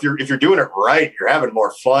 if you're doing it right, you're having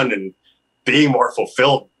more fun and being more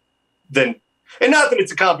fulfilled than, and not that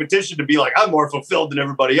it's a competition to be like, I'm more fulfilled than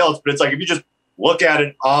everybody else, but it's like, if you just look at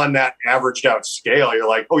it on that averaged out scale, you're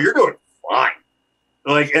like, oh, you're doing fine.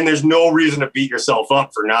 Like, and there's no reason to beat yourself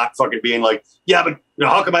up for not fucking being like, yeah, but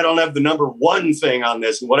how come I don't have the #1 thing on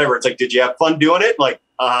this and whatever? It's like, did you have fun doing it? Like,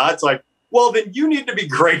 it's like, well, then you need to be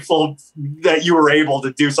grateful that you were able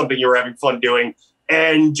to do something you were having fun doing,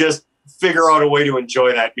 and just figure out a way to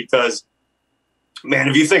enjoy that. Because, man,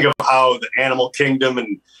 if you think of how the animal kingdom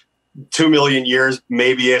and 2 million years,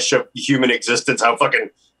 maybe-ish of human existence, how fucking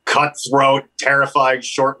cutthroat, terrifying,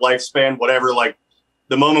 short lifespan, whatever, like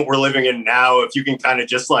the moment we're living in now, if you can kind of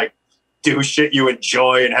just like do shit you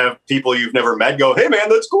enjoy and have people you've never met go, hey man,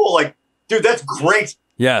 that's cool. Like, dude, that's great.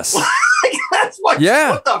 Yes. That's what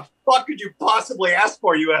the fuck could you possibly ask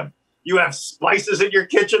for? You have spices in your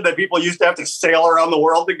kitchen that people used to have to sail around the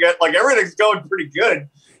world to get. Like, everything's going pretty good.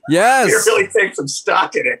 Yes. You really take some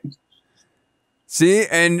stock in it. See,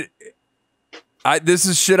 and this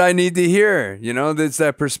is shit I need to hear. It's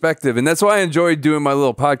that perspective, and that's why I enjoy doing my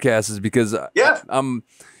little podcasts. Is because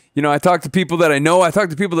I talk to people that I know, I talk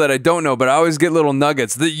to people that I don't know, but I always get little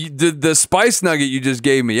nuggets. The spice nugget you just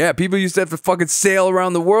gave me, people used to have to fucking sail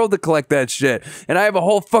around the world to collect that shit, and I have a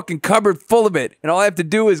whole fucking cupboard full of it, and all I have to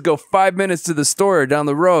do is go 5 minutes to the store down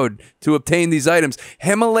the road to obtain these items.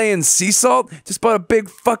 Himalayan sea salt, just bought a big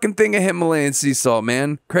fucking thing of Himalayan sea salt,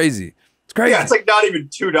 man. Crazy. It's crazy. Yeah, it's like not even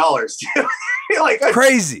 $2. Like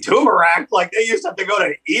crazy. Turmeric, like they used to have to go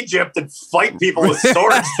to Egypt and fight people with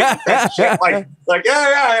swords. Shit. Like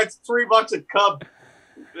it's $3 a cup.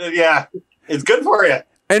 Yeah, it's good for you.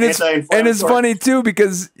 And it's funny too,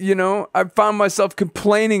 because I found myself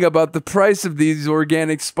complaining about the price of these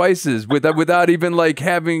organic spices without even like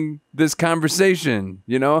having this conversation.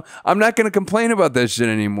 I'm not going to complain about that shit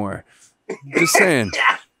anymore. Just saying.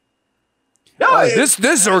 No,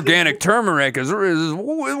 this organic turmeric is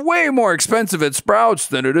way more expensive at Sprouts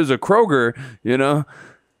than it is at Kroger, Yeah,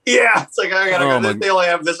 it's like, I gotta go. They only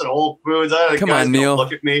have this at Whole Foods. Come on, Neil.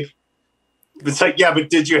 Look at me. It's like, yeah,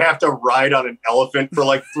 but did you have to ride on an elephant for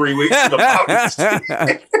like 3 weeks in the mountains?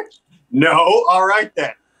 No? All right,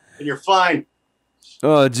 then. And you're fine.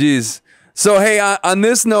 Oh, geez. So, hey, on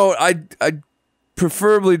this note, I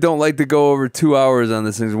preferably don't like to go over 2 hours on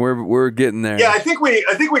this thing. We're getting there. Yeah, I think we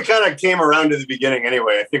kind of came around to the beginning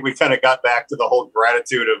anyway. I think we kind of got back to the whole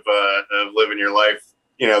gratitude of living your life,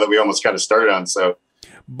 that we almost kind of started on. So,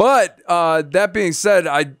 but that being said,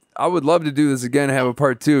 I would love to do this again and have a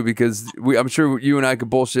part 2, because I'm sure you and I could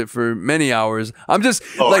bullshit for many hours. I'm just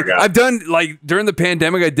I've done like during the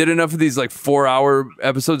pandemic, I did enough of these like 4-hour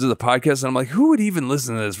episodes of the podcast, and I'm like, who would even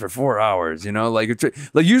listen to this for 4 hours? Like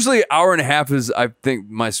usually 1.5 hours is, I think,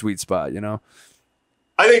 my sweet spot.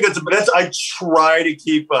 I think that's I try to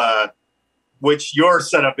keep which your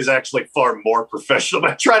setup is actually far more professional.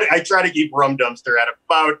 But I try to keep Rum Dumpster at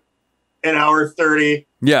about 1:30.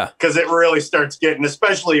 Yeah. Because it really starts getting,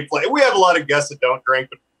 especially if we have a lot of guests that don't drink,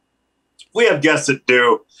 but we have guests that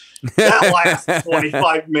do. That last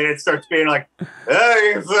 25 minutes starts being like,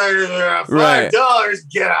 hey, $5,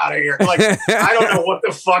 get out of here. Like, I don't know what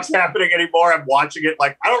the fuck's happening anymore. I'm watching it.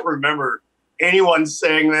 Like, I don't remember anyone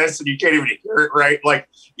saying this, and you can't even hear it right. Like,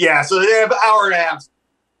 yeah, so they have 1.5 hours.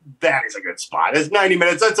 That is a good spot. It's 90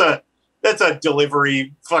 minutes. That's a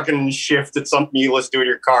delivery fucking shift. It's something you listen to in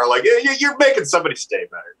your car. Like, you're making somebody stay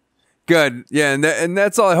better. Good. Yeah. And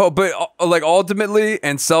that's all I hope. But like ultimately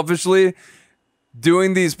and selfishly,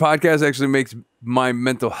 doing these podcasts actually makes my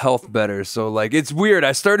mental health better. So like, it's weird.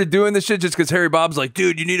 I started doing this shit just because Harry Bob's like,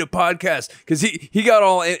 dude, you need a podcast. Because he got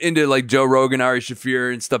all into like Joe Rogan, Ari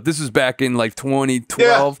Shaffir and stuff. This was back in like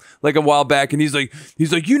 2012, like a while back. And he's like,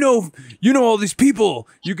 you know all these people.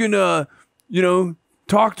 You can,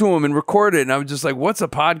 talk to him and record it. And I was just like, what's a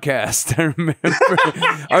podcast?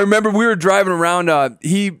 I remember we were driving around.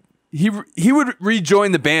 He would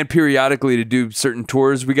rejoin the band periodically to do certain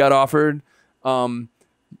tours we got offered.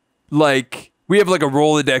 Like we have like a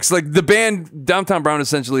Rolodex. Like the band Downtown Brown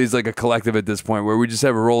essentially is like a collective at this point where we just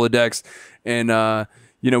have a Rolodex and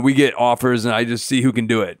we get offers and I just see who can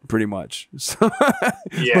do it pretty much. So,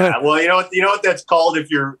 yeah. Well, you know what that's called if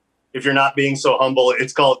you're not being so humble,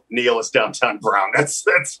 it's called Neil is Downtown Brown. That's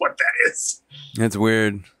what that is. That's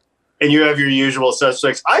weird. And you have your usual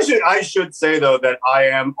suspects. I should say though that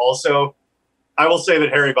I will say that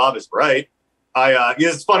Harry Bob is right.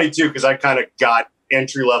 It's funny too, because I kind of got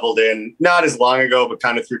entry leveled in not as long ago, but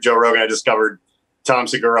kind of through Joe Rogan. I discovered Tom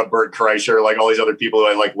Segura, Bert Kreischer, like all these other people who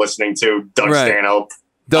I like listening to, Doug Stanhope.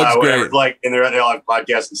 Doug's great. Like, and they all have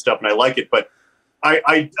podcasts and stuff, and I like it. But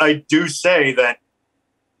I do say that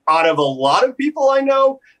out of a lot of people I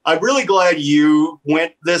know, I'm really glad you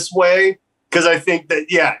went this way, because I think that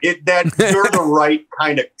that you're the right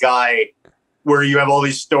kind of guy where you have all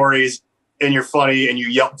these stories and you're funny and you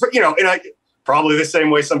yell, and I probably the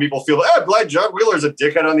same way some people feel. I'm glad John Wheeler's a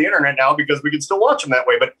dickhead on the internet now because we can still watch him that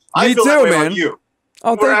way. But I feel that way about you.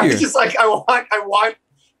 Oh, thank you. I'm just like I want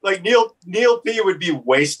like Neil P would be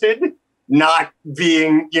wasted not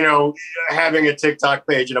being having a TikTok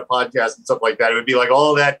page and a podcast and stuff like that. It would be like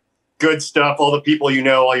all that good stuff, all the people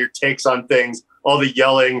all your takes on things, all the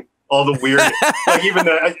yelling, all the weird, like even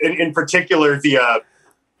in particular I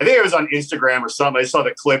think it was on Instagram or something. I saw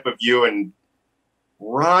the clip of you and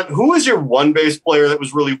Ron. Who was your one bass player that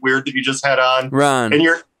was really weird that you just had on? Ron. And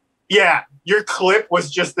your clip was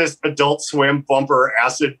just this Adult Swim bumper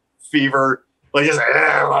acid fever. Like just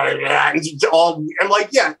all, I'm like,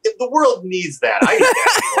 yeah, the world needs that. I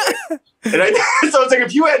need that. And so I was like,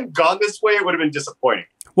 if you hadn't gone this way, it would have been disappointing.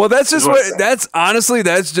 Well, that's just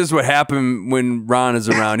what happened when Ron is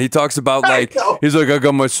around. He talks about he's like, I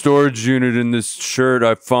got my storage unit in this shirt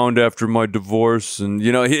I found after my divorce. And he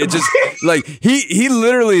just like, he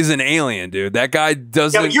literally is an alien, dude. That guy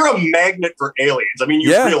doesn't. Yeah, you're a magnet for aliens. I mean,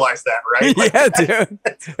 you realize that, right? Like, yeah, dude.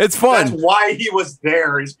 It's fun. That's why he was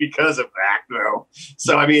there, is because of that, though.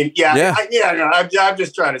 So, I mean, I'm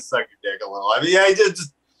just trying to suck your dick a little. I mean,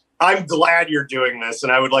 I'm glad you're doing this,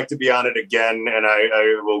 and I would like to be on it again. And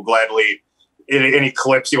I will gladly, any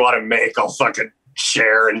clips you want to make, I'll fucking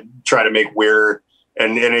share and try to make weirder.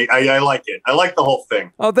 And I like it. I like the whole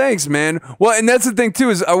thing. Oh, thanks, man. Well, and that's the thing too,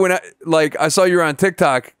 is when I saw you were on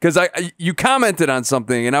TikTok, because you commented on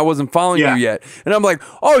something and I wasn't following you yet, and I'm like,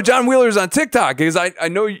 oh, John Wheeler's on TikTok, because I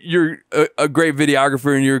know you're a great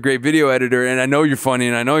videographer and you're a great video editor, and I know you're funny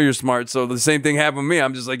and I know you're smart. So the same thing happened to me.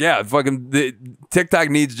 I'm just like, yeah, fucking TikTok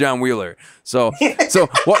needs John Wheeler. So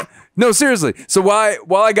what? No, seriously. So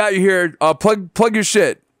while I got you here, plug your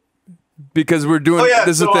shit, because we're doing this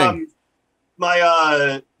is a thing.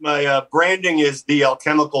 My branding is the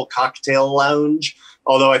Alchemical Cocktail Lounge.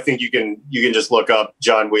 Although I think you can just look up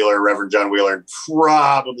John Wheeler, Reverend John Wheeler, and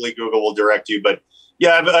probably Google will direct you. But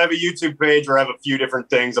yeah, I have a YouTube page where I have a few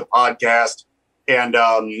different things, a podcast, and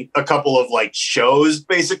a couple of like shows,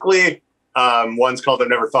 basically. One's called I've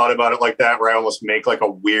Never Thought About It Like That, where I almost make like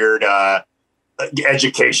a weird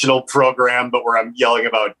educational program, but where I'm yelling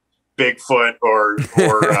about Bigfoot or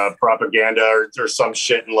propaganda or some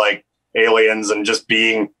shit, and like aliens and just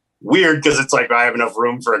being weird, because it's like I have enough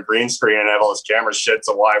room for a green screen and I have all this camera shit,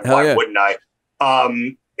 so why wouldn't I?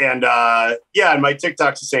 And my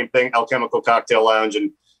TikTok's the same thing, Alchemical Cocktail Lounge,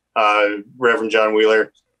 and Reverend John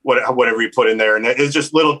Wheeler, whatever you put in there, and it's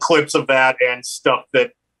just little clips of that and stuff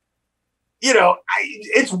that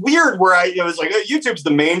it's weird where it was like YouTube's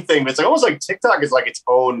the main thing, but it's like almost like TikTok is like its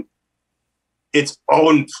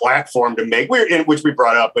own platform to make weird, which we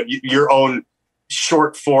brought up, but your own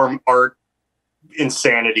short form art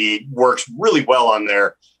insanity works really well on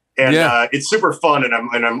there, and it's super fun, and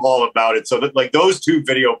I'm all about it. So that, like, those two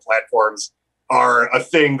video platforms are a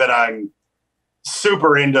thing that I'm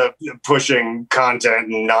super into pushing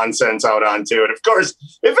content and nonsense out onto. And of course,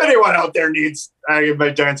 if anyone out there needs, my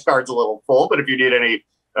dance card's a little full, but if you need any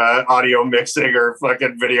audio mixing or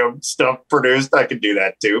fucking video stuff produced, I can do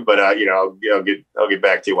that too. But I'll get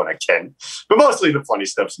back to you when I can. But mostly the funny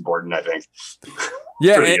stuff's important, I think.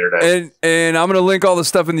 Yeah, and I'm gonna link all the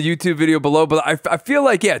stuff in the YouTube video below. But I feel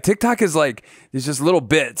like TikTok is like there's just little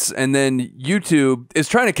bits, and then YouTube is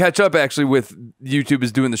trying to catch up. Actually, with YouTube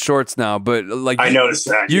is doing the shorts now, but like I noticed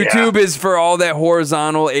that YouTube is for all that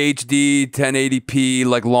horizontal HD 1080p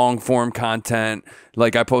like long form content.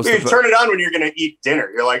 Like I posted, you turn it on when you're gonna eat dinner.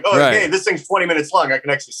 You're like, hey, this thing's 20 minutes long. I can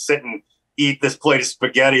actually sit and eat this plate of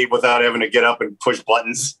spaghetti without having to get up and push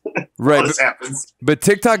buttons. Right, this happens. But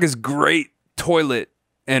TikTok is great toilet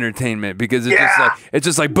entertainment, because it's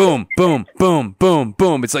just like boom, boom, boom, boom,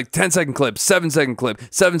 boom. It's like 10-second clip, 7-second clip,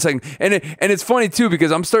 7-second, and it's funny too,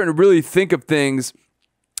 because I'm starting to really think of things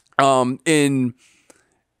in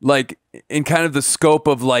kind of the scope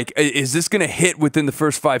of like, is this gonna hit within the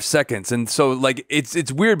first 5 seconds? And so like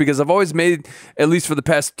it's weird, because I've always made, at least for the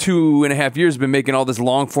past 2.5 years, been making all this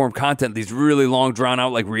long form content, these really long drawn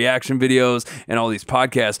out like reaction videos and all these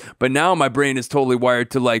podcasts. But now my brain is totally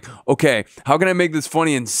wired to like, okay, how can I make this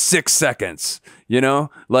funny in 6 seconds? You know,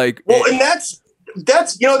 like, well, and that's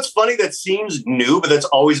you know, it's funny, that seems new, but that's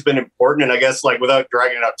always been important. And I guess, like, without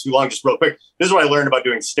dragging it out too long, just real quick, this is what I learned about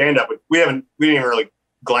doing stand up. We didn't even really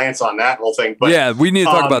glance on that whole thing, but yeah, we need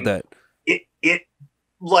to talk about that. It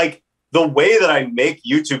like, the way that I make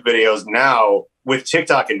YouTube videos now with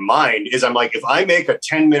TikTok in mind is, I'm like, if I make a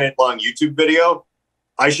 10-minute long YouTube video,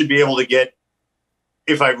 I should be able to get,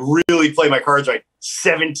 if I really play my cards right,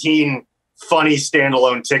 17 funny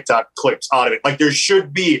standalone TikTok clips out of it. Like, there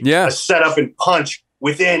should be a setup and punch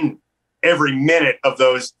within every minute of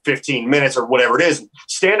those 15 minutes or whatever it is.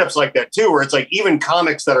 Stand-ups like that too, where it's like, even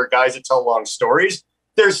comics that are guys that tell long stories,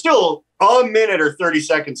 there's still a minute or 30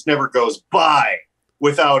 seconds never goes by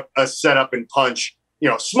without a setup and punch. You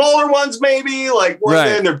know, smaller ones maybe, like,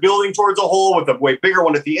 then they're building towards a hole with a way bigger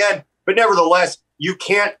one at the end. But nevertheless, you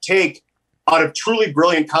can't take, out of truly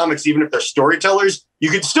brilliant comics, even if they're storytellers, you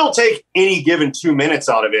could still take any given 2 minutes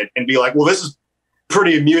out of it and be like, well, this is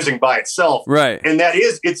pretty amusing by itself. Right. And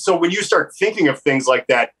it's so when you start thinking of things like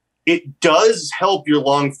that, it does help your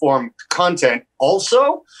long form content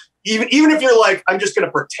also. Even if you're like, I'm just going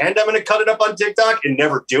to pretend I'm going to cut it up on TikTok and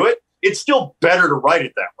never do it, it's still better to write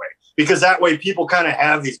it that way, because that way people kind of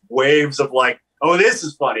have these waves of like, oh, this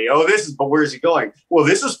is funny. Oh, this is, but where's he going? Well,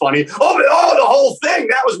 this is funny. Oh, the whole thing,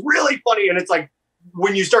 that was really funny. And it's like,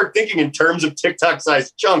 when you start thinking in terms of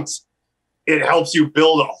TikTok-sized chunks, it helps you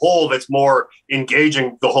build a whole that's more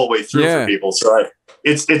engaging the whole way through for people. So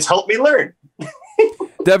it's helped me learn.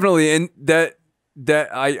 Definitely, and that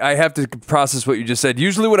I have to process what you just said.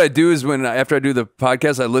 Usually what I do is, after I do the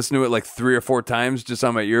podcast, I listen to it like 3 or 4 times just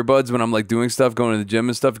on my earbuds when I'm like doing stuff, going to the gym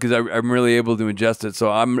and stuff, because I'm really able to ingest it.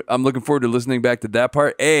 So I'm looking forward to listening back to that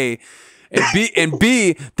part. A, and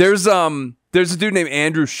B, there's a dude named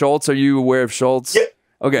Andrew Schwartz. Are you aware of Schwartz? Yeah.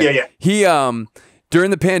 Okay. Yeah. He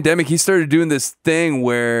during the pandemic, he started doing this thing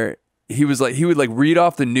where he would like read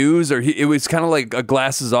off the news, or it was kind of like a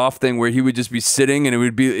glasses off thing where he would just be sitting, and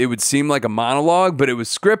it would seem like a monologue, but it was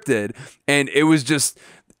scripted, and it was just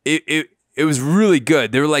it was really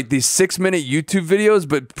good. They were like these 6-minute YouTube videos,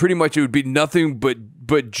 but pretty much it would be nothing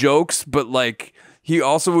but jokes, but like he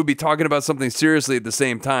also would be talking about something seriously at the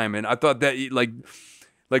same time. And I thought that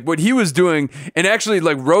like what he was doing, and actually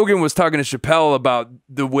like Rogan was talking to Chappelle about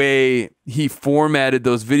the way he formatted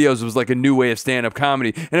those videos was like a new way of stand-up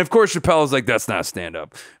comedy. And of course Chappelle is like, that's not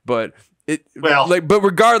stand-up. But but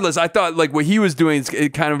regardless, I thought like what he was doing,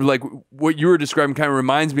 it kind of like what you were describing kind of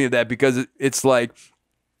reminds me of that, because it's like,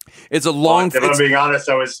 it's a long. If I'm being honest,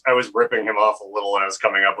 I was ripping him off a little when I was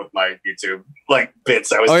coming up with my YouTube like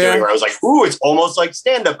bits I was doing, where I was like, ooh, it's almost like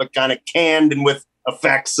stand-up, but kind of canned and with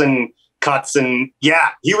effects and cuts. And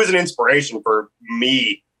he was an inspiration for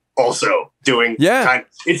me also doing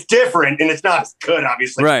it's different and it's not as good,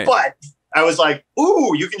 obviously, but I was like,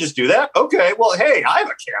 ooh, you can just do that? Okay, well, hey, I have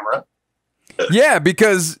a camera. Yeah,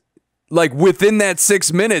 because like within that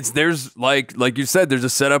 6 minutes, there's like you said, there's a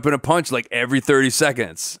setup and a punch like every 30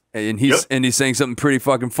 seconds, and he's saying something pretty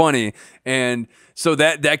fucking funny, and so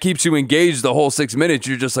that keeps you engaged the whole 6 minutes.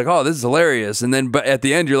 You're just like, oh, this is hilarious, and then but at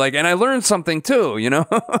the end you're like, and I learned something too, you know.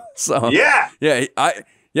 So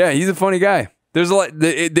he's a funny guy. There's a lot.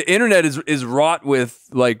 The internet is wrought with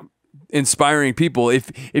like inspiring people.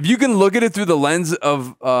 If you can look at it through the lens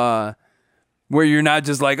of where you're not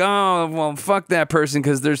just like, oh, well, fuck that person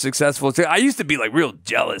because they're successful. I used to be like real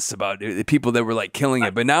jealous about the people that were like killing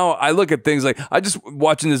it. But now I look at things like, I just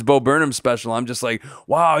watching this Bo Burnham special. I'm just like,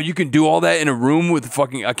 wow, you can do all that in a room with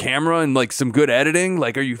fucking a camera and like some good editing.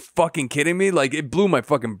 Like, are you fucking kidding me? Like, it blew my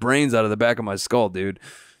fucking brains out of the back of my skull, dude.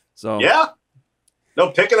 So yeah.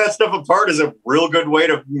 No, picking that stuff apart is a real good way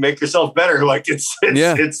to make yourself better. Like it's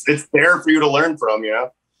there for you to learn from, you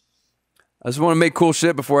know? I just want to make cool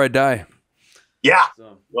shit before I die. Yeah.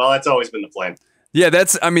 Well, that's always been the plan. Yeah,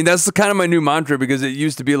 that's kind of my new mantra, because it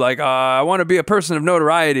used to be like, I want to be a person of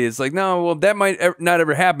notoriety. It's like, no, well, that might not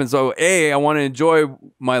ever happen. So A, I want to enjoy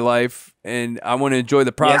my life, and I want to enjoy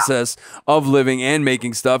the process of living and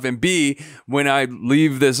making stuff. And B, when I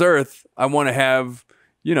leave this earth, I want to have,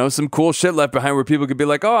 you know, some cool shit left behind where people could be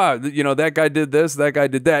like, oh, you know, that guy did this, that guy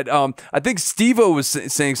did that. I think Steve-O was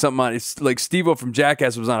saying something on it's like Steve-O from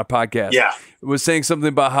Jackass was on a podcast. Yeah. Was saying something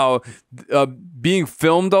about how being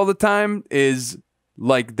filmed all the time is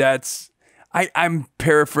like I'm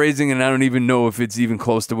paraphrasing and I don't even know if it's even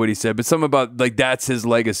close to what he said, but something about like that's his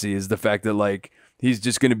legacy is the fact that like he's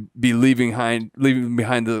just going to be leaving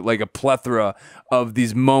behind like a plethora of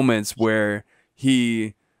these moments where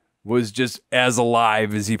he was just as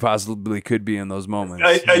alive as he possibly could be in those moments.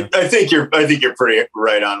 I think you're pretty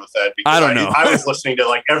right on with that. Because I don't know. I was listening to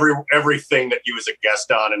like everything that he was a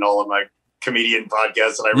guest on and all of my comedian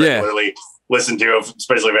podcasts that I regularly listen to,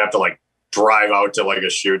 especially if I have to like drive out to like a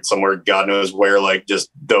shoot somewhere, God knows where, like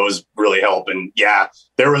just those really help. And yeah,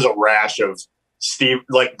 there was a rash of Steve,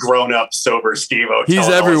 like grown up, sober Steve-O. He's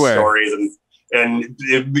everywhere. Stories and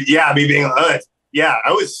me being, I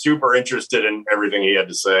was super interested in everything he had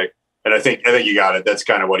to say. And I think you got it. That's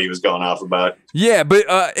kind of what he was going off about. Yeah, but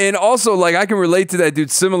and also like I can relate to that dude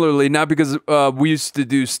similarly, not because we used to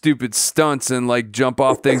do stupid stunts and like jump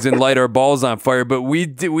off things and light our balls on fire, but we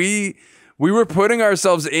were putting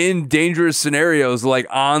ourselves in dangerous scenarios like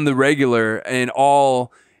on the regular and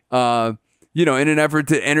all you know, in an effort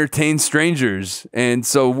to entertain strangers. And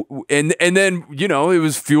so, and then, you know, it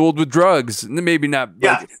was fueled with drugs. Maybe not,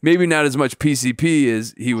 maybe not as much PCP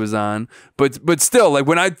as he was on, but still, like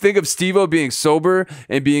when I think of Steve-O being sober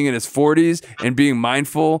and being in his 40s and being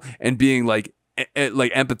mindful and being like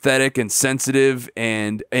empathetic and sensitive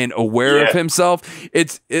and aware of himself,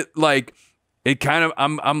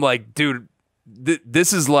 I'm like, dude,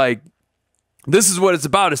 this is what it's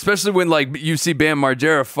about, especially when like you see Bam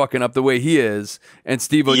Margera fucking up the way he is, and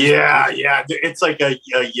Steve-O. Yeah, it's like a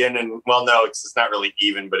yin and no, it's not really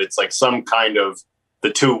even, but it's like some kind of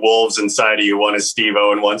the two wolves inside of you. One is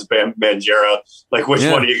Steve-O and one's Bam Margera. Like, which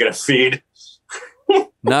one are you gonna feed?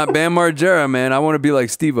 Not Bam Margera, man. I want to be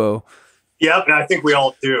like Steve-O. Yep, and I think we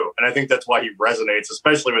all do, and I think that's why he resonates,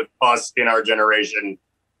 especially with us in our generation,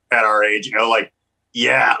 at our age. You know, like,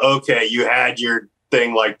 yeah, okay, you had your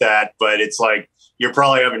thing like that, but it's like you're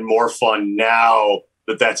probably having more fun now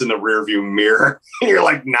that's in the rearview mirror. And you're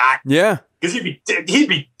like, not, because he'd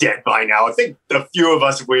be dead by now. I think a few of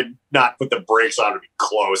us, if we'd not put the brakes on, would be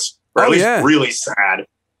close, or at least really sad.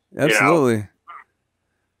 Absolutely,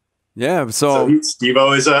 So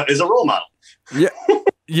Steve-O is a role model. Yeah,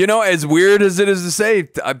 you know, as weird as it is to say,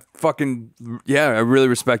 I really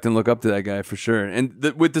respect and look up to that guy for sure. And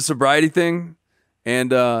with the sobriety thing,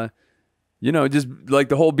 and you know, just like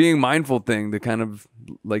the whole being mindful thing, the kind of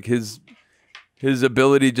like his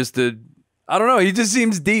ability just to, I don't know, he just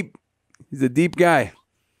seems deep. He's a deep guy.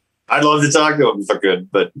 I'd love to talk to him if I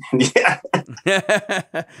could, but yeah.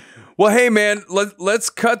 Well, hey man, let's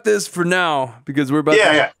cut this for now because we're about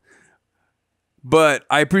to. But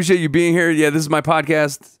I appreciate you being here. Yeah, this is my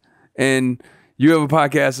podcast and you have a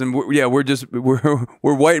podcast, and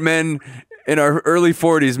we're white men in our early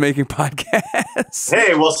 40s making podcasts.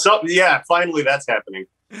 Hey, well, finally that's happening.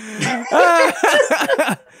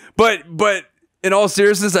 But in all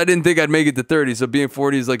seriousness, I didn't think I'd make it to 30. So being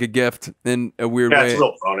 40 is like a gift in a weird way. It's a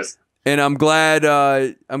little bonus. And I'm glad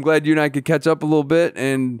you and I could catch up a little bit.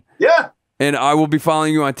 And and I will be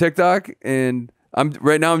following you on TikTok. And I'm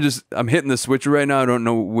hitting the switcher right now. I don't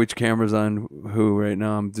know which camera's on who right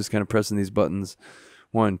now. I'm just kind of pressing these buttons.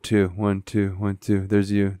 1, 2, 1, 2, 1, 2.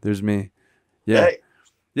 There's you. There's me. Yeah. Hey.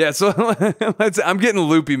 Yeah. So I'm getting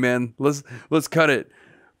loopy, man. Let's cut it.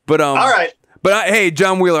 But all right. But hey,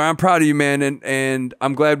 John Wheeler, I'm proud of you, man, and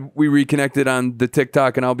I'm glad we reconnected on the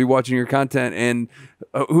TikTok, and I'll be watching your content. And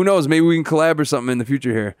who knows, maybe we can collab or something in the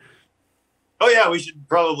future here. Oh yeah, we should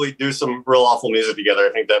probably do some real awful music together.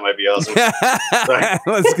 I think that might be awesome. Right.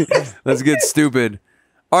 Let's get stupid.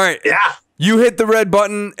 All right. Yeah. You hit the red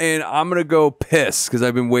button, and I'm gonna go piss because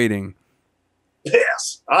I've been waiting.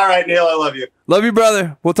 Piss. All right, Neil. I love you. Love you,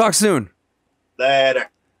 brother. We'll talk soon.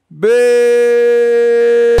 Later. Big.